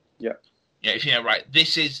need. Yeah. If you know, right,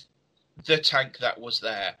 this is the tank that was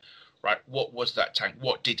there, right? What was that tank?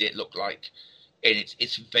 What did it look like in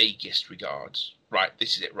its vaguest regards? Right,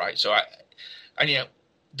 this is it, right? So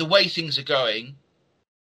the way things are going,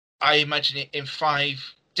 I imagine it in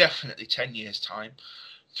 5, definitely 10 years' time,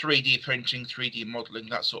 3D printing, 3D modeling,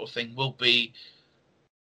 that sort of thing will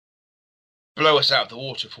blow us out of the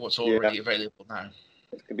water for what's already available now.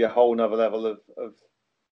 It's going to be a whole nother level of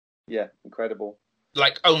incredible.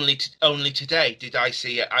 Like only today did I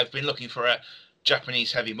see it. I've been looking for a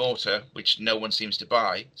Japanese heavy mortar, which no one seems to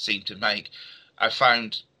make. I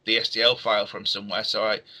found the STL file from somewhere,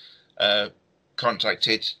 so I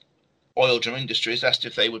contacted Oil Drum Industries, asked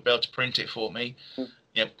if they would be able to print it for me.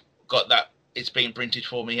 Got that. It's being printed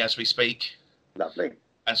for me as we speak. Lovely.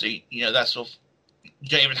 And so, that's sort of, you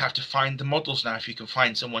don't even have to find the models now. If you can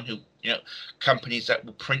find someone who, companies that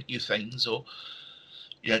will print you things, or,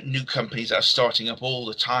 new companies that are starting up all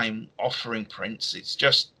the time offering prints. It's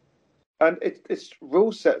just. And it's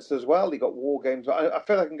rule sets as well. You got war games. I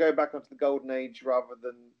feel like I can go back onto the golden age rather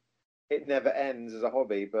than it never ends as a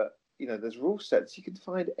hobby. But, there's rule sets. You can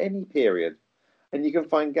find any period and you can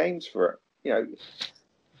find games for it,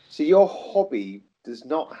 So your hobby does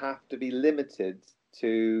not have to be limited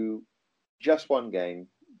to just one game,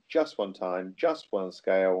 just one time, just one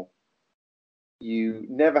scale. You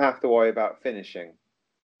never have to worry about finishing.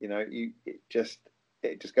 It just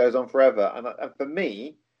goes on forever. And for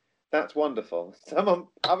me, that's wonderful. Some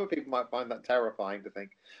other people might find that terrifying to think,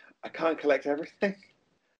 I can't collect everything.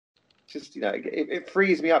 Just, it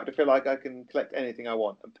frees me up to feel like I can collect anything I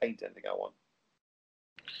want and paint anything I want.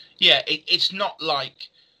 Yeah, it's not like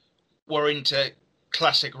we're into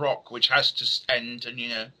classic rock, which has to end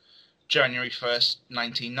on, January 1st,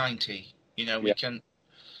 1990. We can.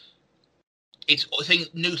 I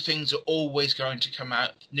think new things are always going to come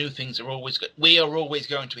out. New things are always. We are always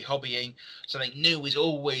going to be hobbying. Something new is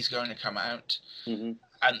always going to come out, and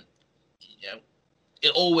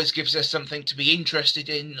it always gives us something to be interested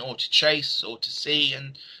in, or to chase, or to see,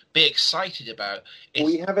 and be excited about.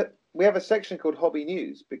 We have a section called Hobby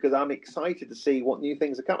News because I'm excited to see what new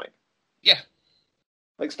things are coming. Yeah,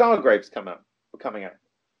 like Stargrave's coming out,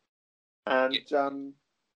 and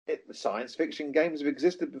the science fiction games have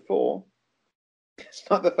existed before. It's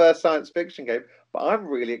not the first science fiction game, but I'm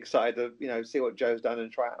really excited to see what Joe's done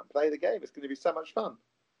and try out and play the game. It's going to be so much fun.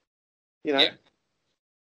 Yeah.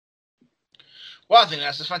 Well, I think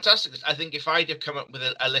that's a fantastic list. I think if I'd have come up with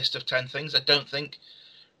a list of 10 things, I don't think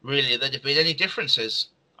really there'd have been any differences.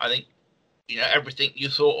 I think everything you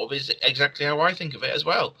thought of is exactly how I think of it as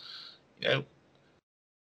well.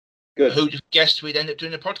 Good. Who'd have guessed we'd end up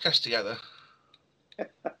doing a podcast together?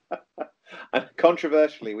 And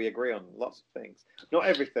controversially, we agree on lots of things. Not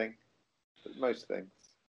everything, but most things.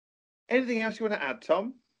 Anything else you want to add,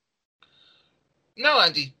 Tom? No,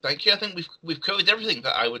 Andy, thank you. I think we've covered everything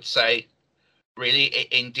that I would say really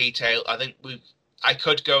in detail. I think I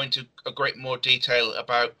could go into a great more detail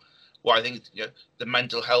about what I think the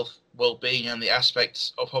mental health well-being and the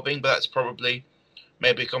aspects of hobbying, but that's probably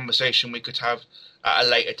maybe a conversation we could have at a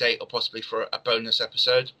later date, or possibly for a bonus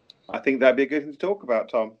episode. I think that'd be a good thing to talk about,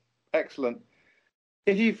 Tom. Excellent.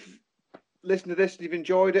 If you've listened to this and you've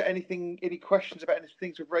enjoyed it, any questions about any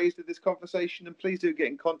things we've raised in this conversation, then please do get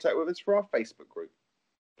in contact with us for our Facebook group.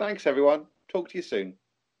 Thanks, everyone. Talk to you soon.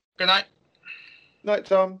 Good night. Night,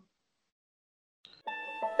 Tom.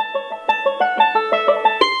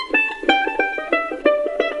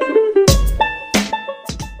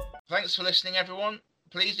 Thanks for listening, everyone.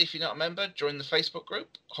 Please, if you're not a member, join the Facebook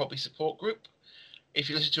group, Hobby Support Group. If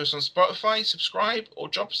you listen to us on Spotify, subscribe or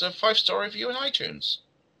drop us a 5-star review on iTunes.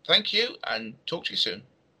 Thank you, and talk to you soon.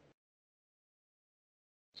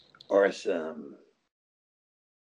 Awesome.